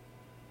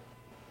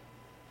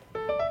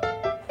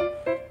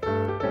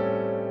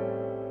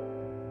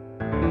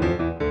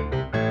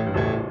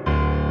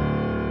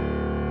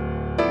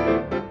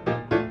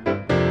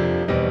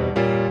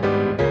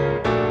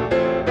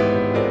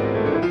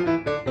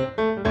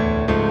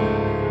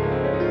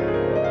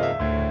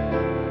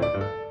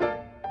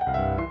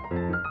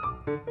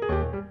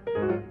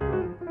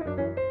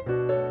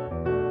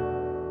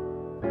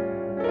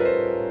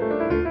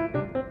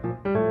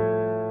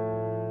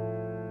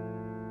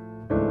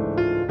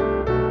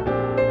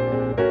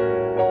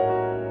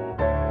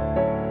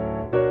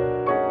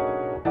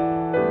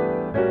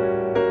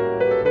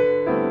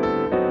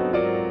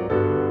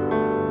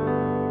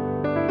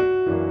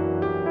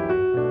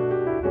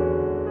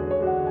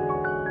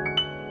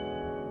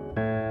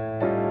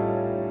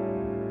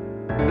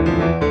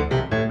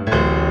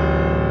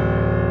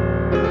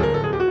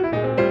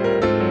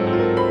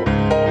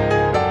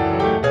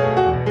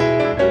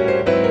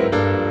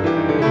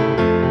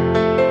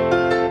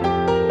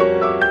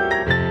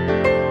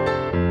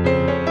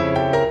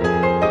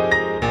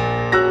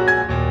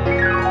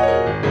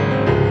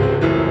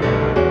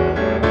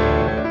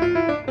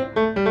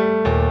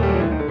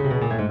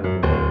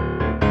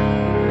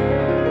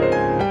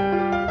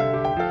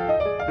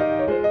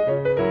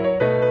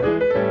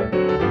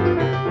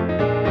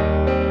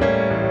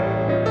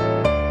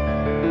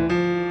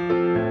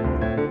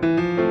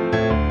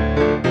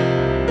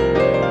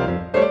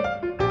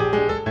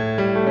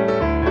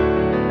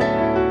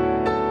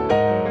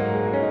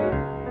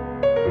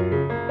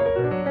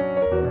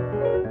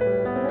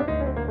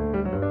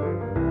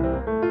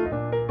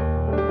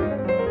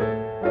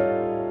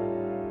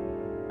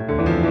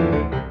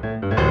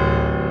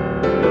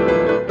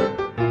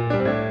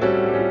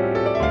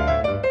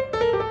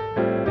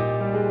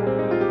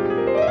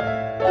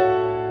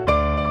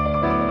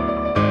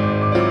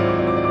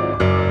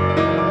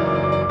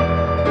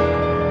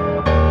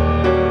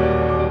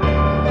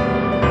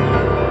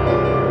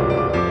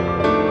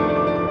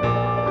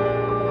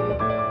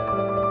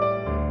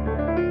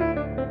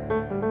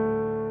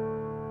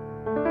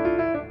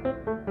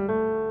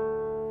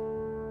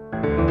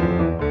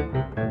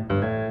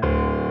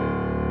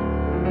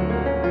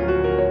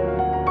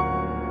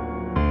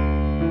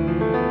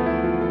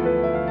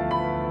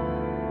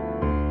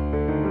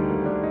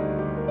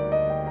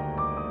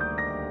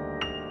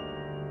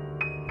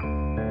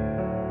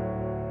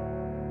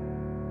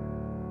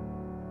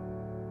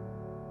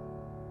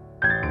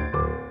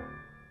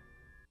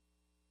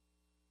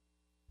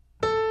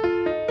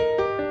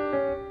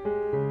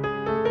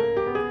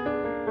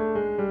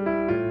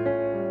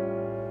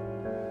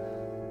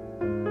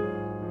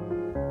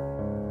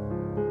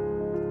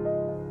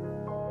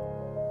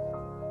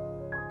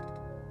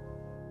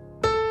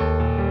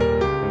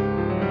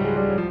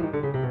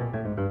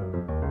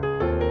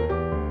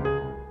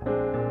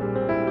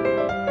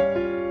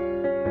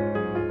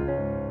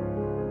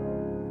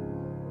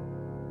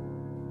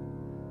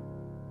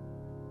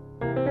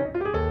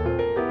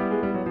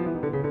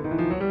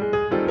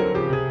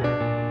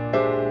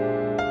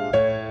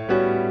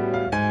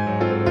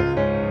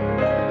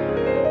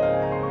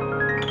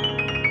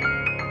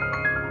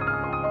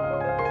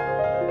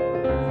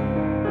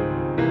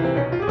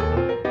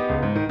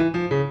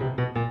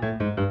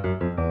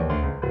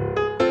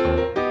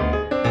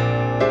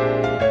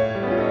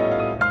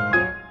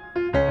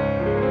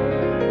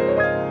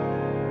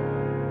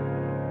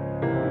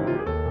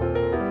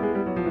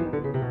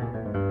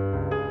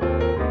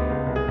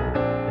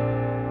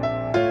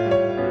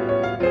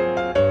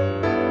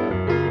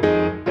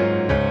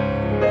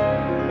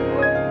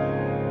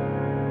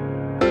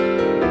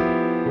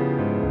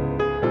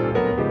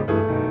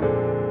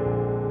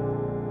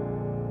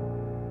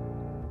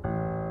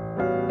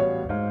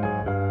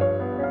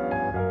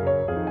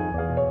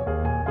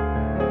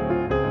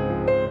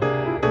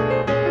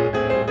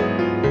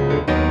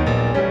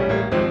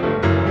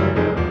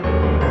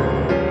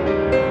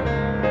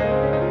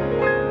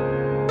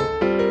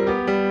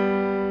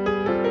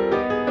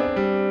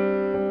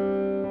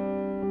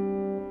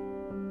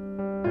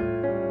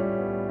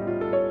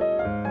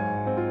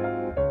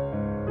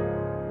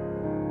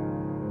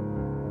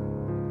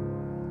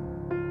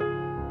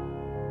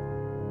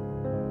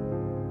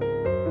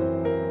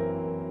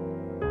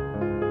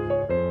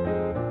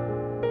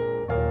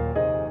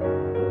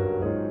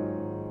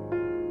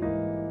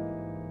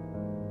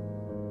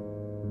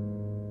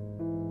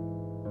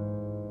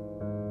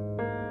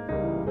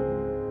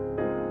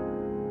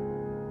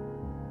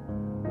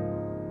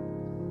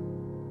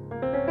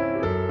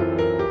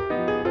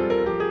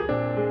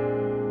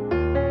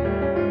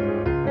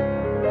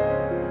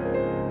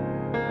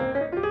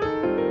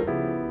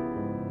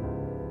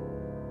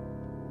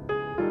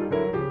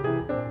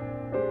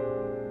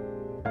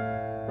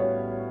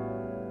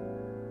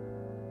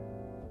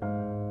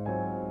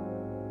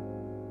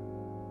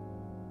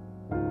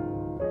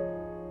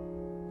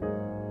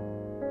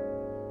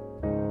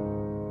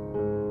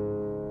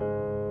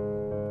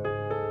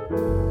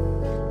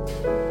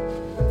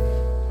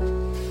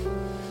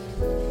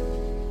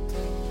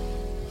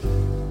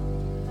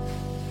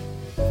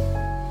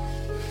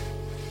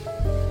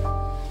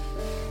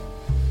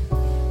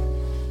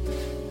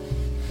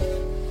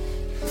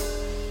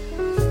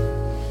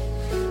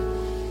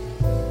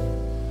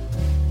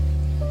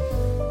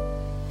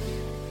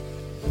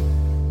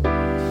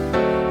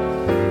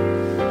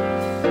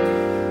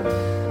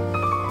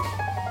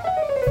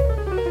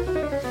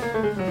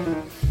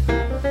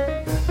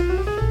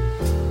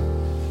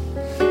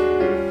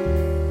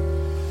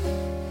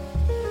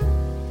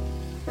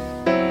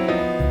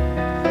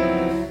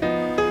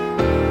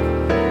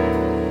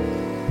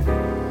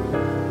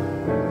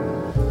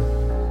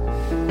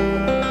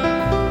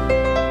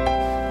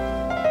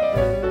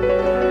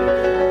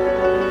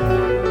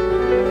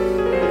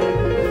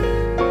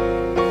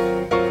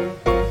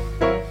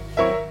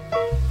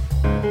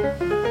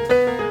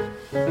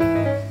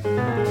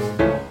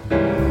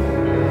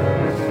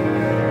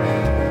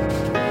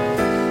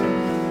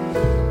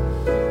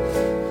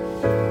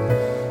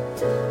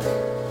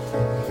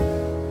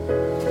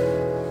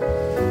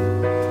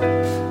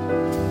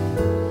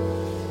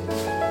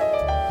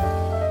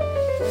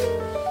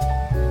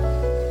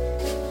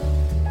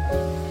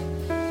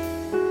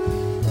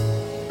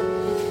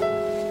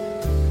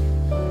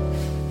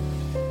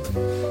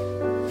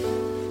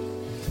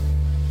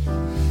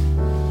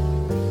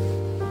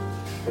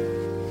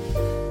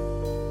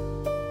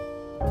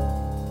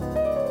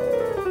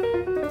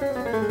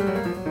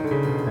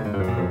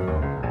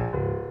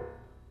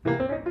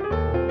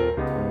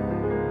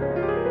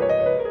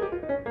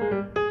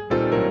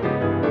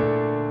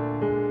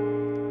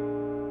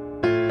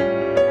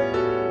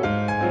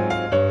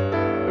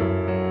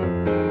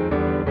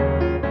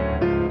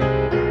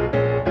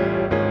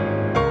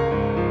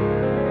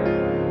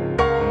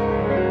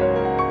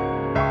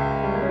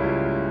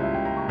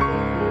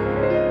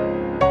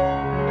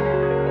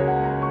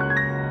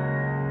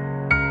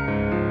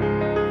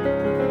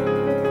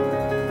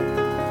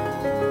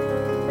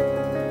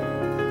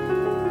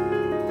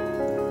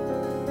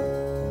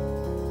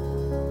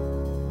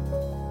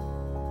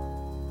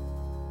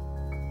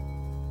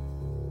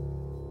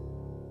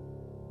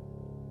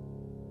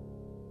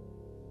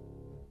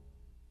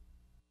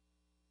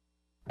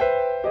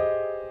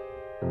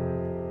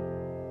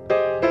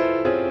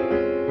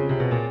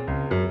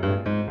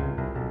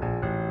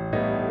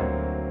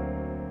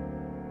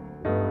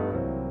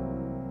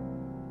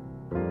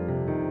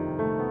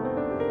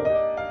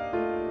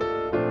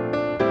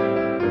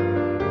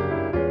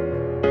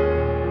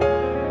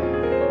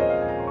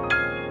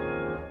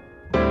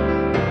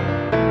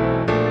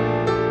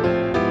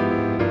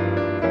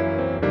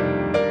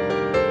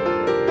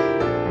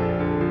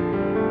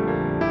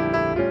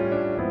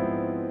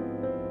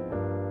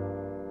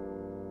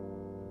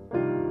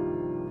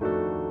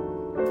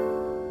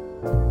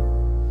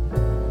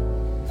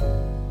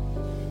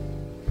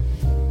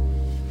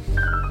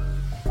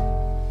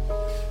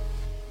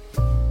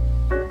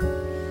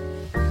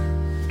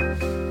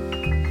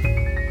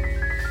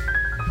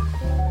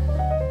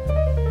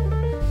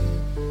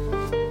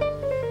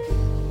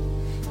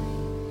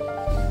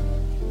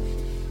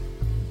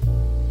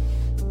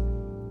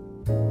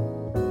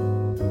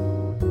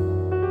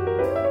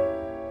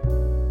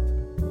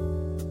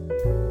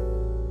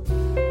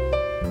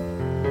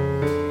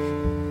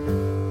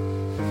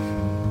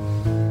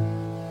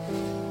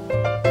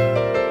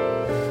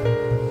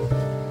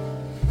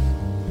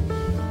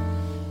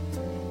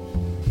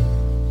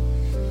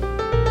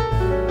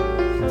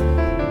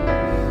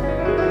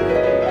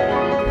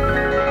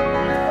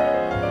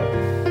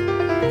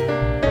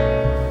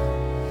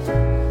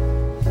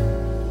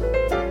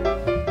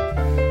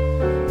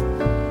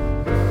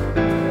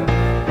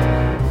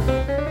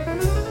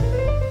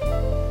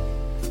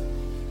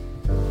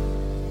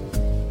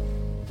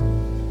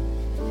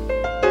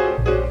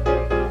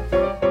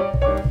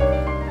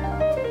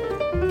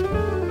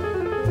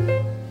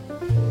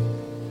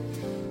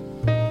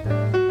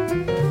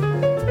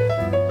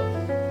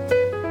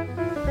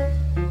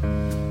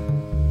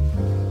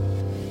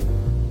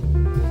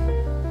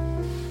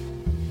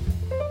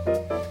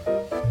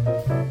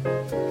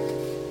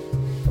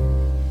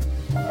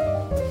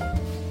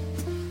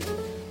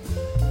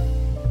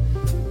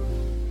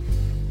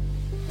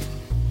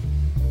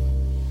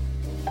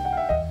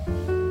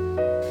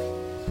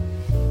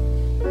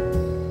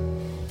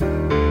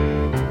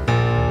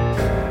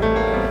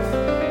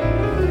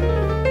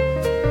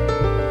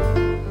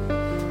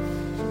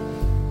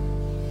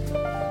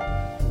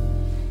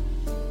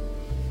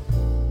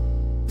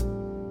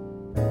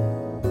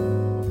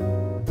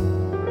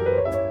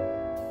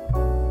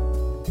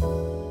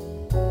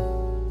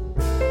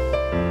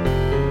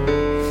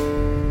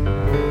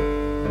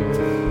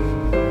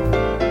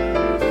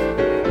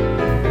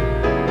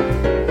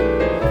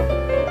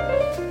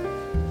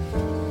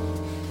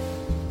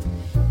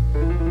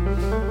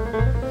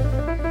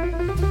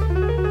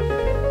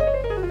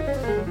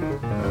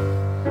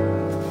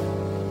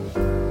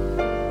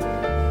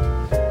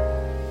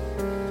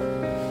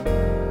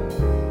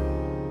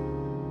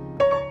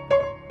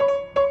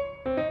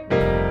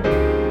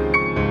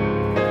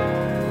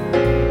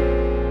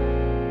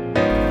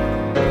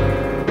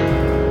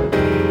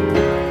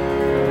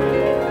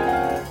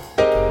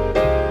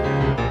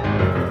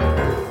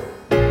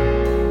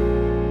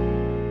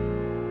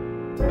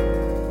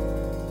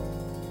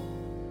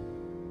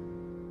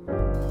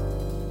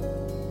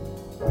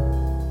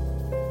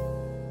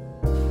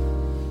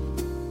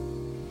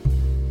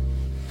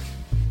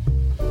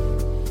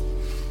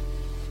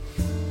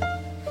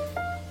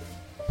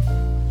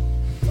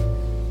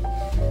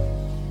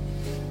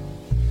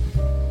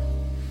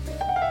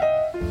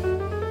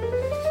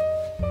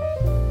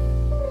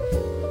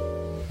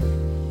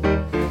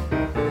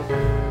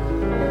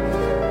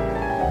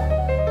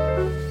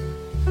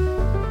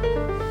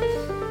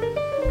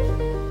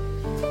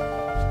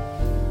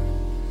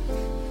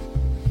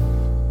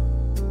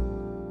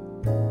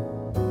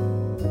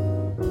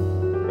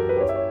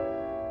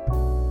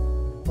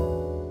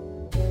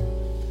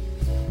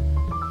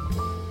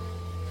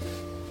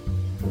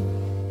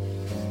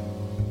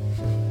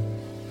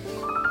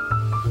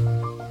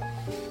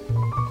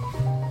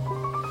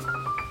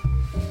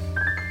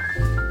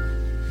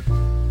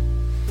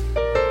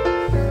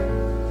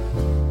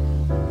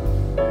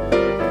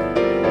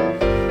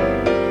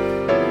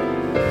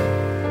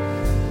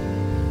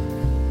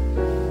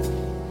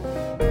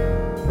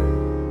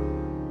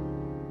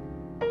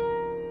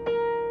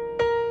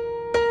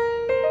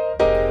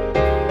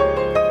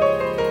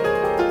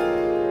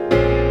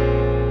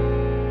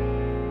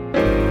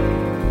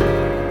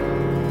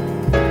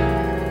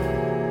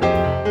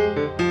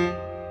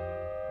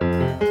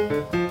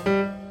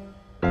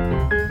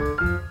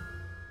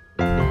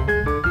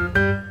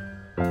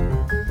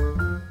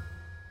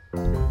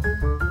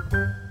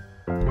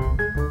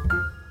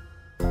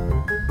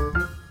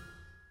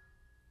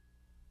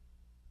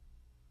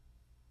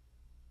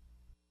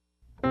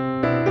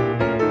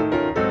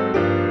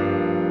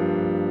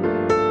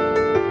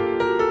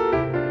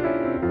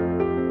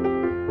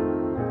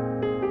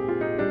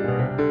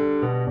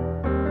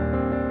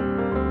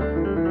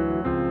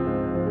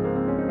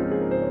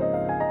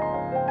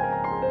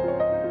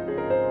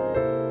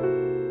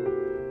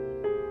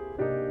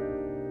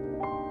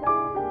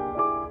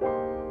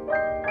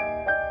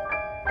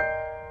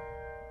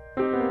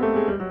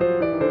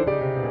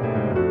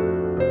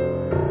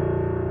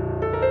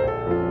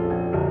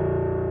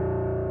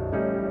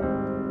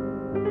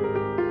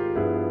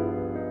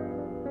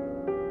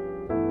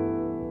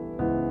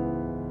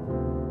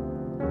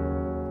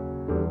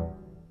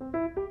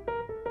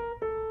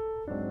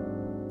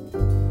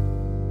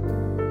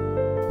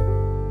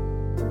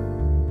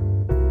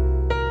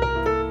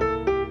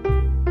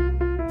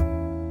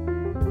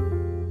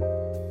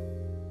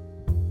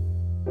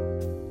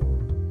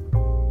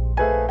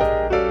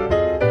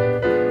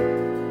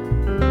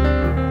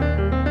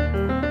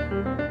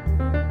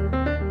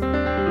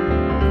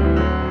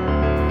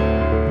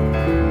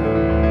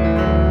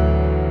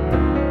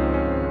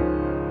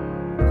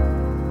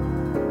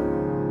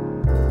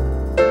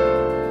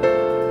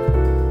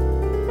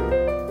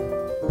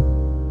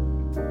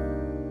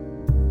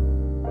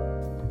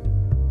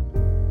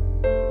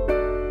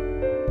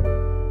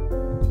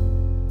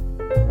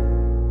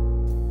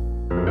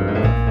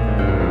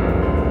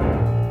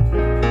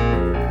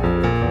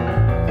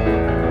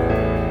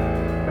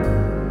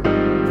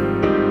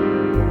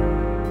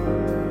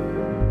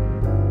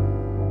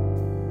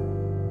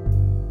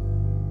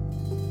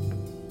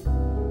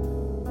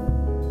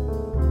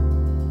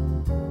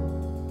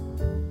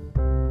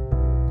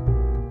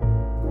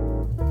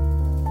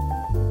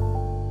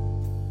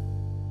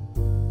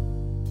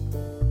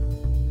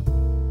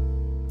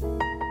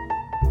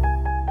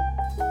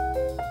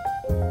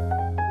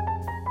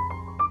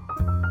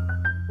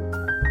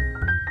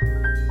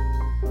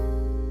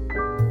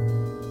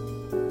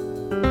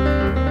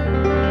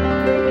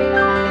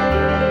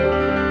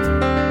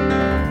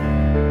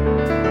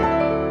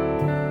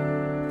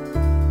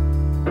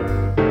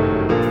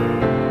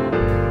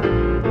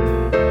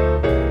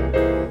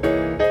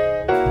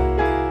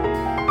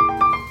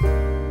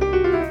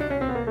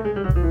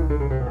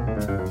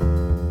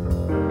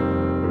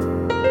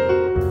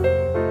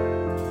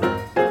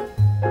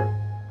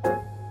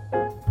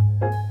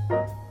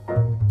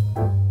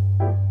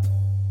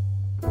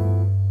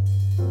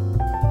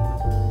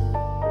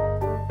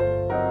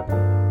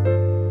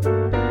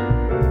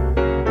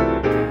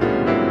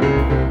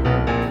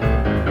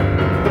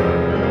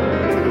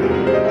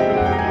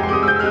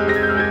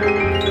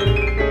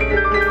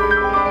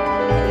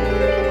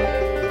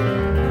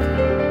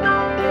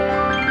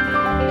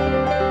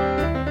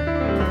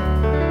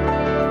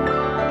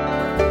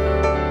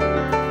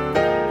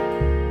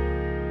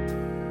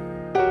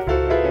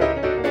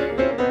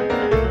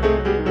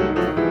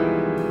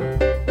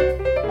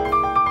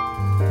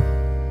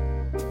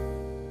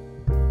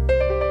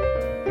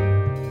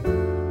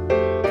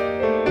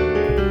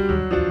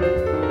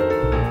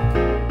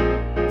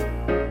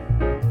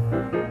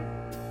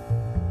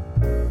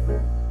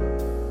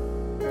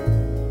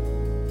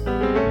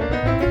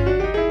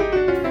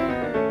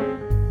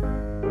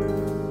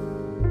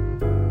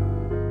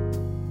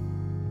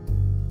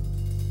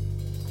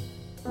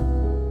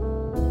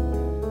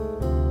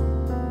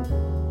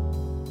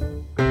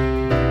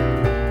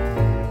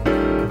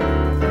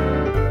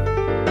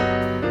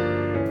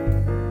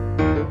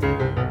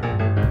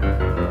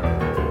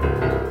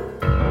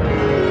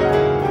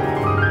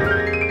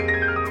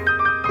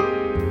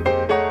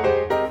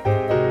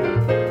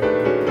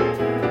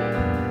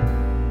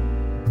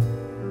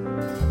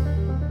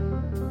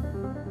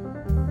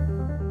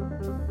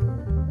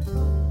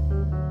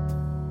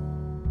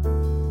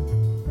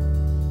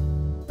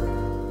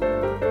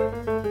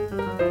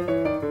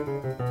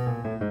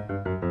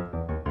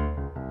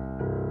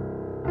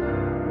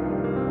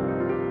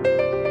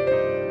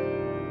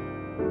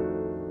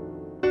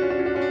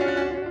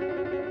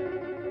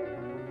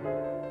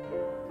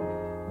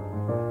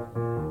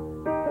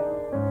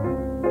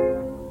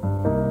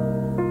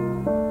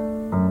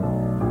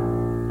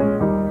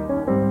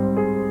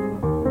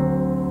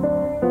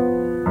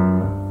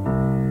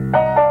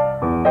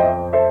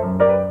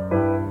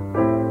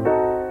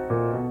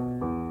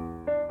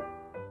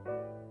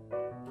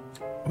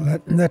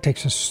 that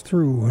takes us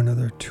through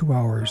another 2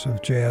 hours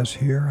of jazz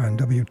here on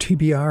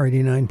WTBR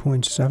 89.7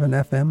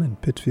 FM in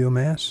Pittsfield,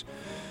 Mass.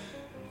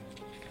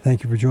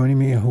 Thank you for joining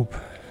me. I hope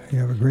you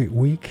have a great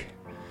week.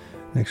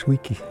 Next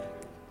week,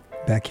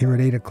 back here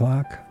at 8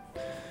 o'clock.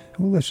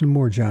 We'll listen to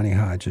more Johnny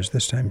Hodges,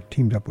 this time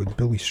teamed up with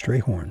Billy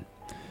Strayhorn.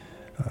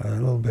 A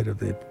little bit of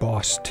the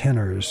boss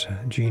tenors,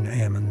 Gene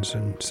Ammons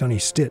and Sonny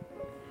Stitt.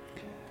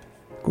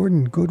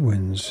 Gordon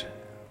Goodwin's,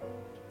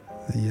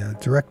 the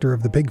director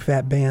of the Big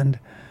Fat Band,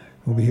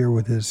 will be here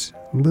with his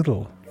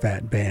Little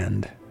Fat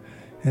Band.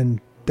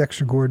 And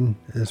Dexter Gordon,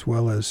 as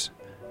well as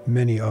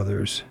many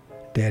others.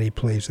 Daddy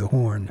plays the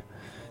horn.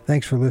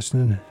 Thanks for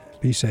listening.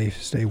 Be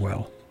safe. Stay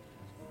well.